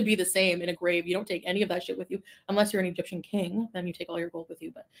all going to be the same in a grave. You don't take any of that shit with you unless you're an Egyptian king. Then you take all your gold with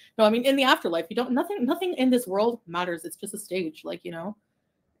you. But no, I mean, in the afterlife, you don't. Nothing in this world matters. It's just a stage, like, you know,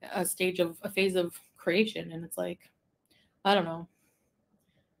 a phase of creation. And it's like, I don't know.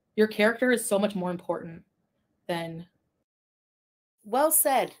 Your character is so much more important than. Well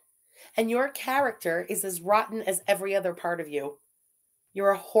said. And your character is as rotten as every other part of you.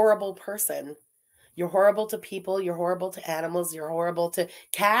 You're a horrible person. You're horrible to people. You're horrible to animals. You're horrible to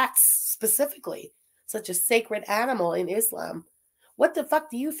cats, specifically. Such a sacred animal in Islam. What the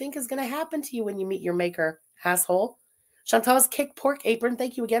fuck do you think is going to happen to you when you meet your maker, asshole? Chantal's kick pork apron.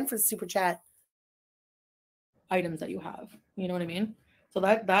 Thank you again for the super chat. Items that you have. You know what I mean? So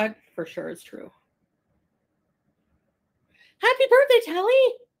that for sure is true. Happy birthday, Tally!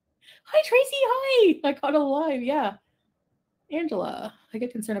 Hi, Tracy. Hi. I caught it alive. Yeah. Angela, I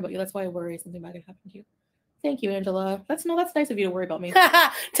get concerned about you. That's why I worry something bad could happen to you. Thank you, Angela. That's nice of you to worry about me.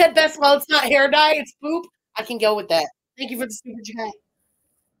 Ted Best, well, it's not hair dye, it's poop. I can go with that. Thank you for the super chat.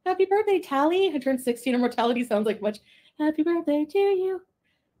 Happy birthday, Tally. I turned 16 and mortality sounds like much. Happy birthday to you.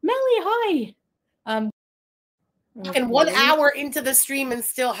 Melly, hi. And 1 hour into the stream and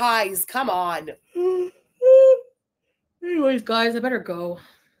still highs. Come on. Anyways, guys, I better go.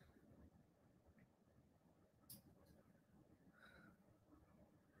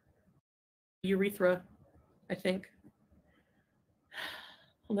 Urethra, I think.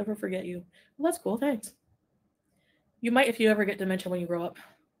 I'll never forget you. Well, that's cool. Thanks. You might if you ever get dementia when you grow up.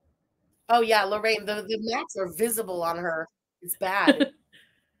 Oh, yeah, Lorraine, the marks are visible on her. It's bad.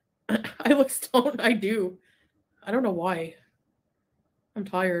 I look stoned. I do. I don't know why. I'm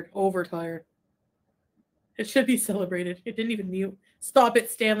tired. Overtired. It should be celebrated. It didn't even mute. Stop it,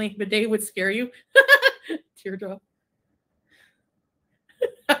 Stanley. The day would scare you. Teardrop.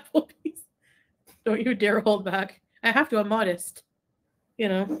 Applebee's. Don't you dare hold back. I have to. I'm modest. You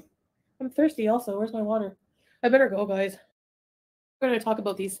know. I'm thirsty also. Where's my water? I better go, guys. I'm not going to talk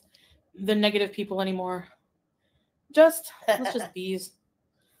about the negative people anymore. Let's just bees.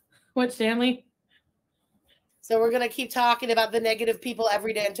 What, Stanley? So we're going to keep talking about the negative people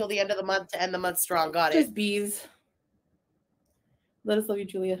every day until the end of the month to end the month strong. Got it. Just bees. Let us love you,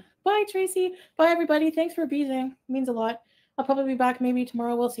 Julia. Bye, Tracy. Bye, everybody. Thanks for beesing. It means a lot. I'll probably be back maybe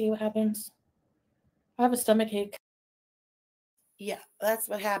tomorrow. We'll see what happens. I have a stomach ache. Yeah, that's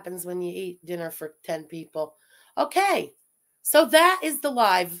what happens when you eat dinner for 10 people. Okay, so that is the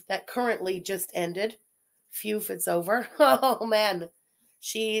live that currently just ended. Phew, it's over. Oh, man.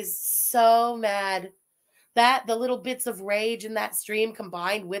 She's so mad. The little bits of rage in that stream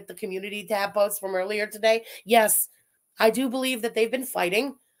combined with the community tab posts from earlier today. Yes, I do believe that they've been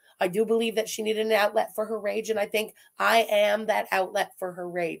fighting. I do believe that she needed an outlet for her rage, and I think I am that outlet for her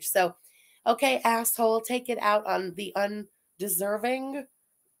rage. So, okay, asshole, take it out on the undeserving.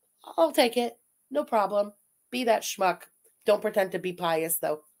 I'll take it. No problem. Be that schmuck. Don't pretend to be pious,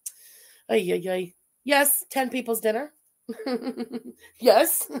 though. Ay, ay, ay. Yes, 10 people's dinner.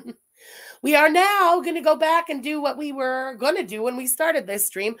 Yes. We are now going to go back and do what we were going to do when we started this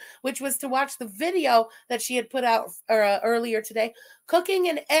stream, which was to watch the video that she had put out earlier today, cooking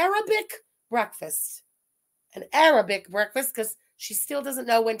an Arabic breakfast. An Arabic breakfast, because she still doesn't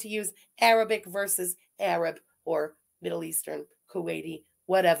know when to use Arabic versus Arab or Middle Eastern, Kuwaiti,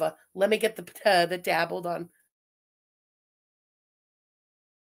 whatever. Let me get the dabbled on.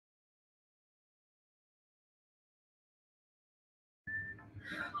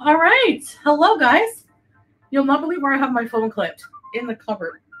 All right. Hello, guys. You'll not believe where I have my phone clipped. In the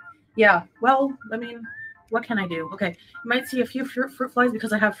cupboard. Yeah. Well, I mean, what can I do? Okay. You might see a few fruit flies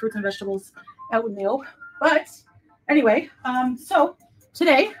because I have fruits and vegetables out in the open. But anyway, so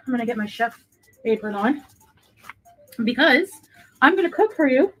today I'm going to get my chef apron on because I'm going to cook for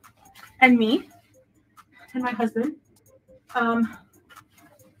you and me and my husband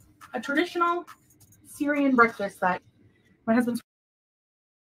a traditional Syrian breakfast that my husband's.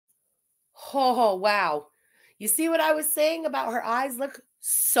 Oh, wow. You see what I was saying about her eyes look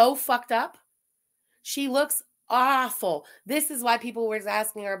so fucked up? She looks awful. This is why people were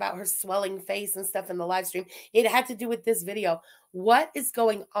asking her about her swelling face and stuff in the live stream. It had to do with this video. What is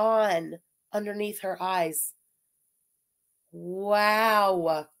going on underneath her eyes?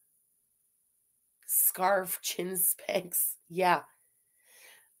 Wow. Scarf, chin spanks. Yeah.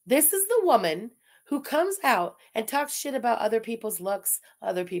 This is the woman who comes out and talks shit about other people's looks,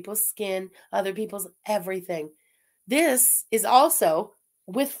 other people's skin, other people's everything. This is also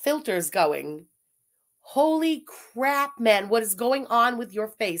with filters going. Holy crap, man. What is going on with your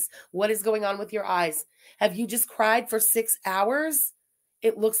face? What is going on with your eyes? Have you just cried for 6 hours?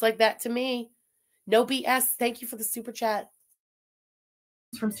 It looks like that to me. No BS. Thank you for the super chat.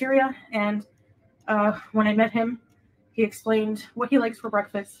 from Syria, and when I met him, he explained what he likes for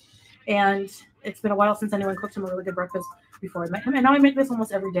breakfast, and it's been a while since anyone cooked him a really good breakfast before I met him, and now I make this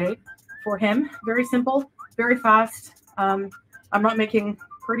almost every day for him. Very simple, very fast. I'm not making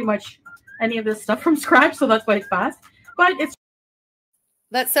pretty much any of this stuff from scratch, so that's why it's fast, but it's...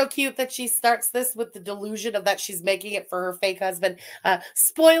 That's so cute that she starts this with the delusion of that she's making it for her fake husband.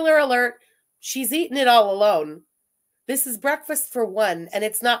 Spoiler alert, she's eating it all alone. This is breakfast for one, and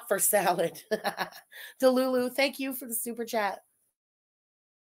it's not for salad. Delulu, thank you for the super chat.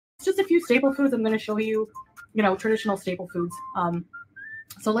 It's just a few staple foods. I'm going to show you, traditional staple foods.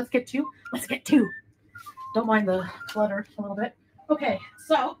 So let's get to. Don't mind the clutter a little bit. Okay,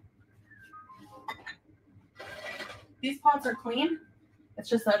 so these pots are clean. It's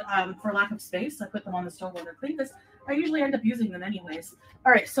just that for lack of space, I put them on the stove when they're clean because I usually end up using them anyways.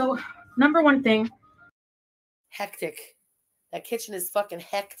 All right, so number one thing. Hectic. That kitchen is fucking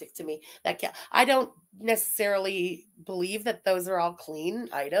hectic to me. I don't necessarily believe that those are all clean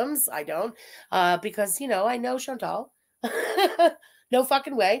items. I don't, because I know Chantal. No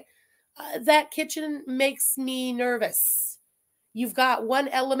fucking way. That kitchen makes me nervous. You've got one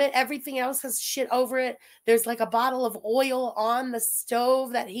element, everything else has shit over it. There's like a bottle of oil on the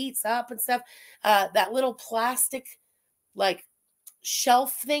stove that heats up and stuff. That little plastic, like,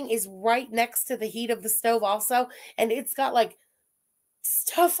 shelf thing is right next to the heat of the stove also, and it's got like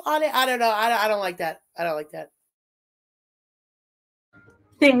stuff on it. I don't know. I don't like that. I don't like that.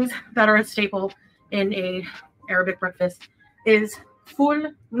 Things that are a staple in a Arabic breakfast is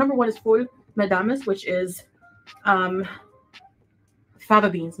full. Number one is full medames, which is fava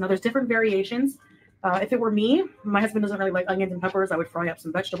beans. Now there's different variations. If it were me, my husband doesn't really like onions and peppers. I would fry up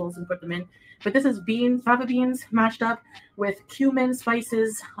some vegetables and put them in. But this is fava beans mashed up with cumin,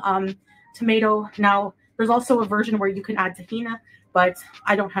 spices, tomato. Now, there's also a version where you can add tahina, but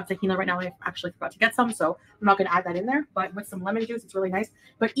I don't have tahina right now. I actually forgot to get some, so I'm not going to add that in there. But with some lemon juice, it's really nice.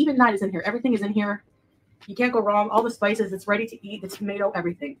 But even that is in here. Everything is in here. You can't go wrong. All the spices, it's ready to eat. The tomato,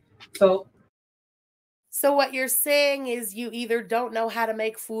 everything. So what you're saying is you either don't know how to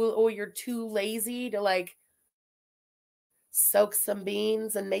make fool or you're too lazy to like soak some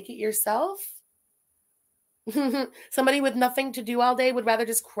beans and make it yourself? Somebody with nothing to do all day would rather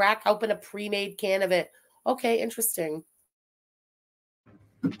just crack open a pre-made can of it. Okay, interesting.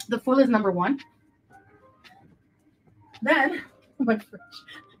 The full is number one. Then,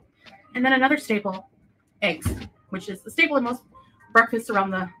 and then another staple, eggs, which is the staple in most breakfasts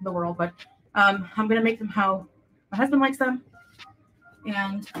around the world, but I'm going to make them how my husband likes them,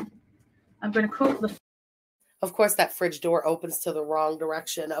 and I'm going to cook the... Of course, that fridge door opens to the wrong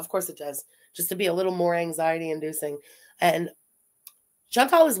direction. Of course it does, just to be a little more anxiety-inducing. And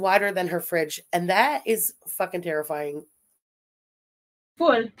Chantal is wider than her fridge, and that is fucking terrifying.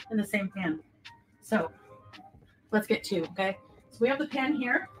 Full in the same pan. So let's get to, okay? So we have the pan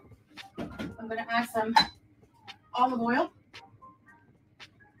here. I'm going to add some olive oil.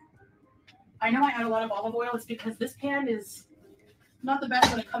 I know I add a lot of olive oil. It's because this pan is not the best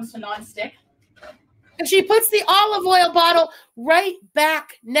when it comes to non-stick. And she puts the olive oil bottle right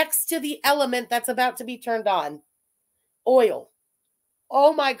back next to the element that's about to be turned on. Oil.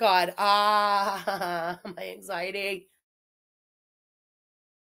 Oh my God. Ah, my anxiety.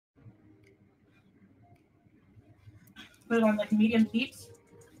 Put it on like medium heat.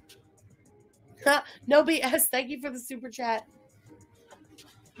 No BS. Thank you for the super chat.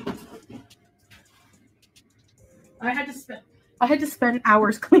 I had to spend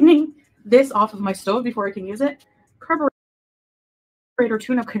hours cleaning this off of my stove before I can use it. Carburetor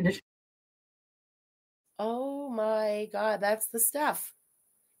tune-up conditioner. Oh my God, that's the stuff.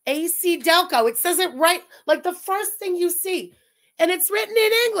 AC Delco. It says it right, like the first thing you see. And it's written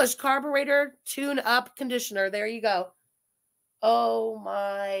in English. Carburetor tune-up conditioner. There you go. Oh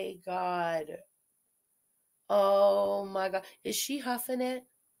my God. Oh my God. Is she huffing it?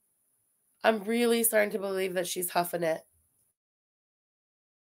 I'm really starting to believe that she's huffing it.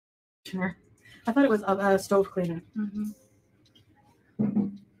 Sure. I thought it was a stove cleaner.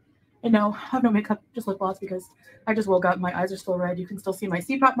 And no, I have no makeup, just lip gloss because I just woke up. My eyes are still red. You can still see my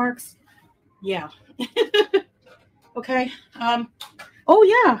CPAP marks. Yeah. Okay.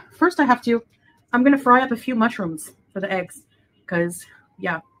 Oh yeah. First I'm going to fry up a few mushrooms for the eggs because,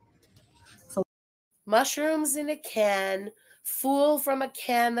 yeah. So mushrooms in a can, fool from a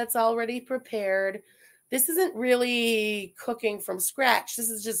can that's already prepared. This isn't really cooking from scratch. This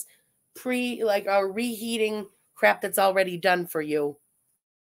is just reheating crap that's already done for you.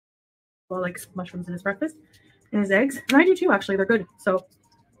 Well, like mushrooms in his breakfast and his eggs. And I do too, actually. They're good. So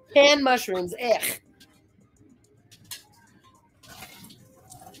canned mushrooms, ugh.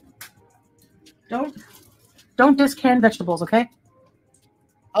 Don't diss canned vegetables, okay?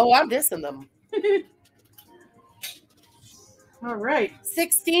 Oh, I'm dissing them. All right.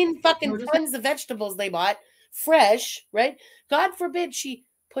 16 fucking tons of vegetables they bought, fresh, right? God forbid she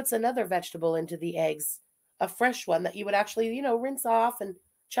puts another vegetable into the eggs, a fresh one that you would actually, you know, rinse off and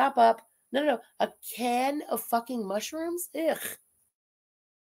chop up. No. A can of fucking mushrooms? Ugh.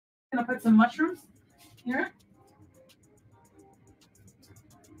 Gonna put some mushrooms here.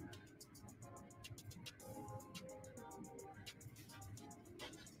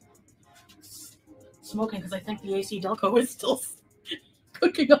 Smoking because I think the AC Delco is still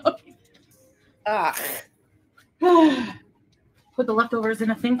cooking up. Ah. Put the leftovers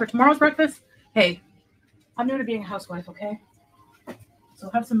in a thing for tomorrow's breakfast. Hey, I'm new to being a housewife, okay? So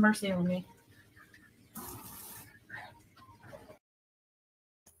have some mercy on me.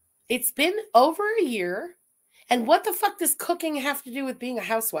 It's been over a year. And what the fuck does cooking have to do with being a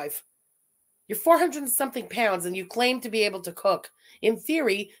housewife? You're 400 and something pounds and you claim to be able to cook. In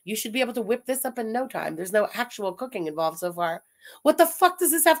theory, you should be able to whip this up in no time. There's no actual cooking involved so far. What the fuck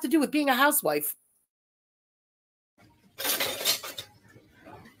does this have to do with being a housewife?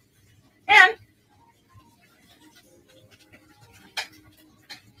 And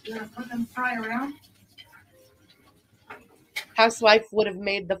you're gonna put them fry around. Housewife would have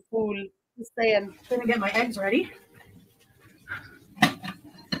made the fool. Just saying. Gonna get my eggs ready.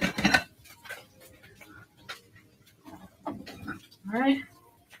 All right.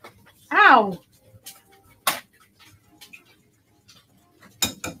 Ow!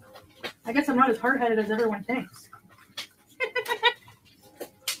 I guess I'm not as hard-headed as everyone thinks.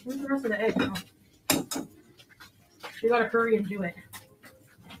 Where's the rest of the egg? Oh. You gotta hurry and do it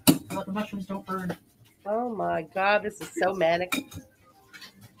so that the mushrooms don't burn. Oh my God, this is so manic.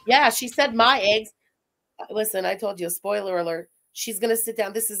 Yeah, she said my eggs. Listen, I told you, spoiler alert. She's going to sit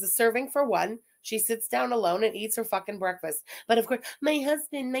down. This is a serving for one. She sits down alone and eats her fucking breakfast. But of course, my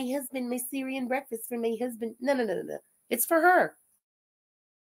husband, my Syrian breakfast for my husband. No. It's for her.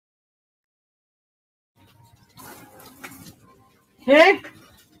 Okay.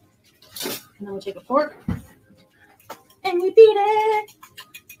 And then we'll take a fork. And we beat it.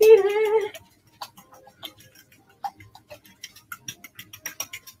 Beat it.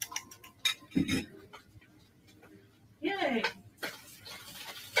 Yay.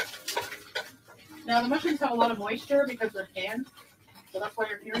 Now the mushrooms have a lot of moisture because they're canned. So that's why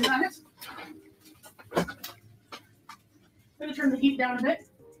you're hearing that. I'm going to turn the heat down a bit.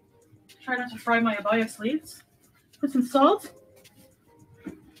 Try not to fry my abaya sleeves. Put some salt.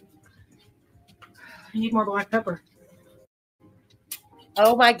 I need more black pepper.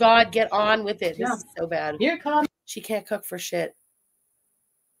 Oh my God, get on with it. This is so bad. Here it comes. She can't cook for shit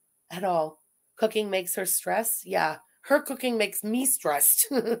at all. Cooking makes her stress. Yeah, her cooking makes me stressed.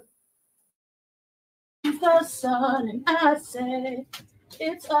 The sun and I say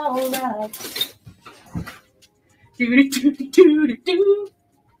it's all right. Do.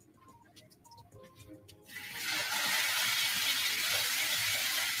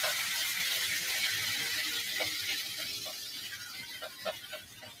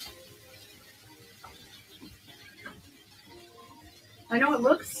 I know it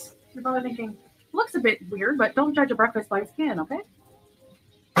looks, you're probably thinking, looks a bit weird, but don't judge a breakfast by its can, okay?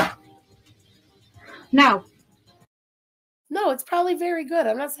 Now. No, it's probably very good.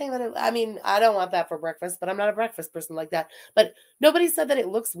 I'm not saying that I don't want that for breakfast, but I'm not a breakfast person like that. But nobody said that it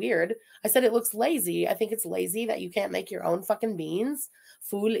looks weird. I said it looks lazy. I think it's lazy that you can't make your own fucking beans.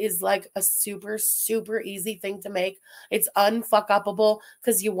 Food is like a super, super easy thing to make. It's unfuck-upable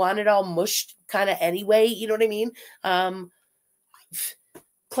because you want it all mushed kind of anyway. You know what I mean?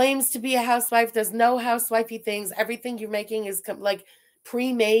 Claims to be a housewife. There's no housewifey things. Everything you're making is like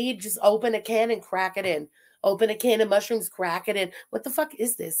pre-made. Just open a can and crack it in. Open a can of mushrooms, crack it in. What the fuck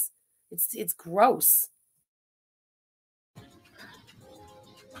is this? It's gross.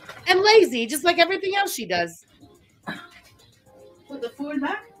 And lazy, just like everything else she does. Put the food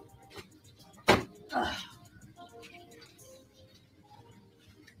back.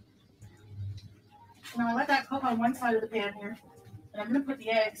 Now I let that cook on one side of the pan here. And I'm going to put the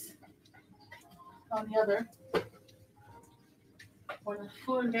eggs on the other. When the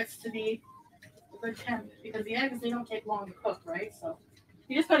food gets to be a good temp, because the eggs, they don't take long to cook, right? So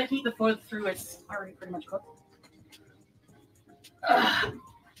you just got to heat the food through. It's already pretty much cooked.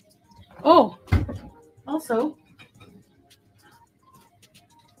 Oh, also,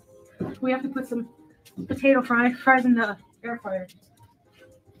 we have to put some potato fries in the air fryer.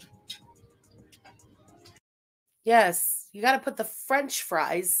 Yes, you got to put the French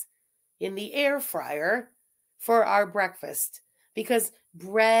fries in the air fryer for our breakfast. because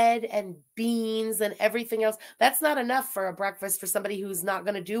bread and beans and everything else, that's not enough for a breakfast for somebody who's not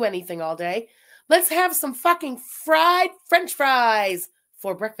going to do anything all day. Let's have some fucking fried French fries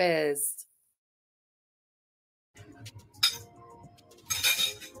for breakfast.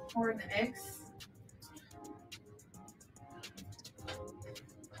 Pour in the eggs.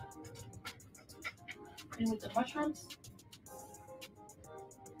 And with the mushrooms.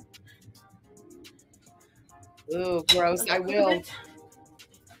 Ooh, gross. I will.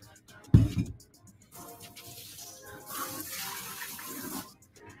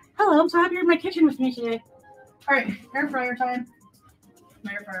 Hello, I'm so happy you're in my kitchen with me today. All right, air fryer time.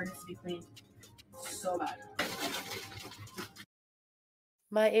 My air fryer needs to be cleaned so bad.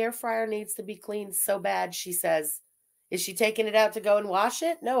 My air fryer needs to be cleaned so bad, she says. Is she taking it out to go and wash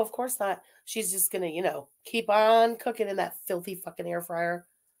it? No, of course not. She's just going to, you know, keep on cooking in that filthy fucking air fryer.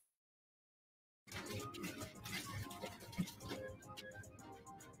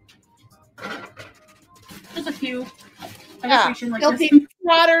 Just a few. Yeah, like filthy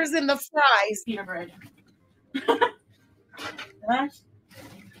waters in the fries. Peanut bread. That's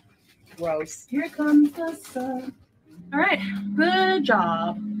gross. Here comes the sun. All right, good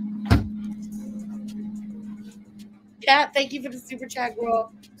job. Kat, thank you for the super chat,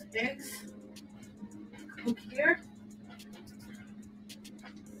 girl. Eggs. Cook here.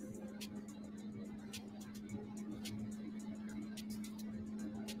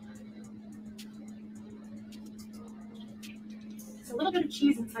 It's a little bit of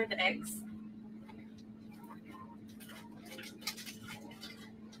cheese inside the eggs.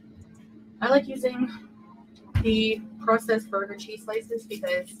 I like using the processed burger cheese slices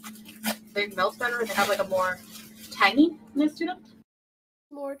because they melt better and they have like a more tanginess to them.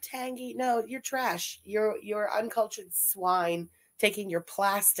 More tangy. No, you're trash. You're uncultured swine taking your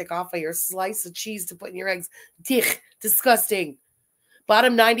plastic off of your slice of cheese to put in your eggs. Dich, disgusting.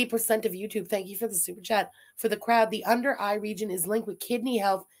 Bottom 90% of YouTube. Thank you for the super chat. For the crowd, the under eye region is linked with kidney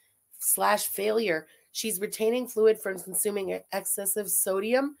health / failure. She's retaining fluid from consuming excessive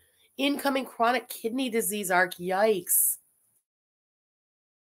sodium. Incoming chronic kidney disease arc. Yikes.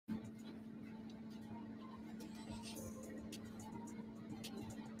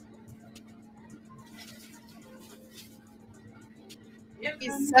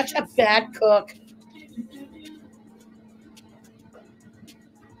 He's such a bad cook.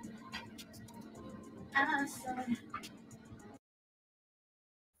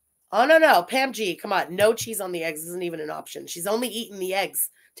 Oh, no. Pam G, come on. No cheese on the eggs isn't even an option. She's only eating the eggs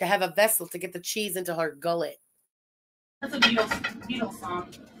to have a vessel to get the cheese into her gullet. That's a Beatles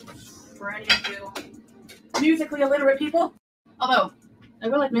song for any of you musically illiterate people. Although, I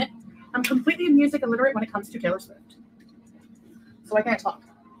will admit, I'm completely music illiterate when it comes to Taylor Swift. So I can't talk.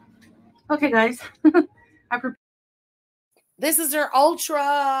 Okay, guys. This is her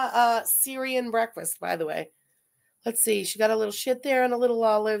ultra Syrian breakfast, by the way. Let's see. She got a little shit there and a little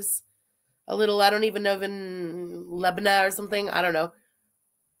olives. A little, I don't even know, in Lebanon or something. I don't know.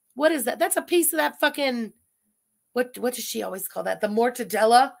 What is that? That's a piece of that fucking, what does she always call that? The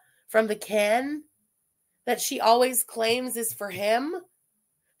mortadella from the can that she always claims is for him.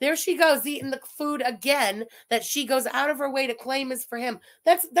 There she goes, eating the food again that she goes out of her way to claim is for him.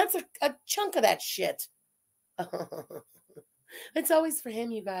 That's a chunk of that shit. It's always for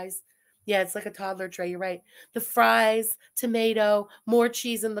him, you guys. Yeah, it's like a toddler tray. You're right. The fries, tomato, more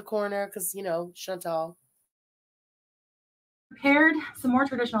cheese in the corner because, you know, Chantal. Prepared some more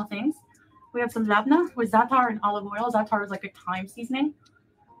traditional things. We have some labna with za'atar and olive oil. Za'atar is like a thyme seasoning.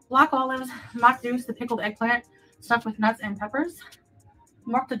 Black olives, makdous, the pickled eggplant, stuffed with nuts and peppers.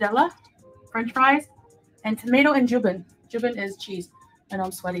 Mortadella, French fries, and tomato and jubin. Jubin is cheese. I know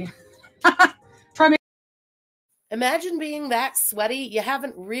I'm sweaty. Try me. Imagine being that sweaty. You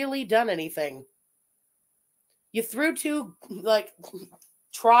haven't really done anything. You threw 2 like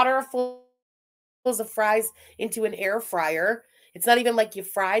trotterfuls of fries into an air fryer. It's not even like you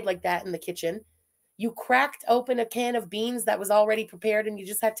fried like that in the kitchen. You cracked open a can of beans that was already prepared and you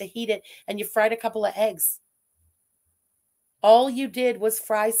just had to heat it and you fried a couple of eggs. All you did was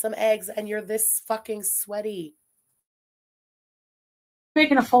fry some eggs and you're this fucking sweaty.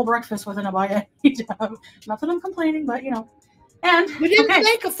 Making a full breakfast wasn't a bite. Not that I'm complaining, but you know. And you didn't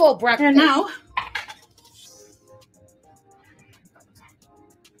make a full breakfast. And now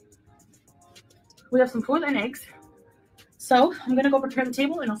we have some food and eggs. So I'm gonna go prepare the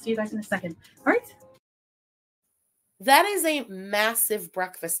table and I'll see you guys in a second. All right. That is a massive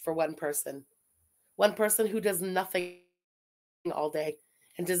breakfast for one person. One person who does nothing all day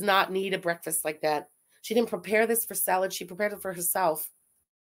and does not need a breakfast like that. She didn't prepare this for salad. She prepared it for herself.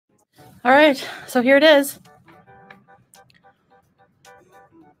 All right, so here it is.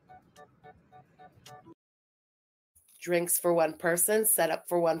 Drinks for one person, set up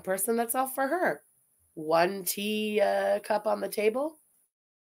for one person. That's all for her. One tea cup on the table.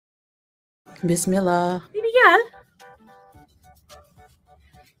 Bismillah. Baby girl.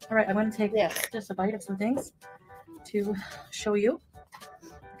 All right, I'm going to take just a bite of some things to show you.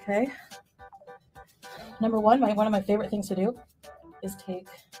 Okay. Number one, one of my favorite things to do is take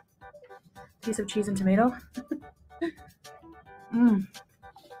a piece of cheese and tomato.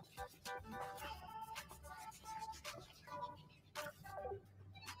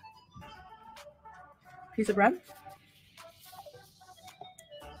 Piece of bread.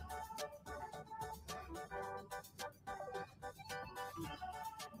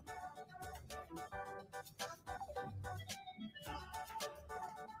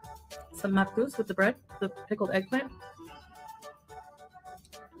 Some makbous with the bread, the pickled eggplant.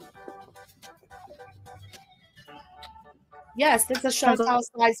 Yes, it's a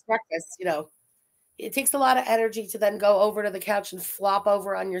Chantal-sized breakfast, you know. It takes a lot of energy to then go over to the couch and flop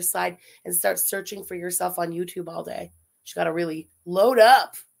over on your side and start searching for yourself on YouTube all day. You got to really load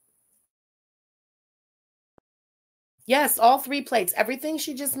up. Yes, all 3 plates. Everything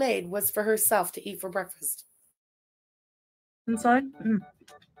she just made was for herself to eat for breakfast. Inside?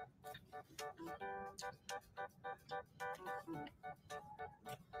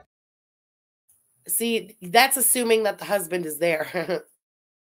 See, that's assuming that the husband is there.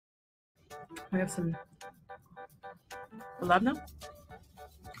 We have some labna,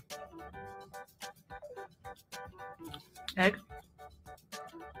 egg.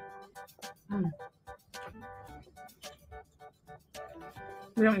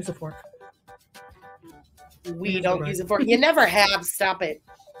 We don't use a fork. We don't use a fork. You never have. Stop it.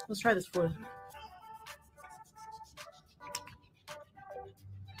 Let's try this food.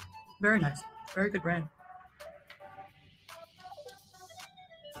 Very nice. Very good brand.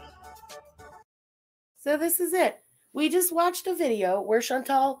 So this is it. We just watched a video where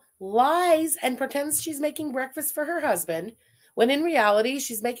Chantal lies and pretends she's making breakfast for her husband, when in reality,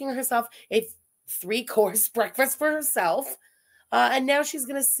 she's making herself a 3-course breakfast for herself. And now she's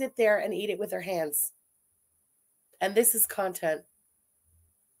going to sit there and eat it with her hands. And this is content.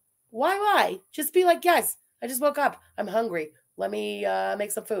 Why lie? Just be like, guys, I just woke up. I'm hungry. Let me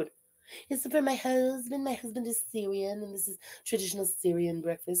make some food. It's for my husband. My husband is Syrian, and this is traditional Syrian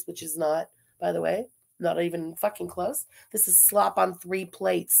breakfast, which is not, by the way. Not even fucking close. This is slop on 3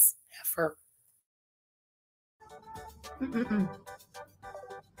 plates. Effort.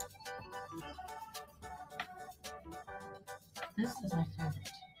 This is my favorite.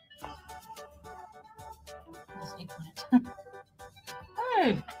 This eggplant.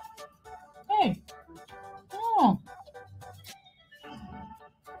 Hey! Hey! Oh!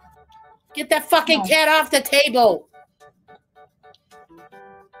 Get that fucking cat off the table!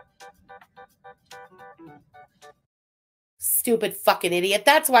 Stupid fucking idiot.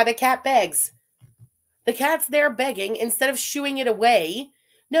 That's why the cat begs. The cat's there begging instead of shooing it away.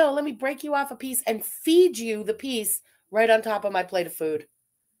 No, let me break you off a piece and feed you the piece right on top of my plate of food.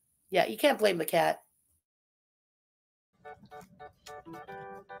 Yeah, you can't blame the cat.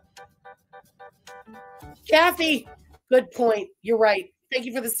 Kathy, good point. You're right. Thank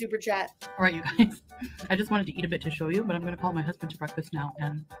you for the super chat. All right, you guys. I just wanted to eat a bit to show you, but I'm going to call my husband to breakfast now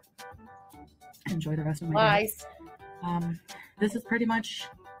and enjoy the rest of my day. This is pretty much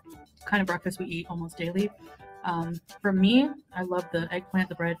kind of breakfast we eat almost daily. For me, I love the eggplant,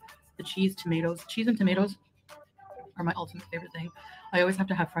 the bread, the cheese, tomatoes. Cheese and tomatoes are my ultimate favorite thing. I always have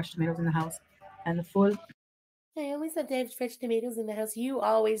to have fresh tomatoes in the house. And the food. I always have to have fresh tomatoes in the house. You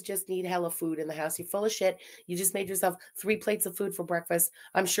always just need hella food in the house. You're full of shit. You just made yourself 3 plates of food for breakfast.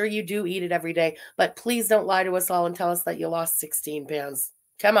 I'm sure you do eat it every day. But please don't lie to us all and tell us that you lost 16 pounds.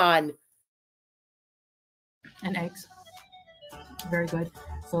 Come on. And eggs. Very good.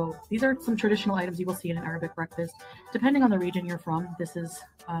 So these are some traditional items you will see in an Arabic breakfast. Depending on the region you're from, this is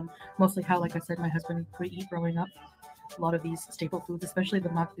mostly how, like I said, my husband would eat growing up. A lot of these staple foods, especially the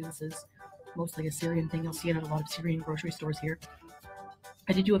makbous, is mostly a Syrian thing. You'll see it at a lot of Syrian grocery stores here.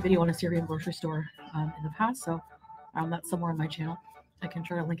 I did do a video on a Syrian grocery store in the past, so that's somewhere on my channel. I can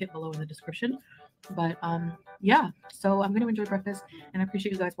try to link it below in the description. But yeah, so I'm going to enjoy breakfast, and I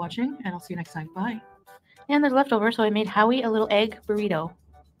appreciate you guys watching, and I'll see you next time. Bye. And there's leftover, so I made Howie a little egg burrito.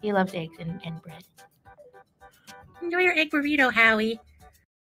 He loves eggs and bread. Enjoy your egg burrito, Howie.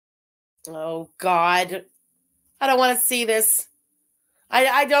 Oh, God. I don't want to see this.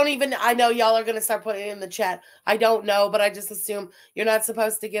 I don't even, I know y'all are going to start putting it in the chat. I don't know, but I just assume you're not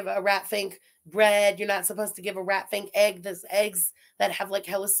supposed to give a rat fink bread. You're not supposed to give a rat fink egg. There's eggs that have like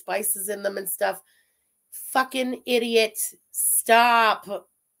hella spices in them and stuff. Fucking idiot. Stop.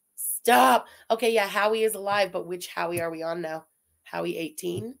 Stop. Okay, yeah, Howie is alive, but which Howie are we on now? Howie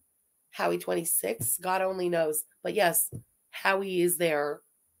 18? Howie 26? God only knows. But yes, Howie is there.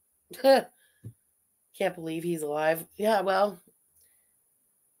 Can't believe he's alive. Yeah, well,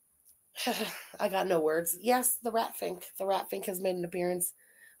 I got no words. Yes, the rat fink. The rat fink has made an appearance.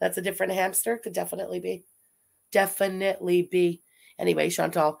 That's a different hamster. Could definitely be. Definitely be. Anyway,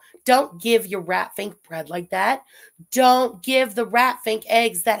 Chantal, don't give your rat fink bread like that. Don't give the rat fink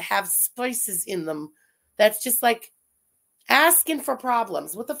eggs that have spices in them. That's just like asking for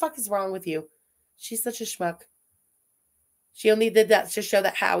problems. What the fuck is wrong with you? She's such a schmuck. She only did that to show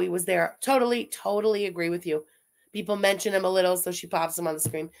that Howie was there. Totally agree with you. People mention him a little, so she pops him on the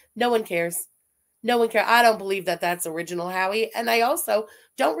screen. No one cares. No one cares. I don't believe that that's original Howie, and I also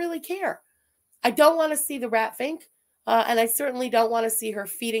don't really care. I don't want to see the rat fink, and I certainly don't want to see her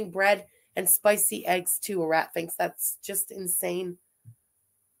feeding bread and spicy eggs to a rat fink. That's just insane.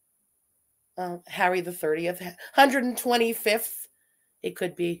 Harry the 30th, 125th, it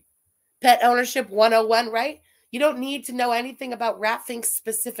could be. Pet ownership 101, right? You don't need to know anything about rat finks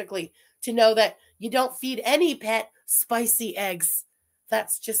specifically to know that you don't feed any pet spicy eggs.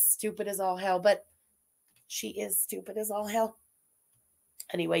 That's just stupid as all hell, but she is stupid as all hell.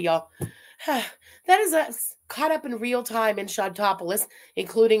 Anyway, y'all, that is us caught up in real time in Chantopolis,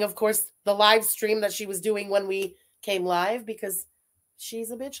 including, of course, the live stream that she was doing when we came live, because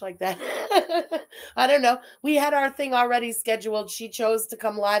she's a bitch like that. I don't know. We had our thing already scheduled. She chose to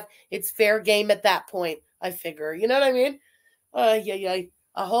come live. It's fair game at that point, I figure. You know what I mean? Yeah.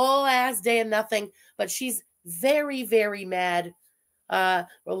 A whole ass day and nothing. But she's very, very mad.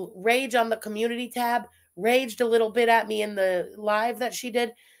 Rage on the community tab. Raged a little bit at me in the live that she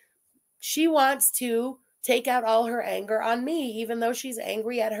did. She wants to take out all her anger on me, even though she's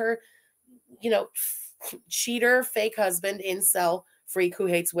angry at her, cheater, fake husband, incel, freak who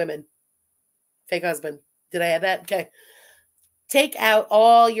hates women. Fake husband. Did I add that? Okay. Take out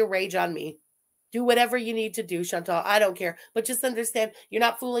all your rage on me. Do whatever you need to do, Chantal. I don't care. But just understand, you're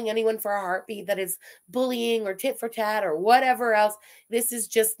not fooling anyone for a heartbeat that is bullying or tit for tat or whatever else. This is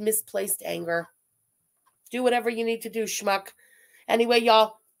just misplaced anger. Do whatever you need to do, schmuck. Anyway,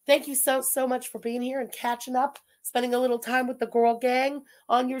 y'all, thank you so much for being here and catching up. Spending a little time with the Gorl gang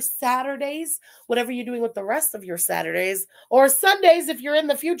on your Saturdays, whatever you're doing with the rest of your Saturdays or Sundays if you're in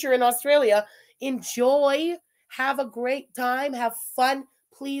the future in Australia. Enjoy. Have a great time. Have fun.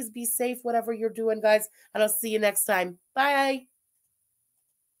 Please be safe, whatever you're doing, guys. And I'll see you next time. Bye.